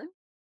 Eastern.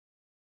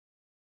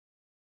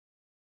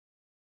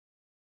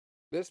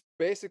 This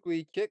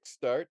basically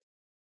kickstarts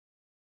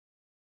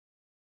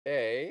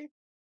a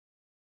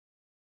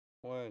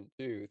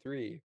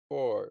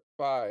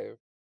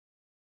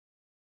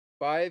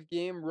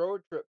 5-game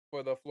road trip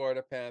for the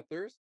Florida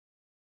Panthers,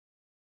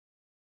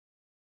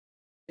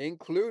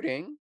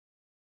 including,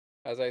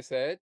 as I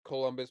said,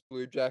 Columbus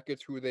Blue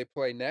Jackets, who they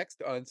play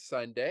next on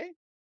Sunday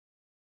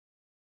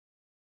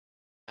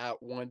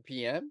at 1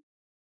 p.m.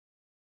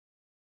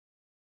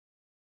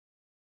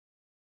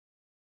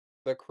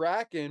 The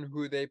Kraken,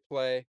 who they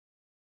play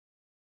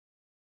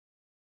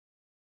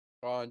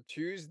on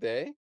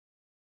Tuesday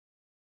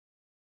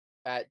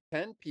at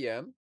 10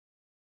 p.m.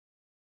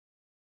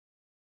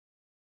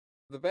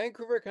 The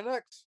Vancouver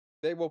Canucks,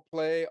 they will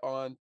play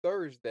on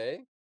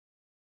Thursday,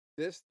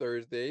 this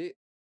Thursday,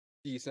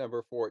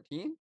 December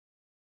 14th,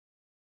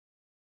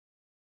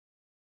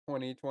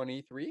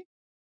 2023,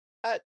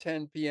 at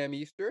 10 p.m.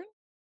 Eastern.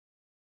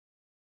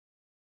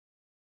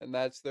 And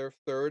that's their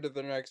third of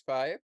their next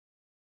 5.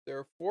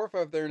 Their fourth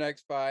of their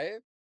next 5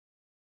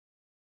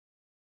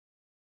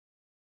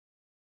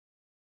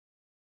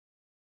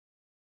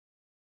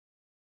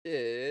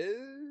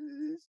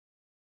 is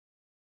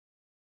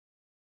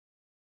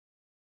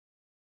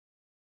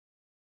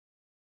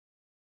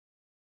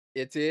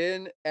it's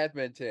in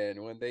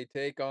Edmonton when they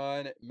take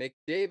on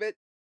McDavid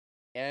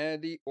and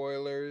the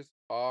Oilers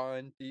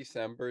on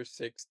December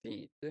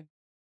 16th.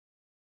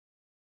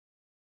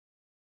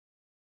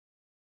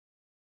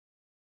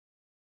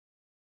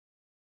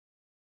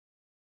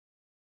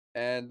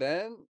 And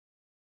then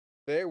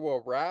they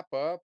will wrap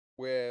up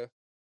with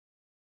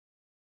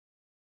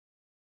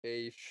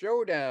a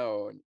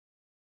showdown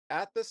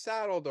at the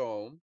Saddle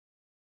Dome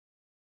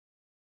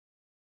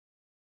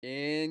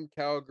in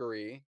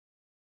Calgary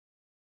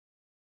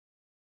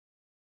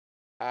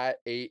at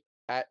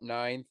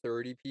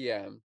 9:30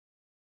 p.m.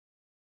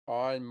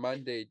 on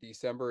Monday,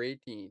 December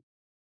 18th.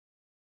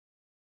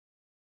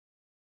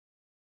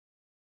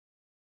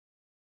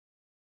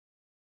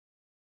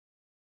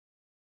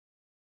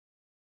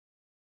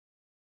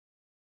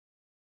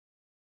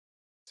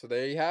 So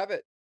there you have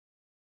it.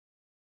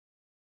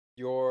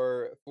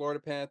 Your Florida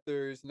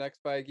Panthers'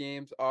 next 5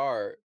 games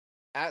are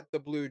at the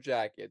Blue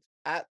Jackets,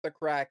 at the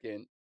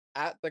Kraken,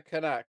 at the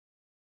Canucks,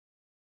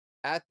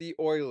 at the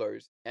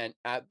Oilers, and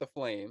at the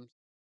Flames.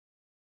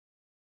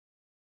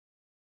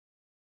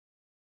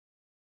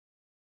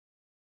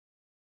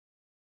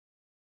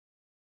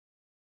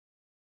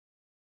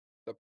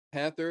 The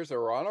Panthers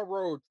are on a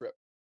road trip.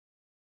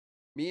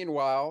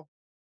 Meanwhile,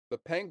 the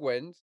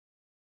Penguins,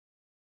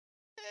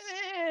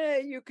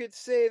 you could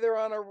say they're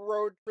on a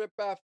road trip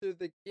after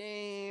the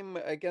game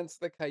against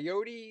the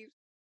Coyotes,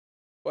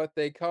 but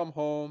they come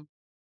home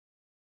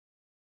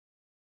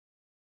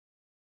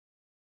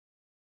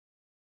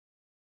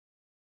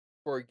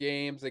for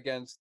games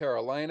against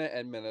Carolina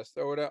and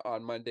Minnesota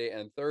on Monday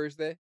and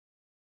Thursday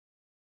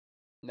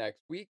next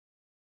week.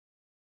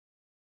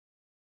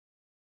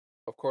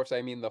 Of course,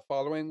 I mean the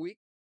following week.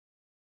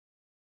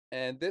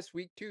 And this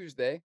week,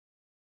 Tuesday,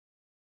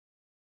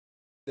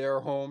 they're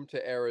home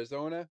to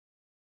Arizona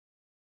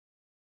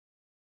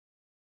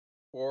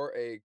for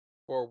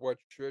what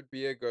should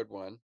be a good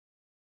one.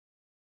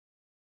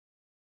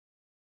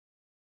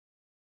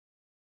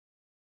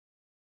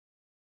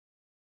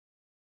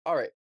 All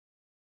right.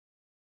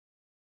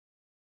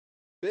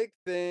 Big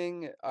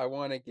thing I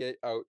want to get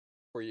out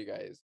for you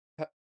guys.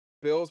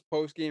 Bills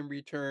postgame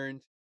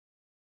returns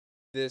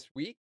this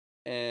week,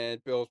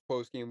 and Bills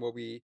postgame will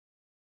be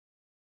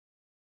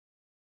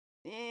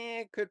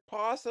it could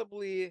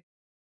possibly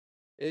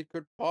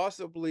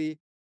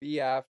be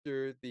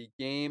after the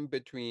game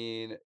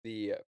between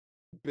the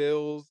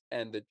Bills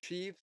and the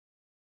Chiefs.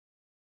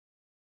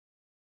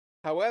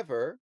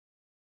 However,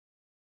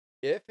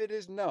 if it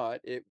is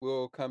not, it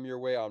will come your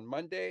way on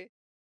Monday.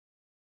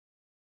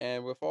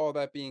 And with all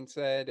that being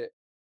said,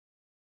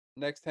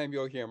 next time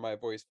you'll hear my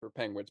voice for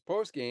Penguins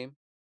postgame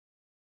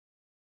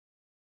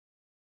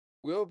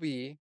will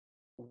be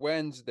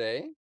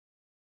Wednesday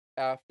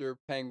after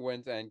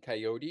Penguins and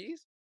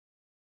Coyotes.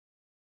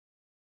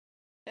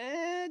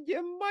 And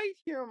you might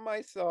hear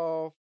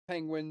myself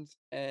Penguins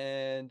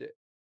and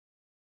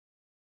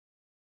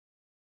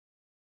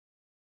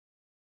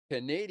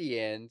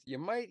Canadians. You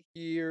might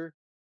hear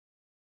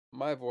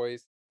my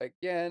voice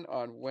again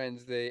on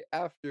Wednesday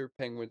after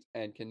Penguins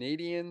and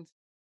Canadians.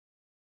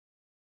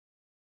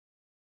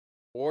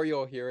 Or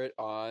you'll hear it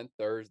on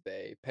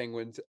Thursday,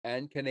 Penguins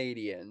and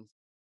Canadians.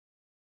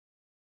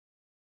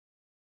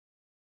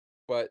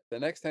 But the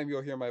next time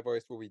you'll hear my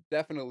voice will be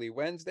definitely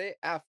Wednesday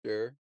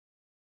after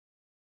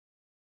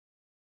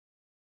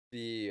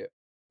the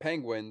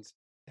Penguins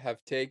have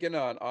taken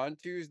on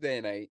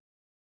Tuesday night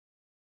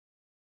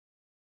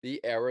the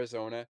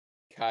Arizona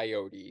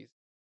Coyotes.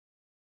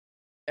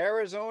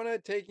 Arizona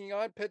taking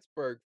on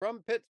Pittsburgh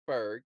from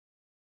Pittsburgh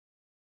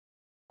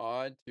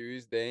on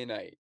Tuesday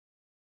night.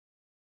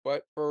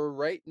 But for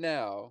right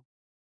now,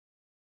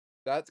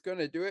 that's going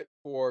to do it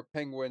for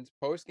Penguins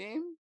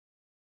postgame.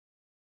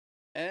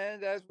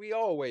 And as we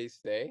always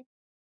say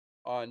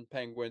on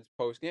Penguins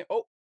postgame,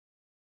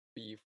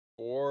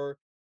 before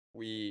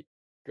we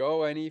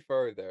go any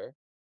further,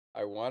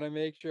 I want to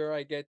make sure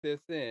I get this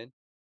in.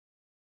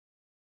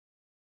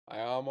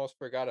 I almost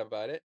forgot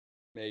about it.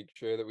 Make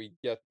sure that we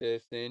get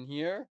this in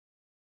here.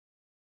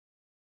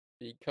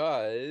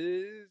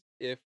 Because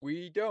if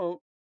we don't,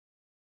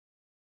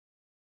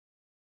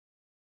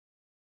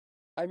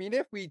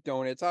 if we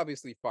don't, it's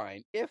obviously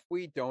fine. If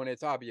we don't,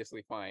 it's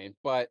obviously fine.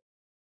 But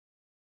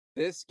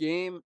this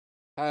game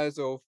has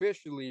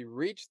officially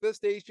reached the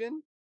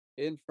station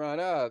in front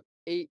of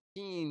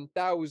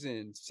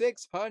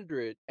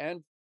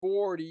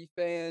 18,640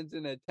 fans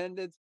in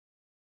attendance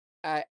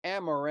at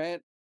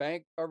Amarant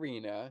Bank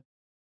Arena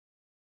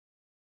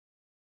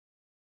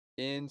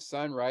in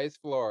Sunrise,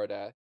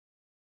 Florida.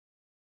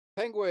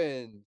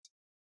 Penguins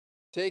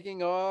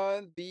taking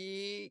on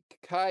the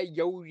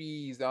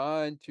Coyotes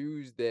on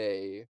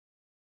Tuesday.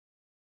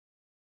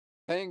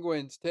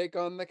 Penguins take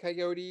on the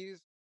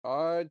Coyotes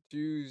on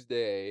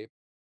Tuesday.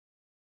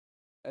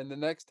 And the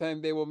next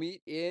time they will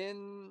meet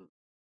in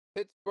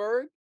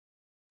Pittsburgh,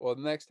 the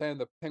next time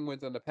the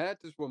Penguins and the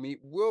Panthers will meet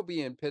will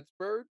be in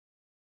Pittsburgh.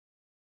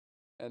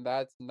 And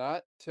that's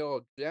not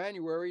till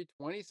January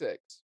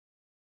 26th,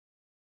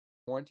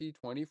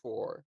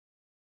 2024.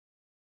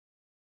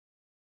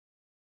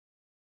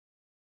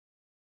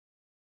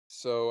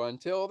 So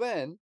until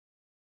then,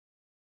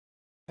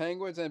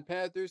 Penguins and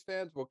Panthers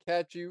fans will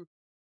catch you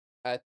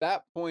at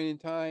that point in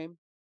time.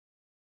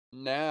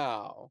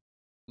 Now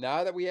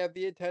that we have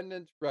the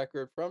attendance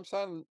record from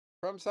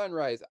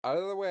Sunrise out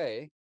of the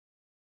way,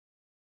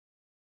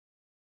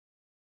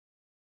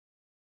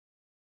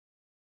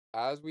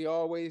 as we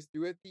always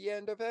do at the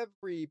end of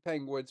every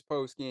Penguins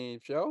post-game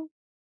show,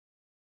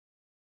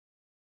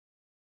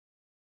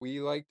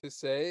 we like to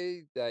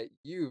say that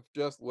you've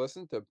just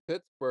listened to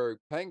Pittsburgh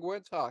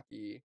Penguins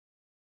hockey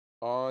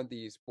on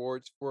the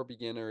Sports for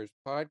Beginners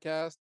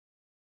podcast.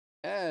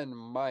 And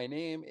my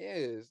name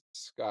is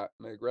Scott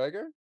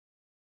McGregor,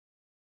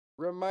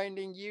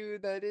 reminding you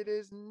that it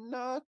is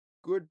not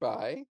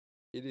goodbye,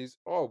 it is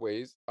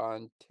always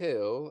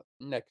until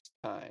next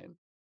time.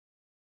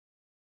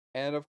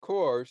 And of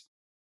course,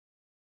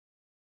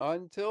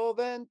 until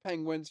then,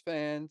 Penguins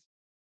fans,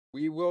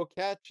 we will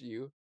catch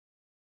you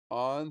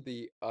on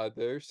the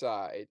other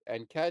side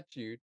and catch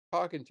you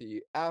talking to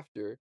you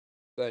after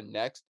the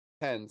next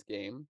Pens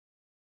game.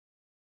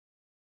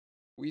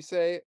 We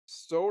say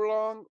so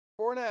long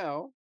for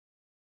now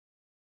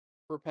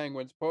for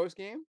Penguins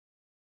postgame.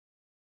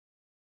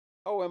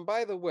 Oh, and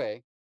by the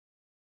way,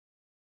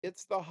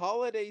 it's the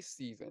holiday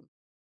season.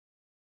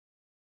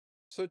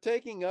 So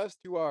taking us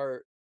to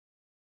our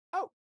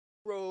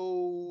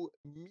outro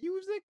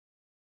music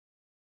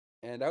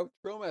and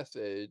outro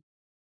message,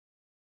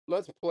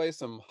 let's play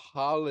some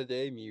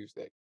holiday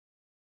music.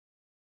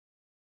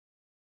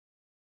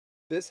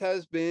 This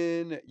has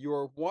been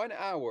your 1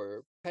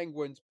 hour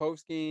Penguins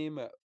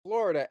postgame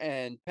Florida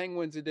and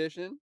Penguins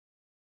edition,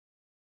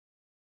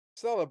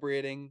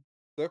 celebrating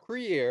the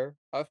career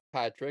of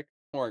Patric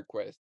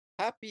Hornqivst.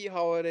 Happy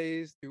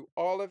holidays to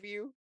all of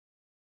you.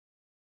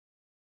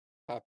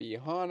 Happy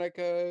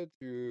Hanukkah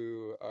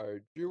to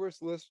our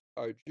Jewish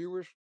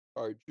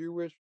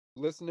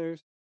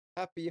listeners.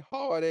 Happy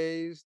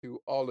holidays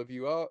to all of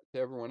you out, to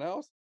everyone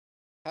else.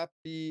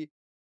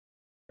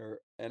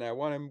 And I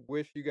want to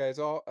wish you guys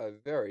all a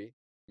very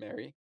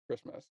Merry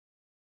Christmas.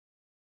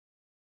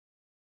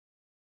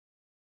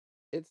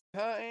 It's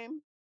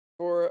time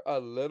for a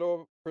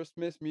little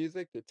Christmas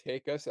music to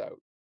take us out.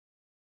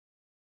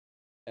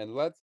 And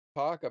let's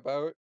talk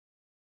about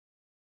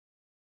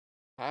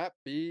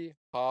Happy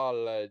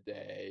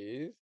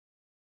Holidays.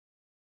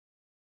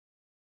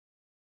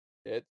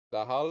 It's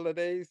the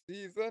holiday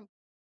season.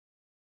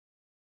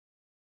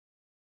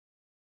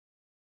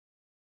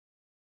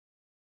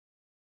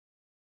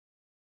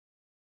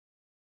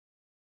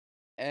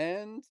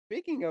 And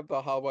speaking of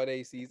the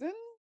holiday season,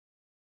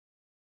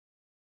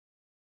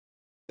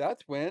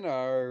 that's when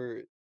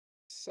our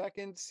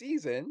second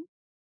season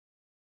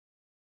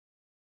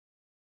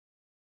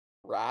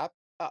wrapped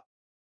up.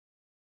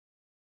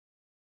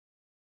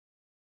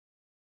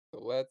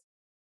 So let's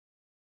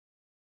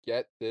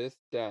get this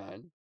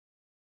done.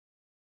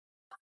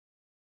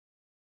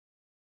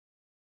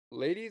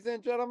 Ladies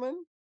and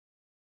gentlemen,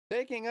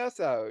 taking us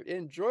out,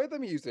 enjoy the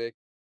music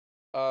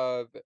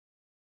of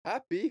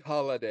Happy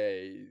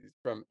Holidays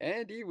from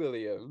Andy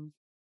Williams.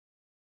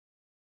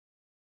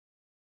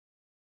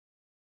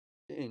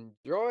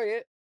 Enjoy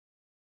it.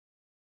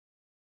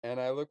 And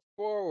I look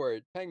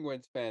forward,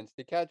 Penguins fans,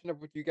 to catching up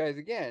with you guys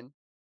again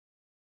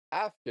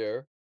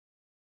after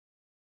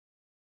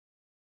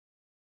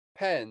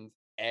Pens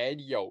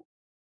and Yotes.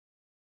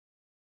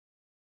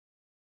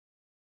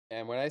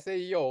 And when I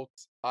say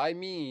Yotes, I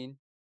mean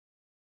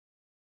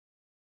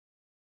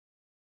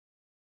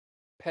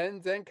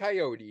Pens and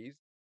Coyotes.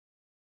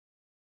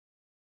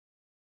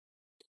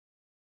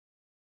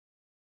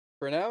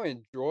 For now,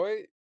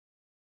 enjoy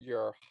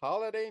your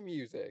holiday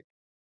music.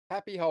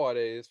 Happy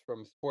holidays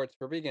from Sports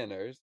for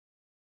Beginners.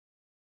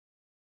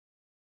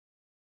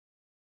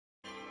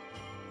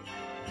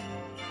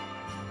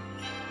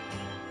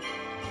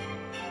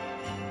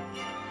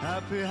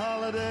 Happy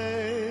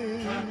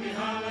holiday. Happy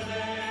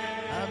holiday.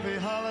 Happy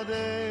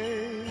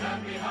holiday.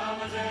 Happy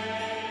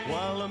holiday.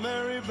 While the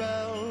merry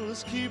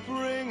bells keep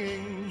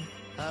ringing.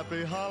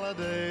 Happy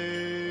holiday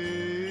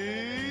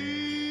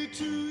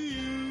to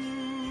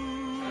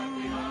you.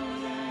 Happy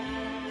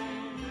holiday.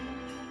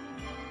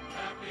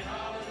 Happy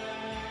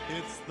holiday.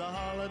 It's the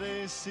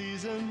holiday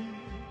season.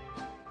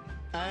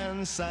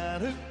 And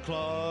Santa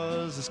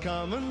Claus is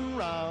coming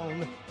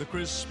round. The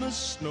Christmas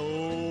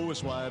snow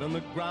is white on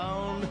the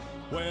ground.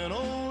 When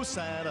old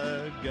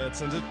Santa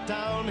gets into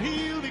town,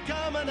 he'll be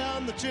coming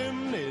down the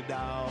chimney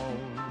down.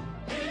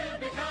 He'll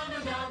be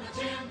coming down the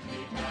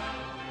chimney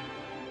down.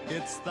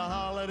 It's the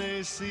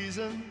holiday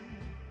season,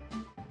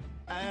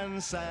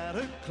 and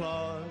Santa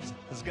Claus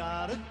has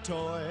got a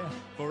toy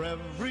for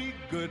every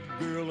good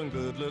girl and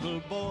good little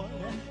boy.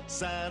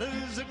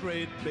 Santa's a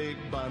great big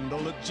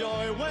bundle of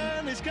joy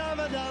when he's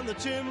coming down the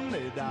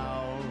chimney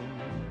down.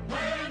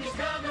 When he's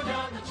coming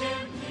down the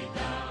chimney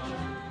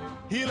down.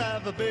 He'll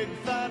have a big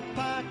fat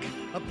pack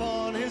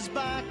upon his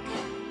back,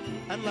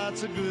 and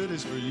lots of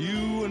goodies for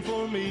you and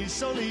for me.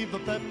 So leave a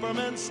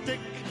peppermint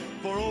stick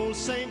for old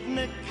Saint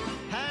Nick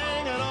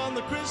hanging on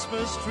the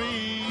Christmas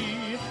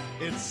tree.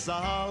 It's the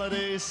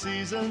holiday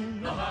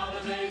season, the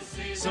holiday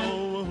season.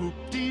 So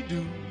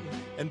whoop-dee-doo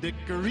and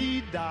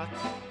dickory-dock,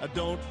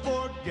 don't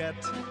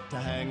forget to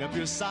hang up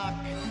your sock,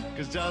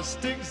 'cause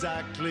just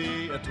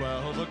exactly at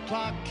 12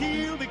 o'clock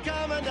he'll be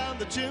coming down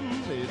the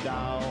chimney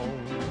down.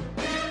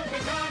 He'll be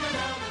coming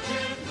down the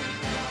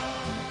chimney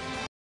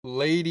down.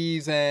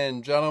 Ladies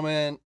and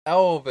gentlemen,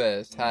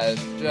 Elvis has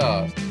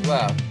just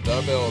left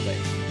the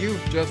building.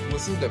 You've just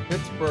listened to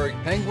Pittsburgh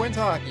Penguins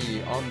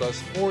hockey on the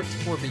Sports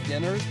for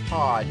Beginners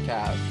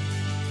podcast.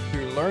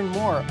 To learn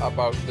more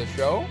about the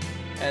show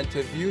and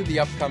to view the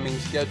upcoming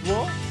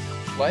schedule,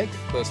 like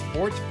the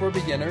Sports for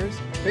Beginners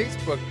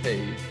Facebook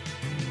page.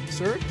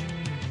 Search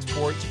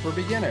Sports for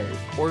Beginners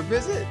or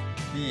visit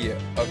the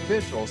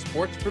official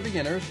Sports for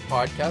Beginners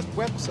podcast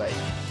website.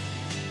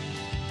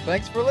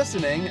 Thanks for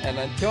listening, and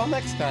until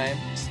next time,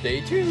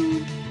 stay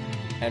tuned.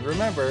 And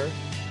remember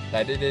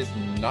that it is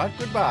not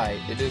goodbye,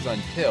 it is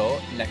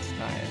until next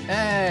time.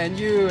 And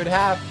you'd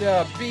have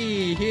to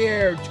be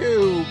here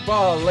to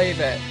believe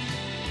it.